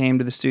song. They came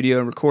to the studio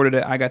and recorded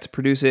it. I got to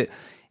produce it.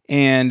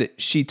 And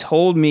she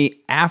told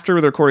me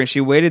after the recording,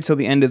 she waited till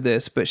the end of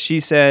this, but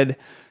she said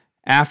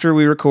after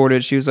we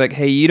recorded, she was like,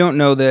 hey, you don't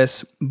know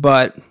this,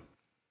 but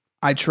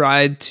I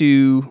tried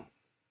to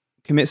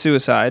commit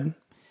suicide.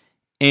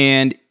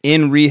 And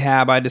in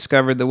rehab, I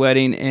discovered the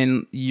wedding,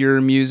 and your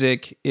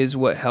music is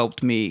what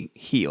helped me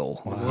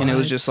heal. What? And it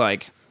was just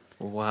like,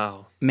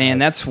 wow, man,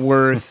 that's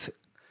worth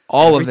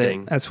all everything.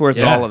 of it. That's worth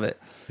Yeah. all of it.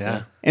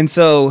 Yeah. And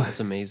so, That's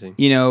amazing.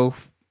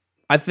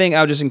 I think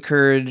I would just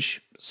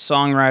encourage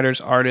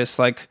songwriters, artists,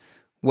 like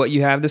what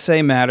you have to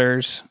say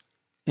matters.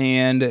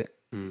 And,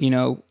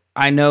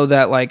 I know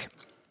that like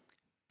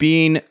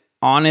being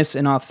honest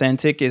and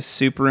authentic is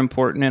super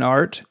important in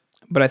art,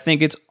 but I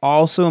think it's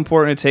also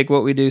important to take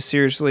what we do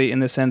seriously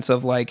in the sense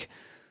of like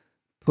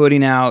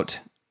putting out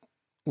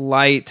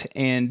light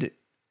and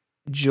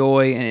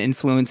joy and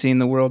influencing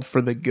the world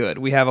for the good.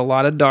 We have a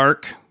lot of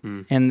dark,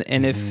 and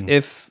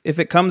if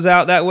it comes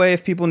out that way,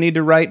 if people need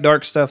to write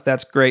dark stuff,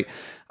 that's great.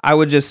 I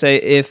would just say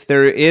if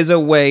there is a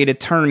way to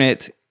turn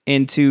it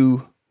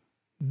into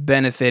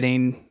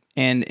benefiting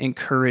and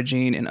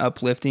encouraging and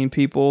uplifting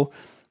people,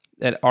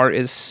 that art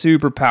is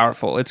super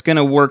powerful. It's going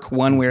to work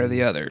one way or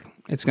the other.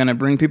 It's going to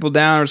bring people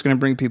down or it's going to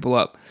bring people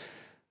up.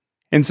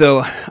 And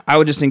so I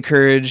would just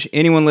encourage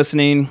anyone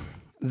listening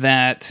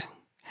that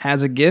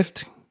has a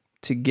gift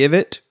to give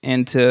it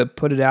and to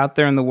put it out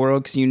there in the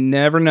world, because you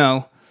never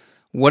know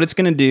what it's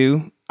going to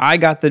do. I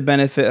got the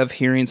benefit of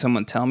hearing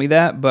someone tell me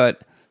that,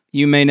 but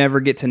you may never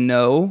get to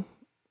know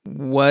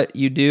what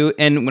you do.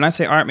 And when I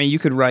say art, man, you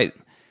could write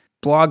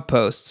blog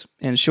posts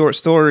and short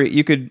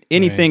story.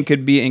 Anything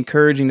could be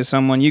encouraging to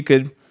someone. You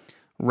could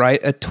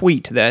write a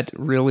tweet that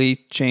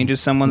really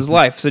changes someone's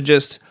life. So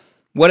just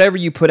whatever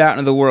you put out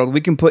into the world, we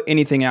can put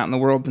anything out in the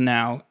world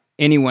now.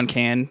 Anyone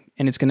can,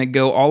 and it's going to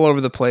go all over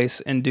the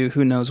place and do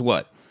who knows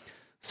what.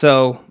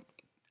 So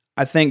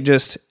I think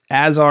just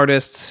as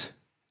artists,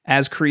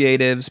 as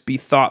creatives, be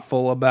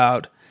thoughtful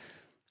about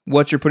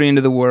what you're putting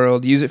into the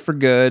world. Use it for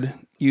good.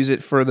 Use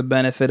it for the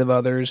benefit of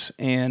others.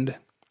 And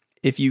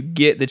if you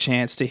get the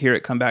chance to hear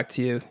it come back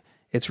to you,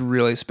 it's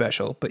really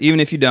special. But even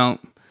if you don't,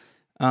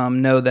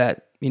 know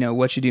that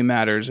what you do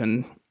matters,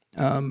 and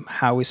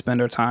how we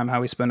spend our time,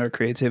 how we spend our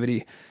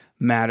creativity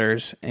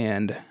matters,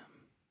 and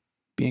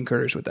be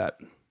encouraged with that.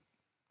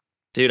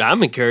 Dude,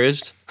 I'm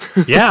encouraged.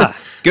 Yeah.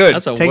 Good.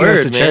 That's a Taking word,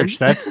 us to man. church.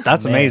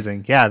 That's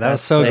amazing. Yeah, that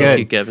was so Thank good.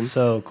 you, Kevin.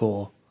 So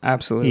cool.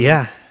 Absolutely.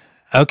 Yeah.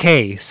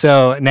 Okay.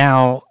 So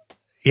now,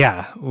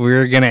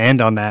 we're going to end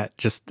on that.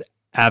 Just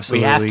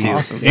absolutely We have to.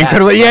 Awesome.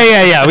 incredible.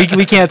 Yeah.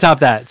 We can't top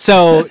that.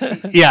 So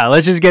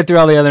let's just get through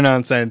all the other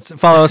nonsense.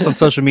 Follow us on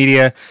social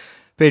media,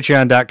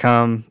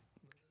 patreon.com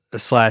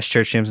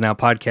 /Church Jams Now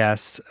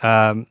podcast.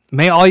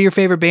 May all your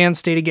favorite bands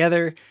stay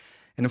together.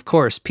 And of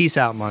course, peace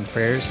out, Mon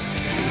Frères.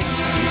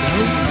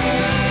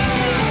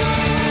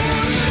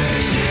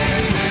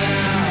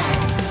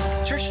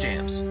 Church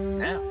Jams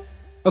Now.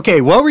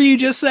 Okay, what were you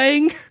just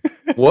saying?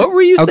 What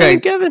were you Okay. saying,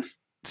 Kevin?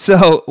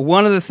 So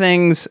one of the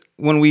things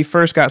when we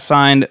first got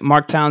signed,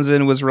 Mark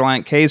Townsend was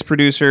Reliant K's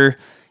producer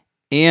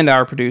and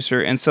our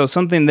producer. And so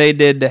something they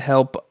did to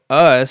help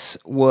us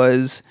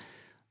was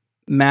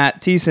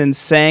Matt Thiessen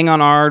sang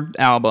on our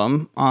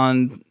album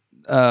on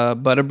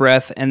But a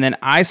Breath. And then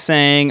I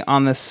sang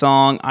on the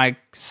song I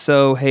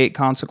So Hate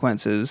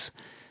Consequences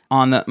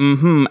on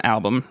the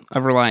album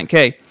of Reliant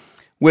K,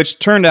 which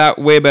turned out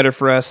way better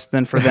for us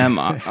than for them,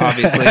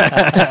 obviously.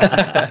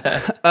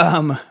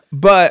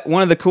 But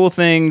one of the cool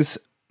things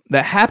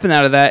that happened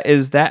out of that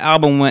is that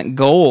album went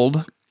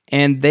gold,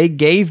 and they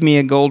gave me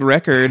a gold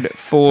record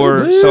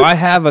for. So I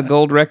have a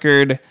gold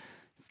record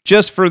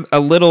just for a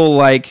little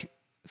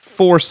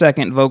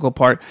 4-second vocal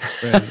part.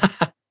 Right.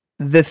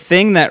 The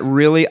thing that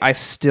really I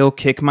still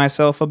kick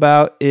myself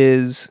about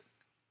is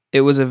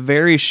it was a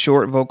very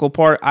short vocal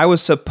part. I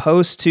was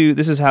supposed to.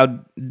 This is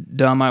how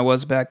dumb I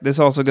was back. This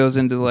also goes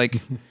into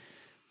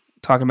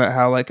talking about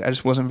how I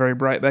just wasn't very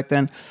bright back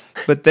then.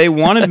 But they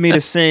wanted me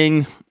to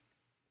sing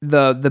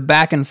the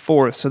back and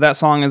forth. So that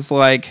song is here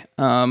I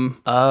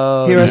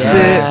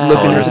sit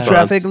looking at the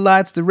traffic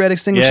lights, the red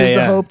extinguishes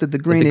the hope that the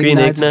green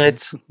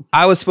ignites.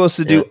 I was supposed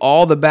to do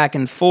all the back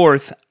and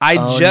forth. I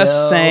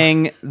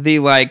sang the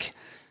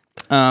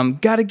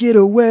gotta get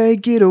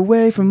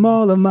away from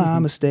all of my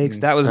mistakes.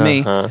 That was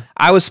me.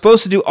 I was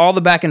supposed to do all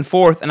the back and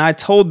forth, and I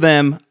told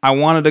them I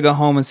wanted to go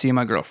home and see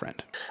my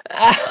girlfriend.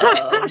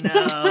 Oh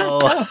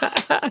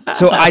no.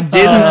 So I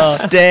didn't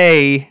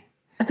stay,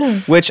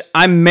 which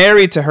I'm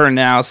married to her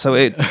now,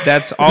 so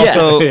that's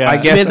also, I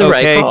guess, made the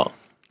okay. right call.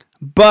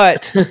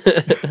 But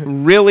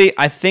really,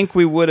 I think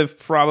we would have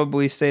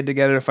probably stayed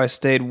together if I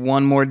stayed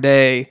one more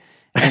day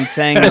and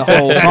sang the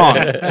whole song.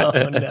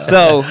 Oh, no.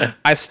 So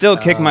I still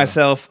kick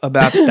myself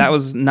about that.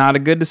 Was not a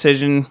good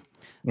decision.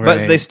 Right.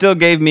 But they still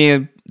gave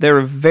me they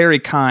were very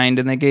kind,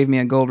 and they gave me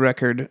a gold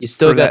record You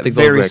still for got that the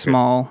gold very record.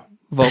 small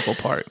vocal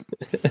part.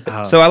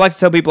 So I like to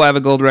tell people I have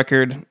a gold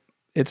record.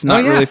 It's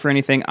not really for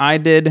anything I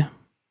did.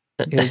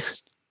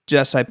 It's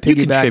just I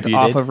piggybacked contributed.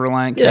 off of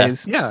Reliant Yeah.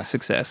 K's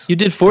success. You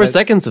did 4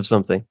 seconds of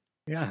something.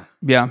 Yeah.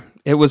 Yeah,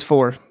 it was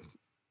 4.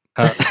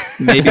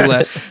 Maybe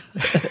less.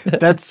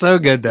 That's so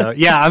good, though.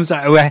 Yeah, I'm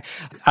sorry.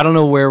 I don't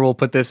know where we'll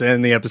put this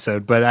in the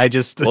episode, but I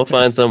just... We'll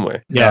find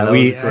somewhere. yeah, that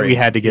we was great. we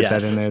had to get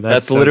Yes. that in there.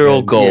 That's so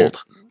literal good.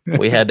 gold.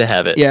 We had to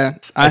have it. Yeah,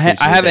 I see what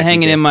you have did, it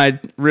hanging you in did. my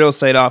real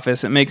estate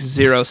office. It makes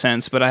 0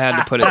 sense, but I had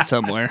to put it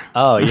somewhere.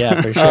 Oh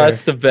yeah, for Oh, sure.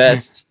 that's the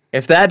best.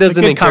 If that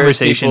doesn't good encourage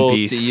conversation people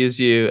piece. to use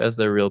you as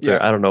their realtor,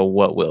 Yeah. I don't know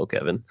what will,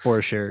 Kevin.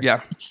 For sure.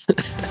 Yeah.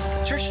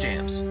 Church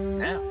Jams